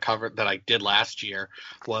race I covered that I did last year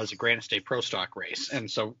was a Granite State Pro Stock race. And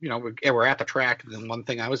so, we're at the track. And one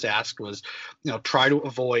thing I was asked was, try to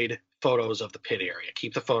avoid photos of the pit area,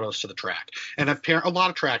 keep the photos to the track. And a lot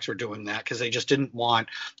of tracks were doing that because they just didn't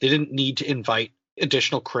need to invite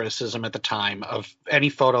additional criticism at the time of any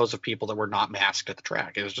photos of people that were not masked at the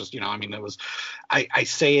track. It was just, I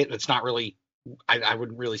say it's not really, I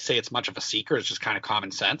wouldn't really say it's much of a secret. It's just kind of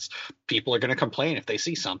common sense. People are going to complain if they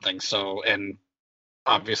see something. So, and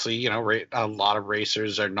obviously, a lot of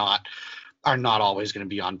racers are not always going to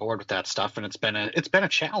be on board with that stuff. And it's been a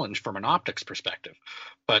challenge from an optics perspective.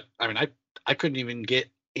 But I mean, I couldn't even get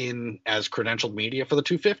in as credentialed media for the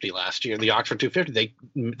 250 last year, the Oxford 250.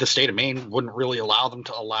 The state of Maine wouldn't really allow them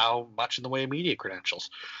to allow much in the way of media credentials,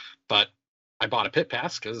 but I bought a pit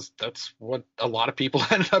pass because that's what a lot of people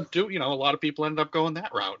ended up doing. A lot of people ended up going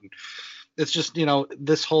that route, and it's just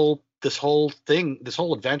this whole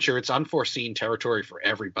adventure, it's unforeseen territory for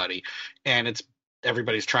everybody, and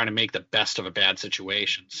everybody's trying to make the best of a bad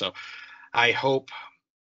situation. So I hope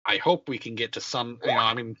we can get to some,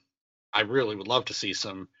 I really would love to see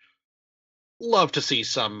some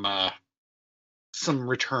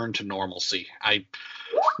return to normalcy. I'm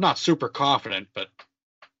not super confident, but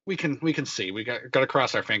we can see. We got to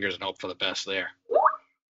cross our fingers and hope for the best there.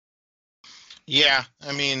 Yeah,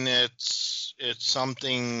 I mean, it's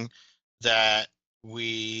something that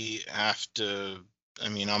we have to. I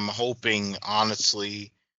mean, I'm hoping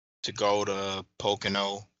honestly to go to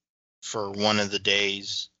Pocono for one of the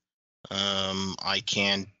days. I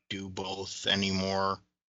can't do both anymore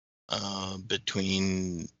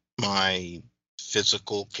between my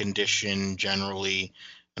physical condition generally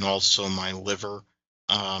and also my liver.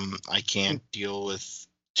 I can't deal with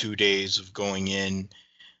 2 days of going in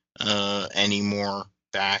anymore.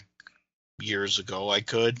 Back years ago I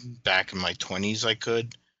could. Back in my 20s I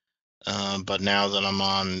could. But now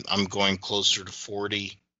that I'm going closer to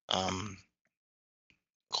 40,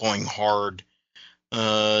 going hard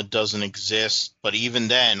doesn't exist. But even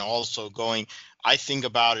then, also going, I think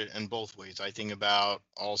about it in both ways. I think about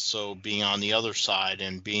also being on the other side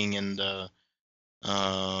and being in the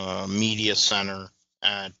media center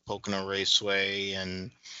at Pocono Raceway, and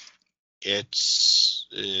it's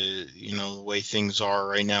the way things are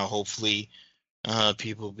right now. Hopefully,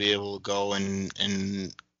 people will be able to go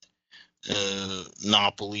and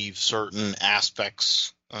not believe certain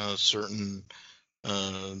aspects, certain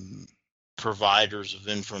providers of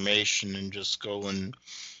information, and just go and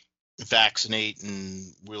vaccinate,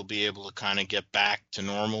 and we'll be able to kind of get back to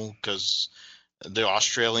normal. Because The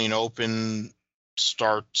Australian Open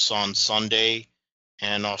starts on Sunday,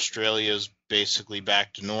 and Australia's basically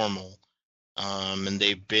back to normal. And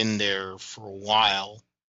they've been there for a while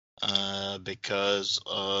because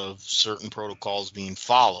of certain protocols being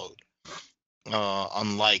followed,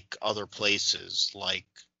 unlike other places like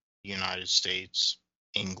the United States,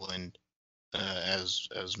 England,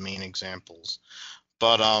 as main examples.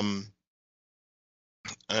 But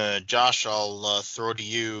Josh, I'll throw to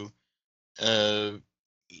you. When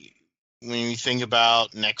you think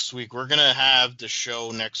about next week, we're gonna have the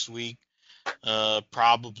show next week.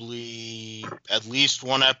 Probably at least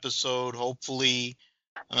one episode, hopefully.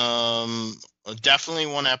 Definitely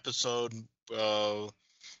one episode.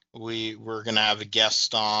 We're gonna have a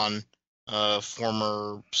guest on,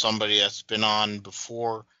 former somebody that's been on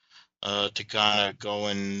before, to kind of go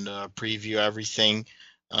and preview everything.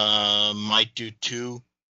 Might do two.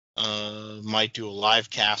 Might do a live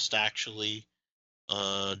cast actually,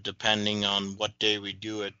 depending on what day we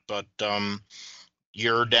do it. But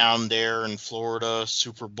you're down there in Florida,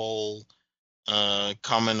 Super Bowl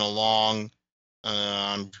coming along.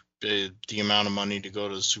 The amount of money to go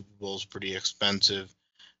to the Super Bowl is pretty expensive.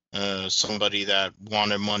 Somebody that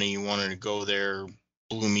wanted money, wanted to go there,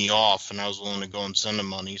 blew me off, and I was willing to go and send him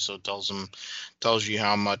money. So it tells you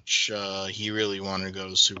how much he really wanted to go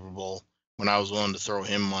to the Super Bowl when I was willing to throw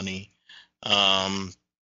him money. What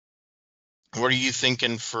are you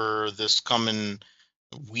thinking for this coming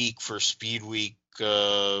week for Speed Week,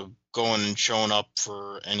 going and showing up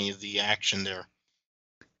for any of the action there?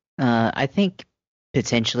 I think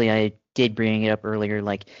potentially I did bring it up earlier,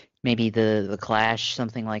 like maybe the Clash,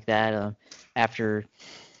 something like that. After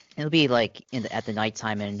it'll be like at the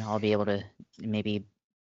nighttime, and I'll be able to maybe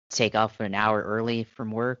take off an hour early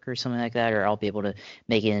from work or something like that, or I'll be able to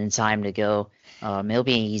make it in time to go. It'll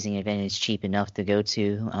be an easy event. It's cheap enough to go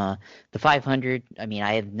to. The 500, I mean,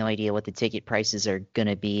 I have no idea what the ticket prices are going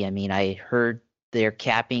to be. I mean, I heard they're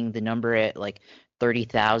capping the number at like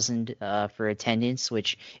 30,000 for attendance,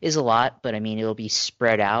 which is a lot, but I mean, it'll be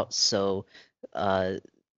spread out. So,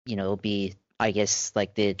 it'll be, I guess,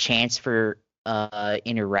 like the chance for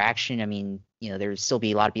interaction. I mean, there'll still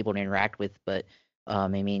be a lot of people to interact with, but I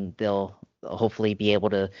mean, they'll hopefully be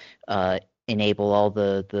able to enable all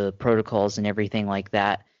the protocols and everything like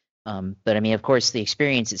that. But I mean, of course, the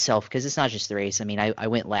experience itself, because it's not just the race. I mean, I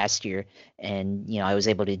went last year, and I was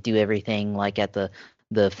able to do everything like at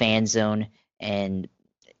the fan zone, and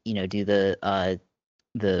do the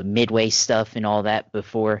midway stuff and all that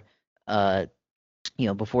before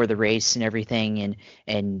before the race and everything,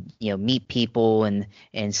 and meet people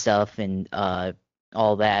and stuff, and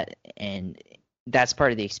all that, and that's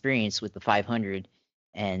part of the experience with the 500.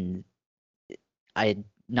 And I'm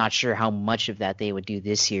not sure how much of that they would do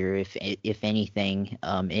this year, if anything.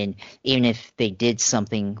 And even if they did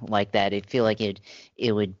something like that, I feel like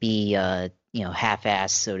it would be half-assed,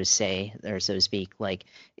 so to say, or so to speak. Like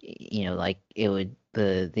like it would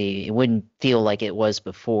it wouldn't feel like it was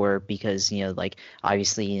before, because like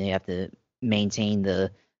obviously you have to maintain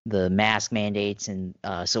the mask mandates and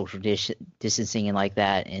social distancing and like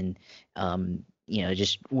that, and it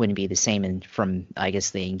just wouldn't be the same from, I guess,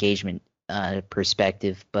 the engagement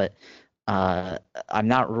perspective. But I'm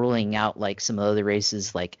not ruling out like some other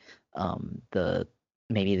races, like the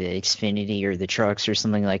maybe the Xfinity or the trucks or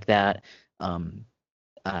something like that. I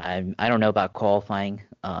don't know about qualifying.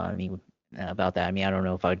 I mean, about that. I mean, I don't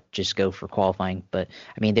know if I'd just go for qualifying, but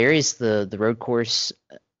I mean, there is the road course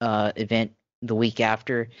event the week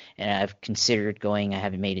after, and I've considered going. I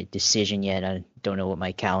haven't made a decision yet. I don't know what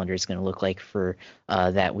my calendar is going to look like for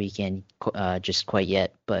that weekend just quite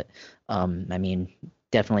yet. But I mean,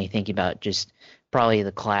 definitely thinking about just probably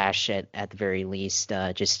the Clash at the very least,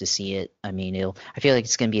 just to see it. I mean, I feel like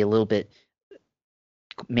it's going to be a little bit,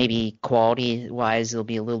 maybe quality wise, it'll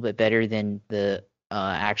be a little bit better than the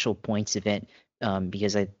actual points event,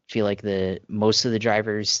 because I feel like most of the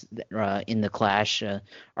drivers in the Clash are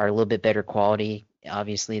a little bit better quality.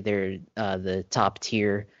 Obviously, they're the top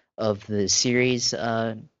tier of the series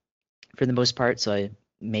for the most part. So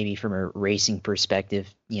maybe from a racing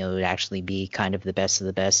perspective, it would actually be kind of the best of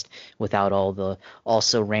the best without all the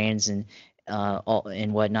also rans and all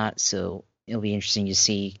and whatnot. So it'll be interesting to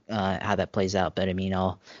see how that plays out. But I mean,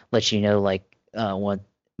 I'll let you know like what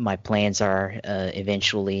my plans are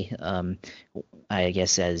eventually. I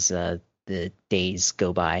guess as the days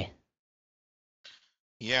go by.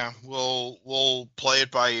 Yeah, we'll play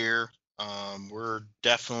it by ear. We're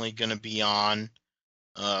definitely going to be on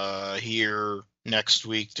here next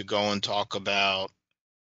week to go and talk about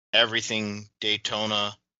everything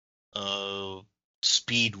Daytona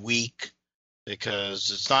Speed Week.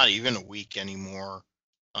 because it's not even a week anymore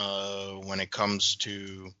when it comes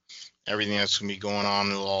to everything that's going to be going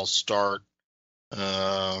on. It'll all start.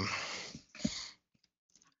 And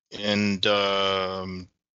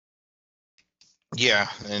yeah,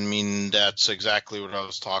 I mean, that's exactly what I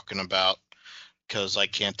was talking about because I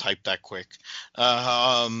can't type that quick.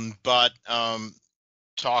 But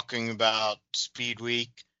talking about Speed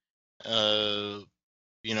Week, it'll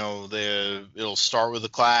start with the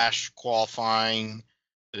Clash qualifying,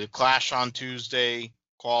 the Clash on Tuesday,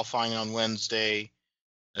 qualifying on Wednesday,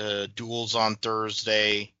 duels on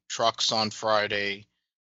Thursday, trucks on Friday.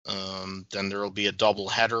 Then there will be a double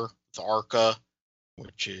header with ARCA,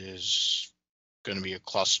 which is going to be a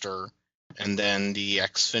cluster, and then the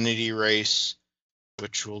Xfinity race,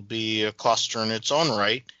 which will be a cluster in its own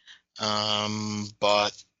right.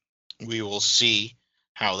 But we will see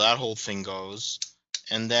how that whole thing goes.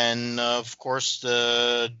 And then, of course,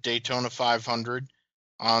 the Daytona 500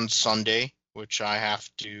 on Sunday, which I have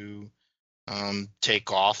to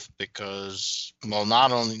take off because, well,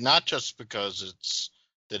 not just because it's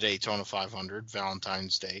the Daytona 500,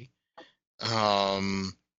 Valentine's Day.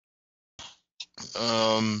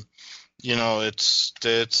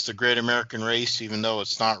 It's the Great American Race, even though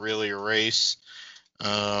it's not really a race.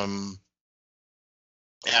 At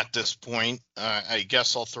this point, I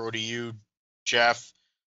guess I'll throw to you, Jeff.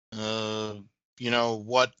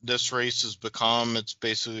 What this race has become. It's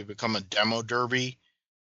basically become a demo derby,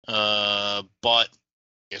 but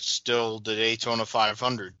it's still the Daytona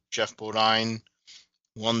 500. Jeff Bodine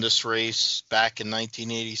won this race back in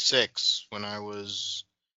 1986 when I was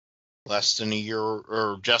less than a year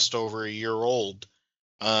or just over a year old.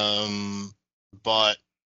 But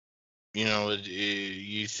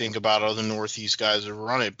you think about other Northeast guys that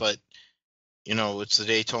run it, but it's the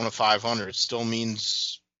Daytona 500. It still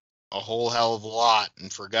means a whole hell of a lot.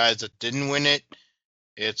 And for guys that didn't win it,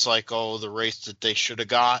 it's like, the race that they should have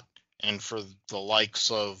got. And for the likes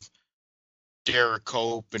of Derek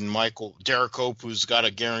Cope, who's got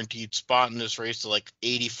a guaranteed spot in this race, like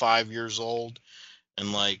 85 years old,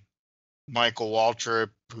 and like Michael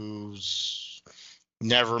Waltrip, who's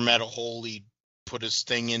never met a hole he put his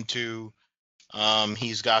thing into.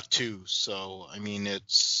 He's got 2. So, I mean,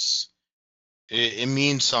 it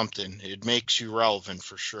means something. It makes you relevant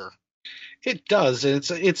for sure. It does.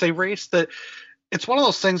 It's a race that it's one of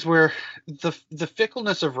those things where the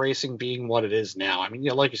fickleness of racing being what it is now. I mean,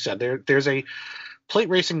 like you said, there's a plate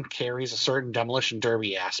racing carries a certain demolition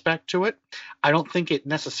derby aspect to it. I don't think it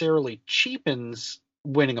necessarily cheapens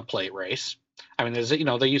winning a plate race. I mean,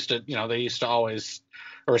 they used to always,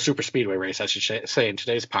 or a super speedway race, I should say in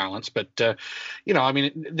today's parlance. But I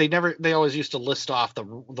mean, they always used to list off the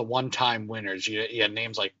one-time winners. You had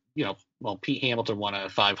names like Pete Hamilton won a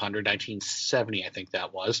 500, 1970, I think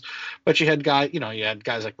that was. But you had guys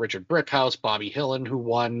like Richard Brickhouse, Bobby Hillen, who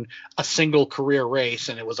won a single career race,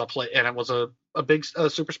 and it was a big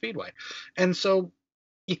super speedway. And so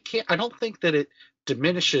I don't think that it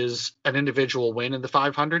diminishes an individual win in the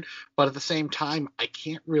 500, but at the same time, I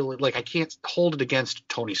can't hold it against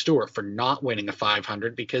Tony Stewart for not winning a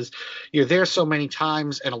 500 because you're there so many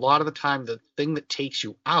times, and a lot of the time, the thing that takes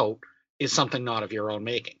you out is something not of your own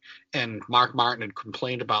making. And Mark Martin had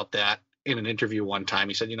complained about that in an interview one time.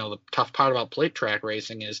 He said, the tough part about plate track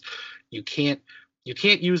racing is you can't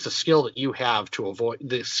use the skill that you have to avoid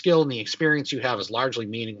the skill and the experience you have is largely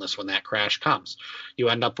meaningless when that crash comes. You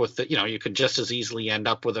end up with you could just as easily end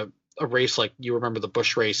up with a race like you remember the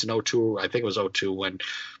Busch race in 02, I think it was 02, when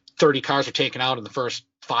 30 cars were taken out in the first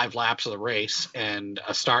 5 laps of the race, and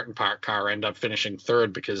a start and park car ended up finishing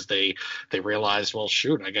third because they realized, well,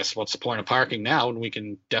 shoot, I guess what's the point of parking now, and we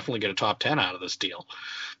can definitely get a top 10 out of this deal.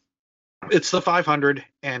 It's the 500,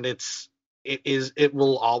 and it's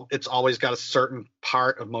always got a certain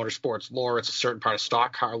part of motorsports lore. It's a certain part of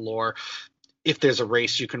stock car lore. If there's a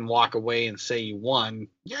race you can walk away and say you won,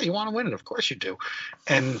 yeah, you want to win it, of course you do.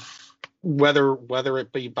 And whether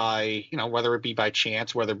it be by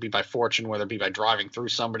chance, whether it be by fortune, whether it be by driving through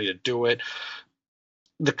somebody to do it,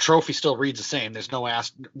 the trophy still reads the same. There's no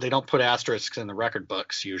they don't put asterisks in the record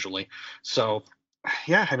books usually. So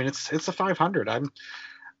yeah, I mean it's the 500.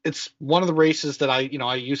 It's one of the races that I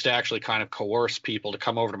used to actually kind of coerce people to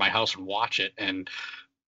come over to my house and watch it. And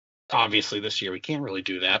obviously this year we can't really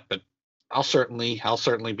do that, but I'll certainly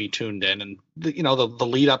be tuned in. And the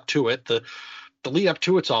lead up to it, the lead up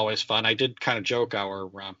to it's always fun. I did kind of joke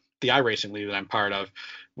the iRacing league that I'm part of.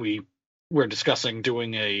 We're discussing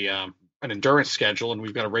doing an endurance schedule, and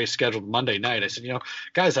we've got a race scheduled Monday night. I said,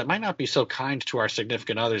 guys, that might not be so kind to our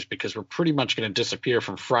significant others because we're pretty much going to disappear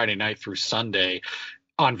from Friday night through Sunday.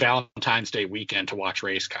 on Valentine's Day weekend to watch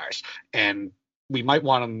race cars, and we might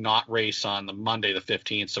want to not race on the Monday the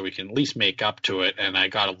 15th so we can at least make up to it. And I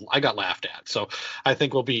got laughed at, so I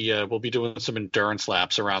think we'll be doing some endurance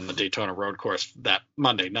laps around the Daytona Road Course that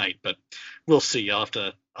Monday night, but we'll see. I'll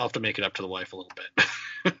have to make it up to the wife a little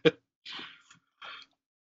bit.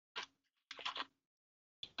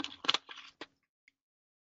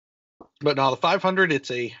 But no, the 500,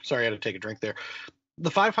 sorry, I had to take a drink there.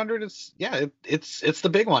 The 500 is, yeah, it's the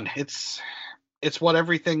big one. It's what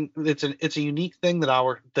everything, it's a unique thing that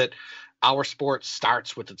our sport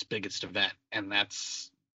starts with its biggest event. And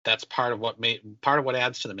that's part of what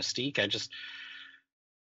adds to the mystique.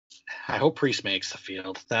 I hope Priest makes the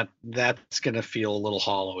field. That's going to feel a little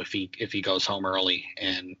hollow if he goes home early.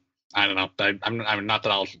 And I don't know. I'm not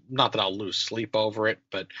that I'll lose sleep over it,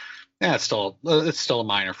 but yeah, it's still a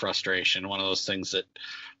minor frustration. One of those things that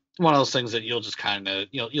you'll just kind of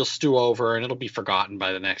you'll stew over, and it'll be forgotten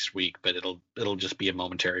by the next week. But it'll just be a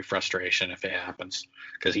momentary frustration if it happens,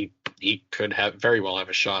 because he could very well have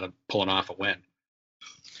a shot at pulling off a win.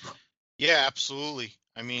 Yeah, absolutely.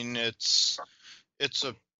 I mean, it's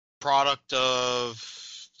a product of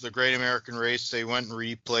the Great American Race. They went and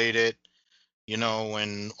replayed it,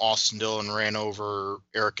 when Austin Dillon ran over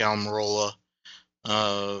Eric Almirola,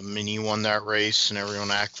 and he won that race, and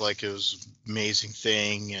everyone acted like it was an amazing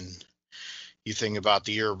thing. And you think about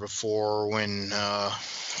the year before when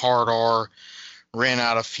Hard R ran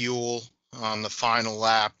out of fuel on the final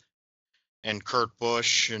lap, and Kurt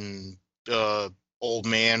Busch and Old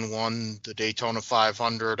Man won the Daytona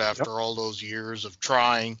 500 after all those years of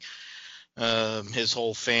trying. His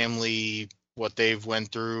whole family, what they've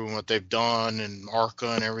went through and what they've done, and ARCA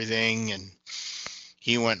and everything, and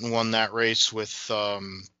he went and won that race with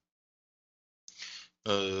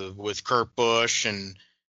Kurt Busch, and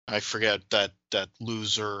I forget that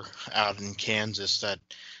loser out in Kansas,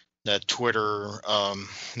 that Twitter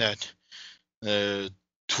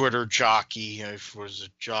Twitter jockey, was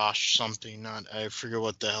it Josh something? I forget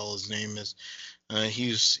what the hell his name is.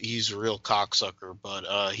 He's a real cocksucker,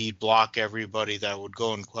 but he'd block everybody that would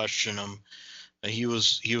go and question him. He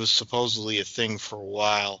was supposedly a thing for a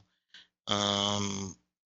while.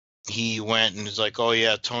 He went and was like, oh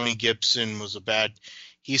yeah, Tony Gibson was a bad.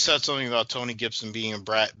 He said something about Tony Gibson being a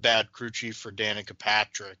bad crew chief for Danica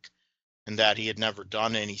Patrick, and that he had never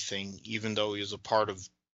done anything, even though he was a part of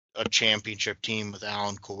a championship team with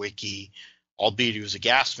Alan Kulwicki, albeit he was a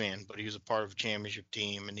gas man, but he was a part of a championship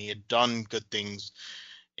team, and he had done good things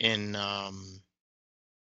in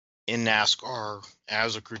NASCAR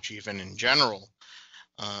as a crew chief and in general.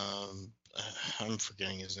 I'm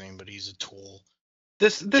forgetting his name, but he's a tool.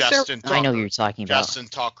 Justin Tucker. I know who you're talking about. Justin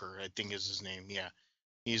Tucker, I think is his name. Yeah,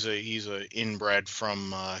 he's a inbred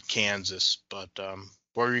from Kansas. But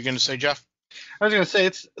what were you going to say, Jeff? I was going to say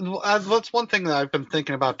that's one thing that I've been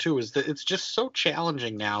thinking about too, is that it's just so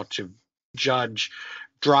challenging now to judge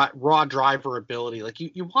raw driver ability. Like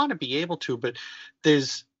you want to be able to, but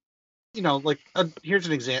there's here's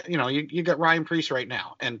an example. You got Ryan Preece right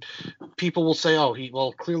now, and people will say, oh,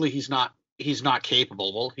 clearly he's not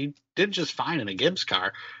capable. Well, he did just fine in a Gibbs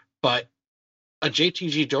car, but a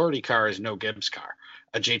JTG Doherty car is no Gibbs car.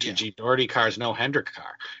 A JTG Doherty car is no Hendrick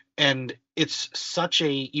car. And it's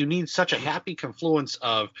you need such a happy confluence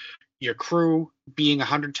of your crew being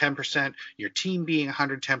 110%, your team being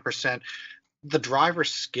 110%. The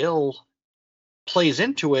driver's skill plays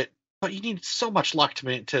into it, but you need so much luck to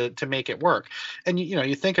make it work. And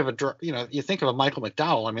you think of a Michael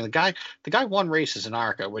McDowell. I mean, the guy won races in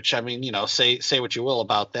ARCA, which, I mean, say what you will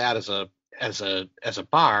about that as a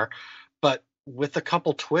bar, but with a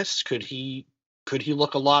couple twists, could he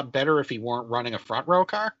look a lot better if he weren't running a front row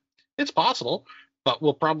car? It's possible, but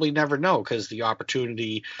we'll probably never know, because the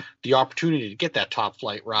opportunity to get that top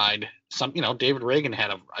flight ride. David Reagan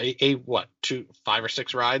had a 5 or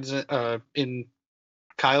 6 rides in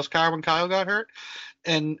Kyle's car when Kyle got hurt.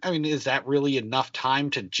 And I mean, is that really enough time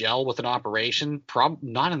to gel with an operation?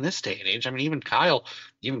 Not in this day and age. I mean, even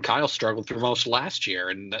Kyle struggled through most last year,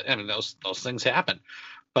 and those things happen.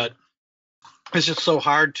 But it's just so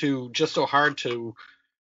hard to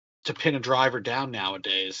pin a driver down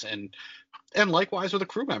nowadays. And likewise with a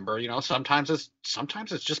crew member, sometimes it's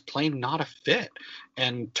just plain not a fit.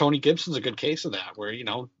 And Tony Gibson's a good case of that, where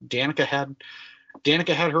Danica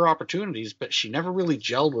had her opportunities, but she never really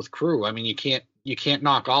gelled with crew. I mean, you can't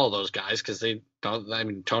knock all of those guys, because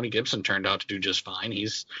Tony Gibson turned out to do just fine.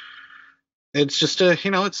 It's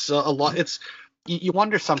a lot. You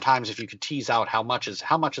wonder sometimes if you could tease out how much is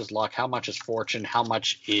luck, how much is fortune, how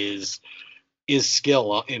much is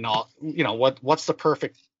skill in all. What's the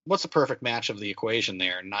perfect what's the perfect match of the equation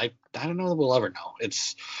there? And I don't know that we'll ever know.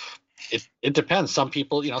 It depends. Some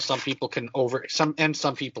people, some people can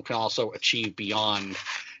some people can also achieve beyond.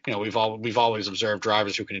 We've always observed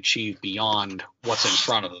drivers who can achieve beyond what's in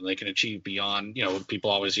front of them. They can achieve beyond. People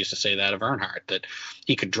always used to say that of Earnhardt, that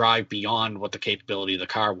he could drive beyond what the capability of the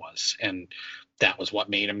car was, and that was what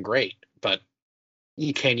made him great. But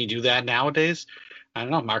can you do that nowadays? I don't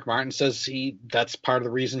know. Mark Martin says that's part of the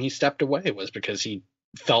reason he stepped away, was because he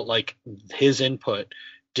felt like his input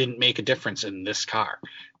didn't make a difference in this car,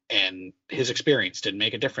 and his experience didn't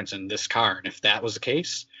make a difference in this car. And if that was the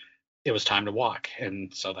case, it was time to walk.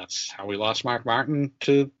 And so that's how we lost Mark Martin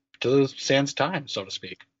to sans time, so to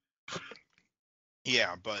speak.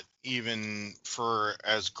 Yeah, but even for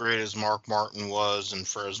as great as Mark Martin was, and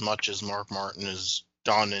for as much as Mark Martin has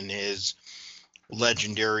done in his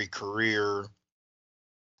legendary career,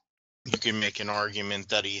 you can make an argument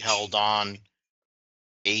that he held on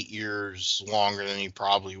 8 years longer than he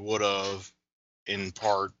probably would have, in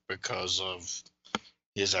part because of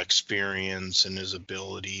his experience and his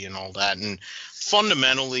ability and all that. And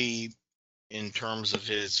fundamentally, in terms of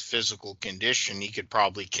his physical condition, he could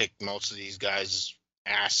probably kick most of these guys'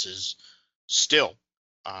 asses still.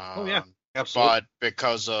 Oh, yeah, absolutely. But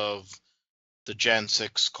because of the Gen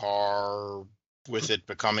 6 car, with it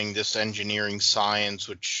becoming this engineering science,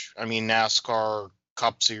 which, I mean, NASCAR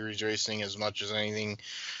Cup Series racing, as much as anything,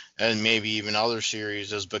 and maybe even other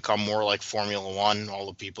series, has become more like Formula One. All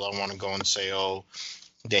the people that want to go and say, oh,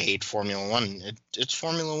 they hate Formula One. It's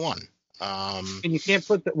Formula One. And you can't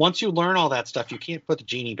once you learn all that stuff, you can't put the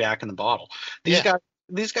genie back in the bottle.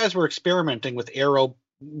 These guys were experimenting with aero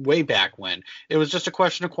way back when. It was just a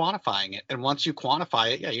question of quantifying it. And once you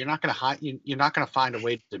quantify it, you're not going to find a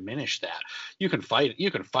way to diminish that. You can fight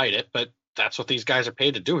it, but that's what these guys are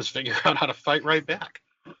paid to do, is figure out how to fight right back.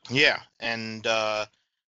 Yeah, and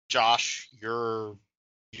Josh, you're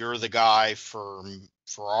the guy for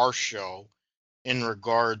our show in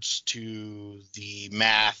regards to the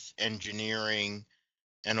math, engineering,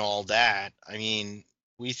 and all that. I mean,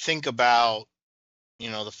 we think about,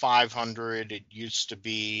 the 500, it used to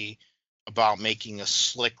be about making a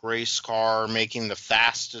slick race car, making the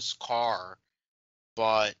fastest car,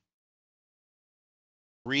 but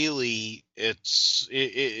really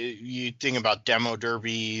you think about demo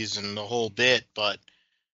derbies and the whole bit, but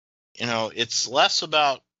it's less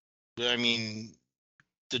about,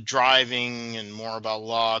 the driving and more about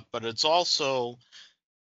luck, but it's also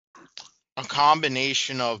a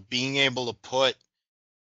combination of being able to put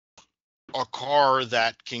a car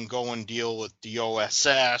that can go and deal with the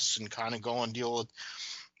OSS and kind of go and deal with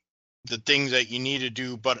the things that you need to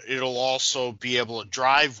do, but it'll also be able to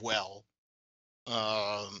drive well,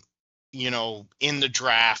 in the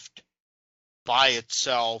draft by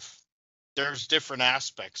itself. There's different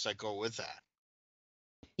aspects that go with that.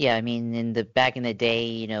 Yeah, I mean, back in the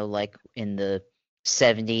day, like in the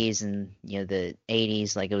 70s and the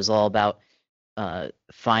 80s, like it was all about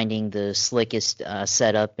finding the slickest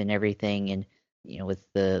setup and everything, and with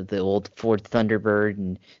the old Ford Thunderbird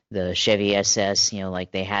and the Chevy SS,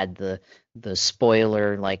 like they had the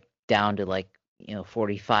spoiler like down to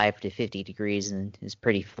 45 to 50 degrees, and it's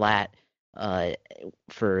pretty flat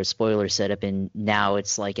for a spoiler setup, and now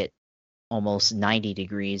it's like at almost 90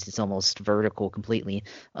 degrees. It's almost vertical completely,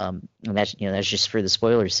 and that's just for the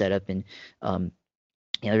spoiler setup. And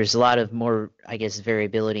there's a lot of more, I guess,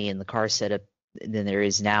 variability in the car setup than there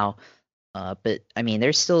is now. But I mean,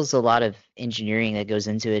 there's still a lot of engineering that goes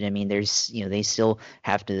into it. I mean, there's they still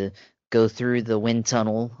have to go through the wind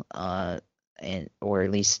tunnel, or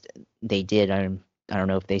at least they did. I don't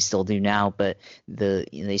know if they still do now, but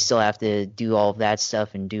they still have to do all of that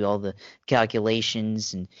stuff and do all the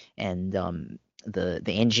calculations, and the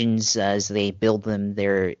engines as they build them,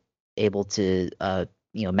 they're able to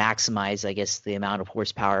maximize, I guess, the amount of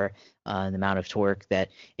horsepower and the amount of torque that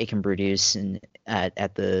it can produce, and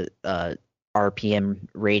at the RPM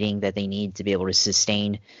rating that they need to be able to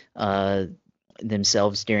sustain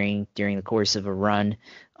themselves during the course of a run.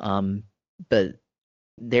 But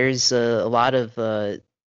there's a lot of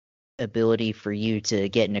ability for you to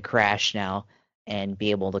get in a crash now and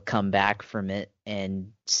be able to come back from it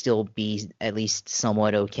and still be at least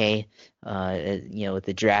somewhat okay. With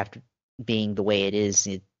the draft being the way it is,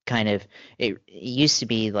 it used to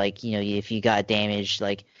be like, if you got damaged,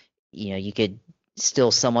 like, you could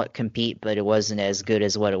still somewhat compete, but it wasn't as good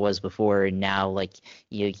as what it was before. And now, like,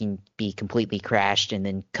 you can be completely crashed and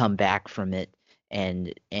then come back from it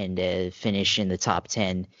and finish in the top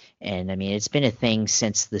 10. And I mean, it's been a thing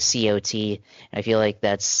since the COT. I feel like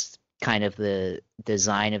that's kind of the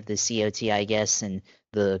design of the COT, I guess, and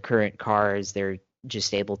the current cars. They're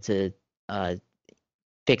just able to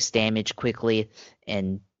fix damage quickly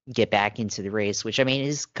and get back into the race, which I mean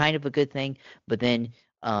is kind of a good thing. But then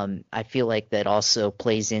I feel like that also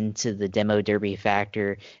plays into the demo derby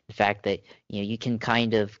factor, the fact that you can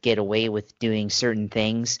kind of get away with doing certain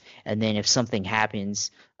things, and then if something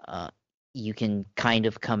happens, you can kind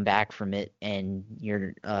of come back from it, and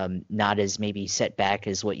you're not as maybe set back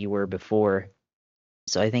as what you were before.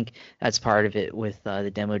 So I think that's part of it with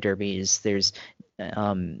the demo derby is there's,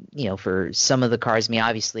 for some of the cars, I mean,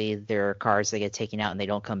 obviously there are cars that get taken out and they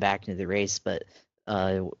don't come back into the race, but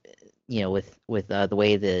with the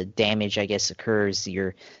way the damage, I guess, occurs,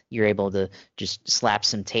 you're able to just slap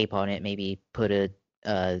some tape on it, maybe put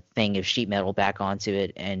a thing of sheet metal back onto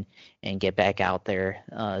it and get back out there.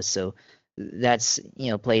 So that's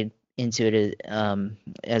played into it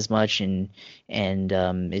as much, and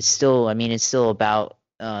it's still, I mean, it's still about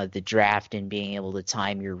the draft and being able to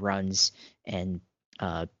time your runs and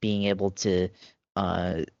being able to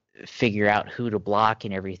figure out who to block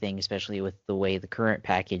and everything, especially with the way the current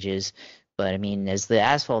package is. But I mean, as the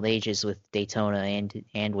asphalt ages with Daytona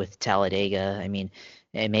and with Talladega, I mean,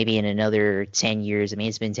 and maybe in another 10 years, I mean,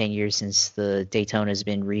 it's been 10 years since the Daytona's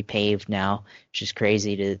been repaved now, which is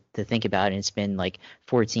crazy to think about. And it's been like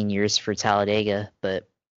 14 years for Talladega, but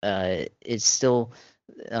it's still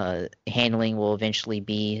handling will eventually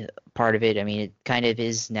be part of it. I mean, it kind of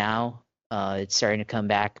is now. It's starting to come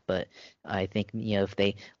back, but I think if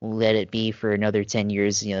they let it be for another 10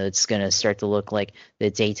 years, it's going to start to look like the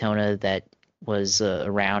Daytona that was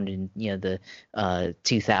around in the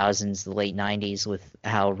 2000s, the late 90s, with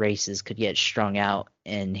how races could get strung out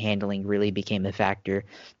and handling really became a factor.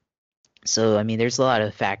 So I mean, there's a lot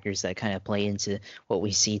of factors that kind of play into what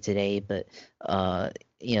we see today, but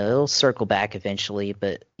it'll circle back eventually.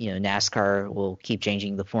 But NASCAR will keep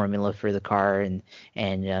changing the formula for the car, and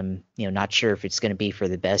not sure if it's going to be for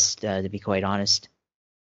the best, to be quite honest.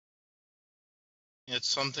 It's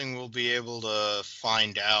something we'll be able to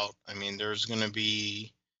find out. I mean, there's going to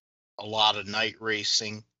be a lot of night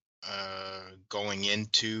racing going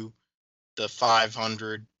into the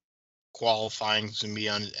 500. Qualifying's going to be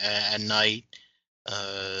at night.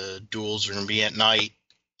 Duels are going to be at night.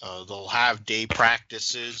 They'll have day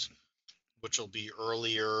practices, which will be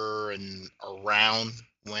earlier and around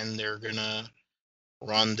when they're going to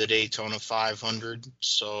run the Daytona 500.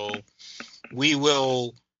 So we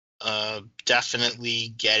will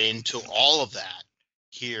definitely get into all of that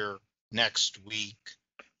here next week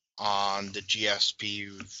on the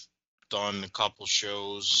GSP. We've done a couple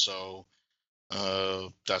shows, so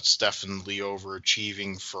that's definitely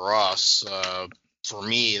overachieving for us, for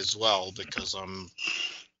me as well, because I'm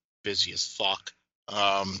busy as fuck.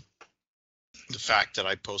 The fact that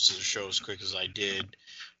I posted the show as quick as I did,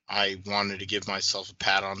 I wanted to give myself a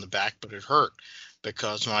pat on the back, but it hurt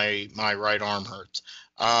because my right arm hurts.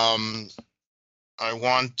 I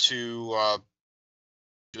want to,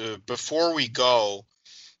 before we go,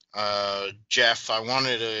 Jeff, I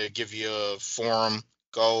wanted to give you a forum,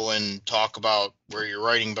 go and talk about where you're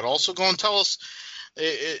writing, but also go and tell us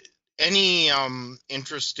any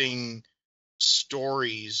interesting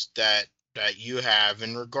stories that you have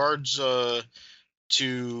in regards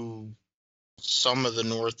to some of the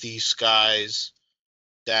Northeast guys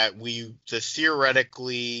that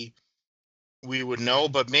theoretically we would know,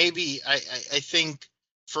 but maybe I think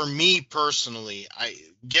for me personally,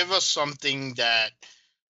 give us something that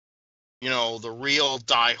the real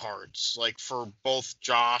diehards, like for both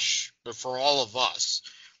Josh, but for all of us,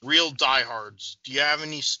 real diehards. Do you have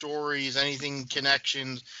any stories, anything,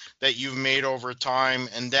 connections that you've made over time?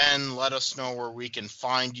 And then let us know where we can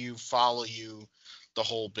find you, follow you, the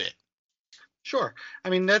whole bit. Sure. I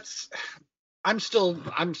mean, I'm still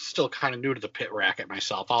kind of new to the pit racket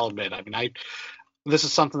myself, I'll admit. I mean, this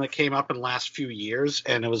is something that came up in the last few years,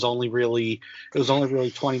 and it was only really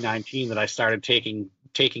 2019 that I started taking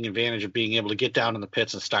advantage of being able to get down in the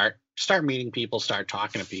pits and start meeting people, start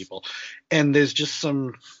talking to people. And there's just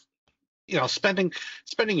some, spending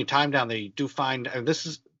your time down there, you do find, and this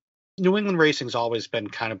is, New England racing's always been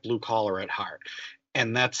kind of blue collar at heart,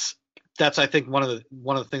 and that's I think one of the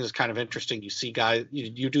things that's kind of interesting. You see guys,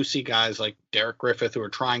 you do see guys like Derek Griffith who are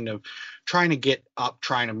trying to get up,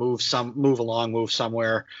 trying to move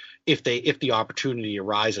somewhere if the opportunity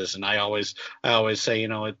arises. And I always say,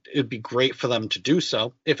 it'd be great for them to do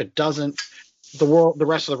so. If it doesn't, the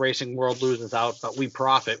rest of the racing world loses out, but we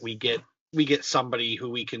profit. We get somebody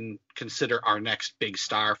who we can consider our next big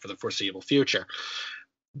star for the foreseeable future.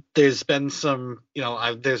 There's been some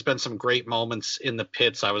great moments in the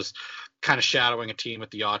pits. I was kind of shadowing a team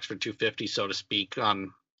at the Oxford 250, so to speak,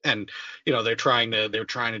 on and they're trying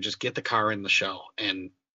to just get the car in the show, and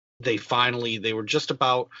they were just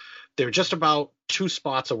about 2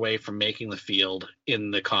 spots away from making the field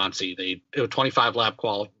in the Consi. It was 25 lap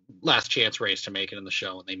last chance race to make it in the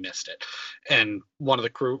show, and they missed it. And one of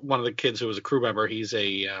the kids who was a crew member,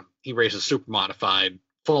 he races super modified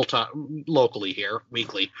full time locally here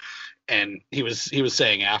weekly. And he was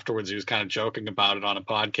saying afterwards, he was kind of joking about it on a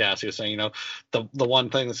podcast. He was saying, the one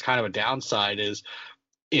thing that's kind of a downside is,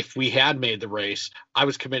 if we had made the race, I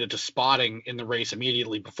was committed to spotting in the race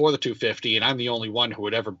immediately before the 250, and I'm the only one who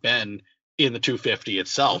had ever been in the 250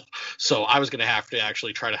 itself. So I was going to have to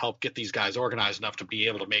actually try to help get these guys organized enough to be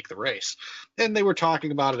able to make the race. And they were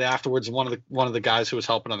talking about it afterwards. And one of the guys who was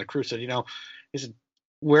helping on the crew said, he said,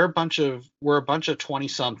 we're a bunch of 20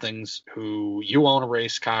 somethings who, you own a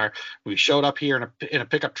race car. We showed up here in a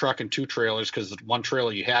pickup truck and 2 trailers because the one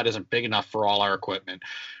trailer you had isn't big enough for all our equipment.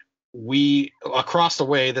 We across the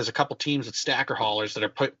way, there's a couple teams at stacker haulers that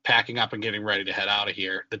are packing up and getting ready to head out of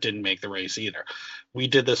here that didn't make the race either. We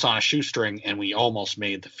did this on a shoestring, and we almost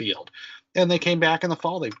made the field. And they came back in the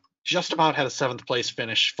fall. They just about had a 7th place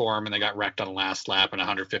finish for them, and they got wrecked on the last lap and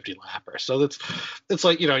 150 lapper. So it's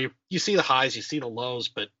like, you see the highs, you see the lows,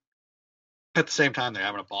 but at the same time they're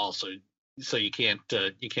having a ball. So you can't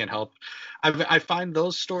help. I find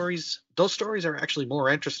those stories are actually more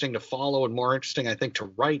interesting to follow and more interesting, I think, to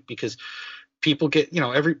write, because people get,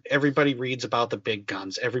 everybody reads about the big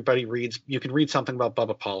guns. You can read something about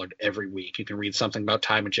Bubba Pollard every week. You can read something about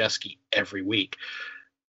Ty Majeski every week.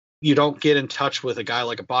 You don't get in touch with a guy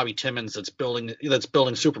like a Bobby Timmons that's building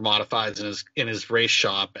super modifieds in his race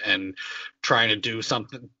shop and trying to do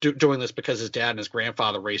something, doing this because his dad and his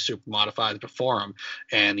grandfather raced super modifieds before him,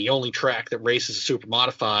 and the only track that races a super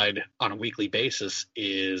modified on a weekly basis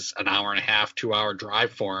is an hour and a half, 2-hour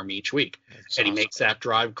drive for him each week. That's and awesome. He makes that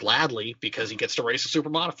drive gladly because he gets to race a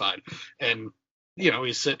super modified. And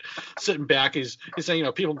he's sitting back. He's saying,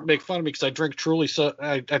 people make fun of me because I drink Truly. So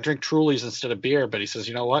I drink Trulies instead of beer. But he says,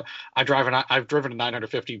 you know what? I've driven a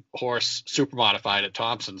 950 horse super modified at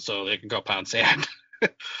Thompson, so they can go pound sand.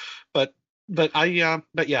 but yeah,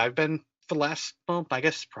 I've been for the last, I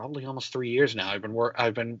guess probably almost 3 years now.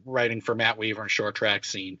 I've been writing for Matt Weaver in Short Track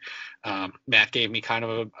Scene. Matt gave me kind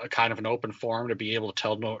of an open forum to be able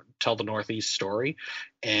to tell the Northeast story,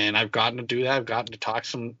 and I've gotten to do that. I've gotten to talk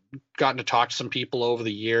to some people over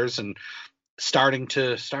the years, and starting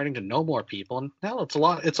to know more people. And hell, it's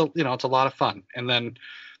a lot of fun. And then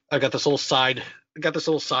I've got this little side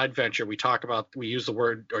venture. We use the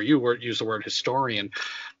word, or you use the word historian.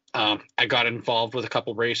 I got involved with a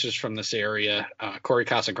couple racers from this area. Corey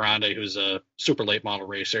Casagrande, who's a super late model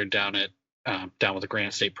racer down with the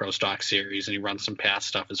Granite State Pro Stock Series, and he runs some past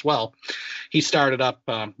stuff as well. He started up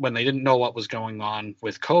when they didn't know what was going on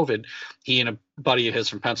with COVID. He and a buddy of his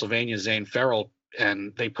from Pennsylvania, Zane Farrell,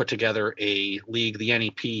 and they put together a league, the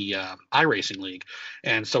NEP iRacing League.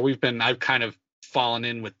 And so I've kind of fallen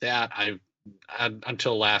in with that.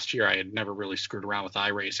 Until last year, I had never really screwed around with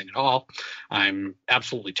iRacing at all. I'm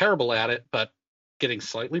absolutely terrible at it, but getting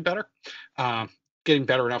slightly better. Getting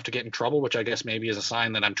better enough to get in trouble, which I guess maybe is a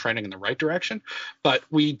sign that I'm trending in the right direction. But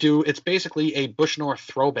it's basically a Busch North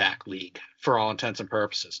throwback league for all intents and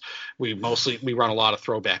purposes. We run a lot of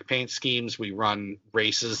throwback paint schemes. We run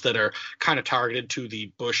races that are kind of targeted to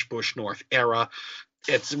the Busch North era.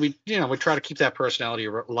 We try to keep that personality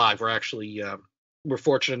alive. We're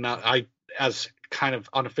fortunate enough. As kind of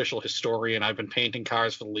unofficial historian, I've been painting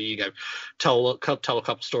cars for the league. I've tell a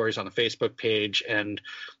couple stories on the Facebook page, and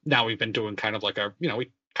now we've been doing kind of like we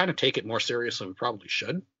kind of take it more seriously than we probably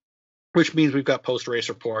should, which means we've got post-race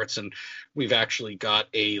reports, and we've actually got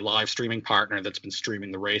a live streaming partner that's been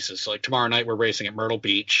streaming the races. So like tomorrow night, we're racing at Myrtle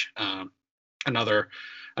Beach, another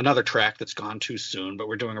track that's gone too soon, but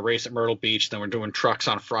we're doing a race at Myrtle Beach. Then we're doing trucks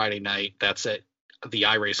on Friday night. That's it. The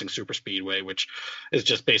iRacing Super Speedway, which is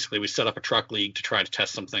just basically we set up a truck league to try to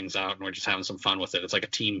test some things out, and we're just having some fun with it. It's like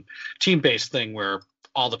a team-based thing where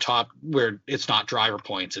where it's not driver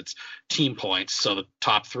points, it's team points. So the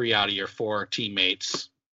top 3 out of your 4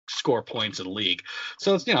 teammates score points in the league.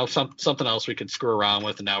 So it's something else we could screw around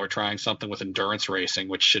with, and now we're trying something with endurance racing,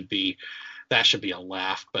 which should be a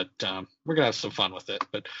laugh, but we're gonna have some fun with it.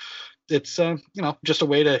 But it's just a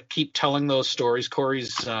way to keep telling those stories.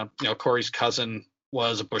 Corey's cousin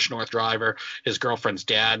was a Busch North driver. His girlfriend's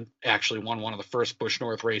dad actually won one of the first Busch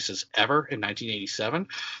North races ever in 1987.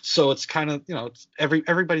 So it's kind of,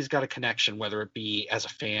 everybody's got a connection, whether it be as a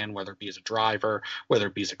fan, whether it be as a driver, whether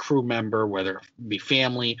it be as a crew member, whether it be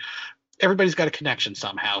family. Everybody's got a connection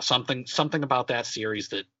somehow. Something about that series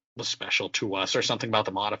that was special to us, or something about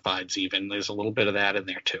the modifieds even. There's a little bit of that in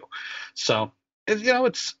there too. So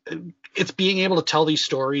it's being able to tell these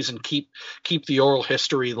stories and keep the oral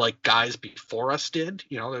history like guys before us did.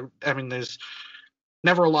 I mean, there's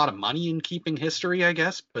never a lot of money in keeping history, I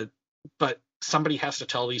guess, but somebody has to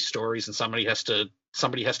tell these stories, and somebody has to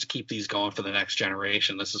keep these going for the next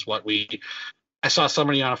generation. This is what I saw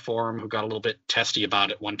somebody on a forum who got a little bit testy about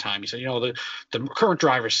it one time. He said, the current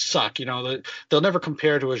drivers suck. They'll never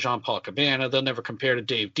compare to a Jean-Paul Cabana. They'll never compare to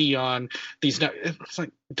Dave Dion. It's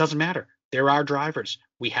like, it doesn't matter. They're our drivers.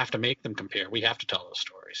 We have to make them compare. We have to tell those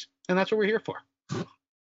stories, and that's what we're here for.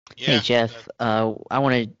 Hey Jeff, I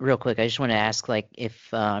want to real quick. I just want to ask, like, if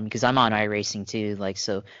because I'm on iRacing too, like,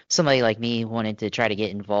 so somebody like me wanted to try to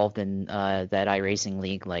get involved in that iRacing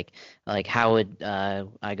league, like how would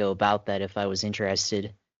I go about that if I was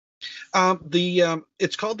interested?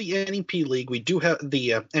 It's called the NEP League. We do have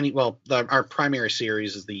our primary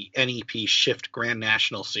series is the NEP Shift Grand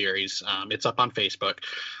National Series. It's up on Facebook.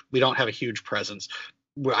 We don't have a huge presence.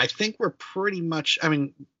 I think we're pretty much. I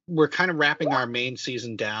mean, we're kind of wrapping our main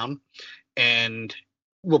season down, and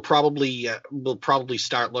we'll probably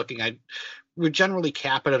start looking. We generally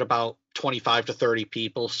cap it at about 25 to 30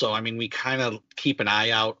 people. So I mean, we kind of keep an eye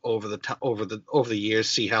out over the years,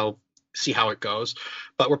 see how it goes.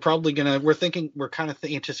 But we're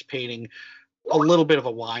anticipating a little bit of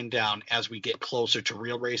a wind down as we get closer to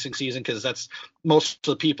real racing season, because that's most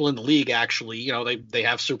of the people in the league actually, they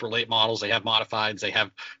have super late models, they have modifieds, they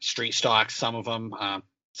have street stocks. Some of them,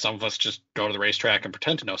 some of us just go to the racetrack and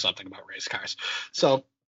pretend to know something about race cars. So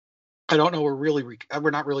I don't know.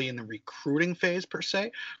 We're not really in the recruiting phase per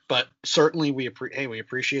se, but certainly we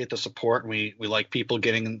appreciate the support, and we like people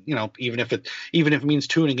getting, even if it means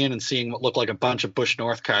tuning in and seeing what look like a bunch of Busch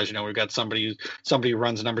North cars. We've got somebody who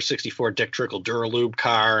runs a number 64 Dick Trickle Duralube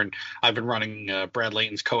car, and I've been running Brad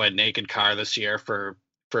Layton's co-ed naked car this year for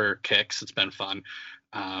kicks. It's been fun.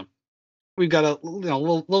 We've got a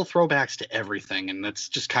little throwbacks to everything, and that's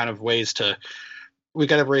just kind of ways to. We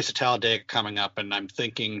got a race at Talladega coming up, and I'm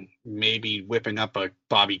thinking maybe whipping up a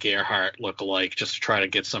Bobby Gerhart lookalike just to try to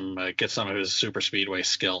get some of his super speedway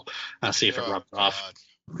skill. See if it rubs off.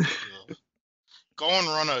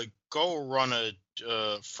 Go run a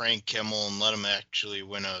Frank Kimmel and let him actually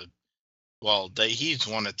win a. Well, he's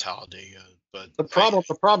won at Talladega, but the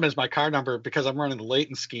problem is my car number, because I'm running the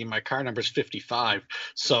Layton scheme. My car number is 55.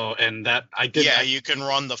 So, and that I did. Yeah, you can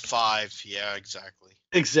run the 5. Yeah, exactly.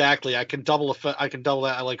 Exactly. I can double that. I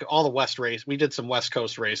like all the West race. We did some West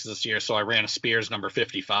Coast races this year, so I ran a Spears number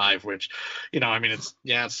 55, which, I mean, it's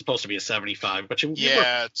supposed to be a 75, but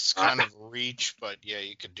it's kind of reach, but yeah,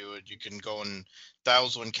 you could do it. You can go, and that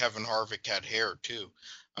was when Kevin Harvick had hair too.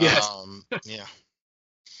 Yes. Yeah.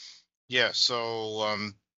 Yeah. So,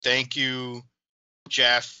 thank you,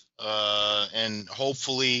 Jeff, and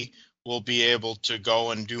hopefully we'll be able to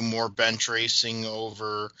go and do more bench racing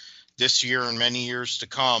over this year and many years to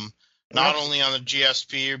come, not only on the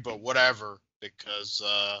GSP, but whatever, because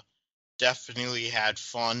definitely had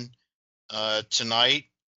fun tonight.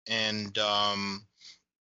 And I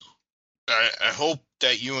hope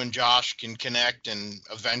that you and Josh can connect, and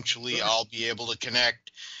eventually I'll be able to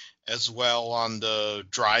connect as well on the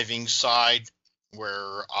driving side,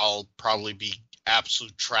 where I'll probably be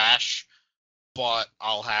absolute trash, but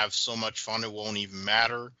I'll have so much fun it won't even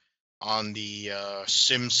matter. On the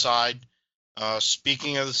sim side.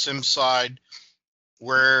 Speaking of the sim side,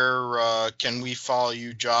 where can we follow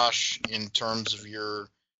you, Josh, in terms of your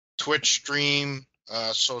Twitch stream,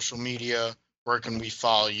 social media? Where can we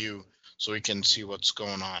follow you so we can see what's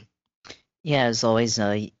going on? Yeah, as always,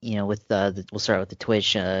 we'll start with the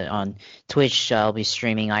Twitch. On Twitch, I'll be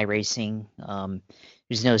streaming iRacing.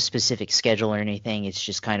 There's no specific schedule or anything. It's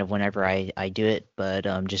just kind of whenever I do it. But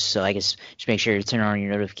just make sure to turn on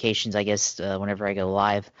your notifications, I guess, whenever I go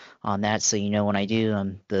live on that, so you know when I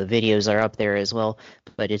do. The videos are up there as well.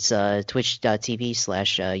 But it's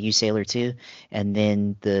twitch.tv/usailor2. And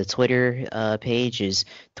then the Twitter page is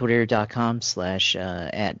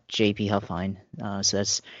twitter.com/@jphuffine. So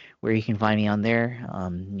that's where you can find me on there.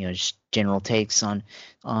 Just general takes on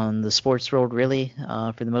the sports world, really,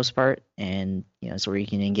 for the most part, and it's where you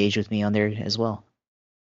can engage with me on there as well.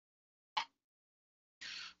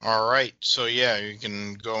 All right, so yeah, you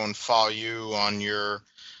can go and follow you on your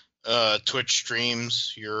Twitch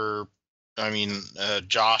streams.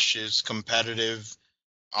 Josh is competitive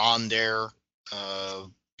on there.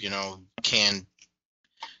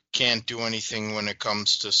 Can't do anything when it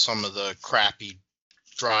comes to some of the crappy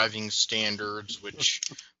driving standards, which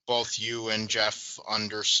both you and Jeff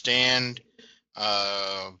understand.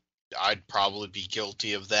 I'd probably be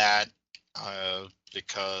guilty of that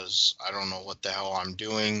because I don't know what the hell I'm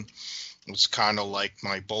doing. It's kind of like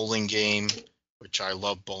my bowling game. which I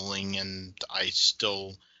love bowling, and I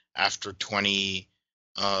still, after 20,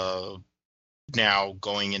 now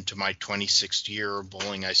going into my 26th year of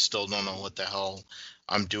bowling, I still don't know what the hell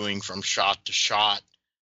I'm doing from shot to shot.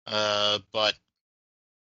 But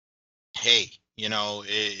hey,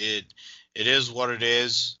 it is what it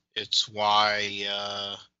is. It's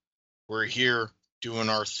why we're here doing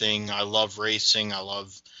our thing. I love racing. I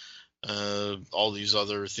love all these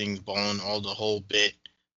other things, bowling, all the whole bit.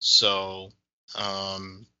 So,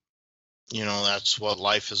 that's what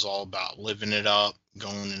life is all about: living it up,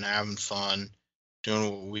 going and having fun, doing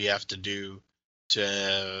what we have to do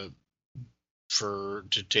to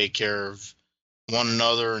take care of one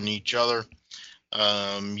another and each other.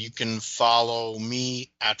 You can follow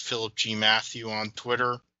me at Philip G. Matthew on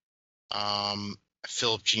Twitter,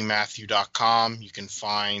 philipgmatthew.com. You can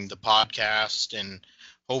find the podcast, and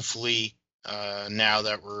hopefully, now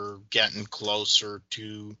that we're getting closer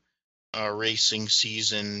to racing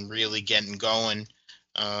season really getting going,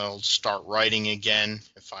 I'll start writing again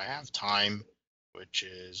if I have time, which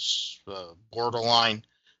is borderline.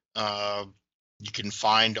 You can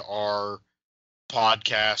find our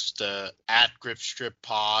podcast at Gripstrip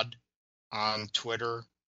Pod on Twitter,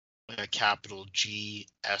 capital G,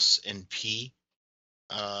 S, and P.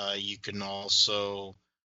 You can also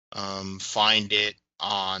find it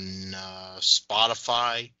on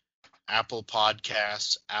Spotify, Apple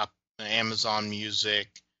Podcasts, Amazon Music,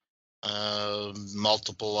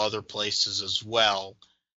 multiple other places as well.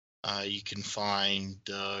 You can find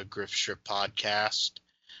Gripstrip Podcast.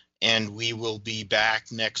 And we will be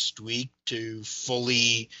back next week to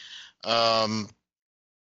fully get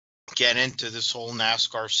into this whole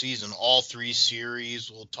NASCAR season. All 3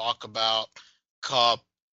 series. We'll talk about Cup,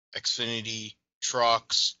 Xfinity,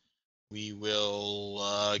 trucks. We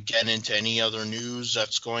will get into any other news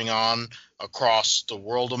that's going on across the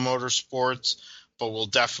world of motorsports, but we'll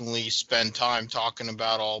definitely spend time talking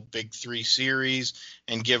about all big 3 series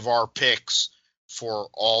and give our picks for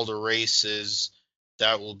all the races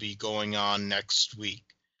that will be going on next week.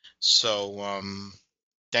 So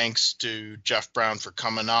thanks to Jeff Brown for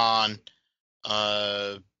coming on.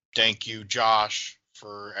 Thank you, Josh,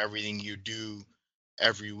 for everything you do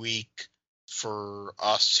every week for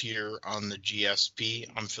us here on the GSP.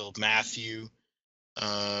 I'm Philip Matthew.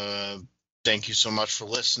 Thank you so much for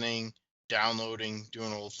listening, downloading, doing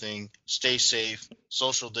the whole thing. Stay safe,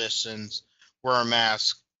 social distance, wear a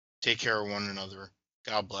mask, take care of one another.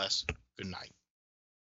 God bless. Good night.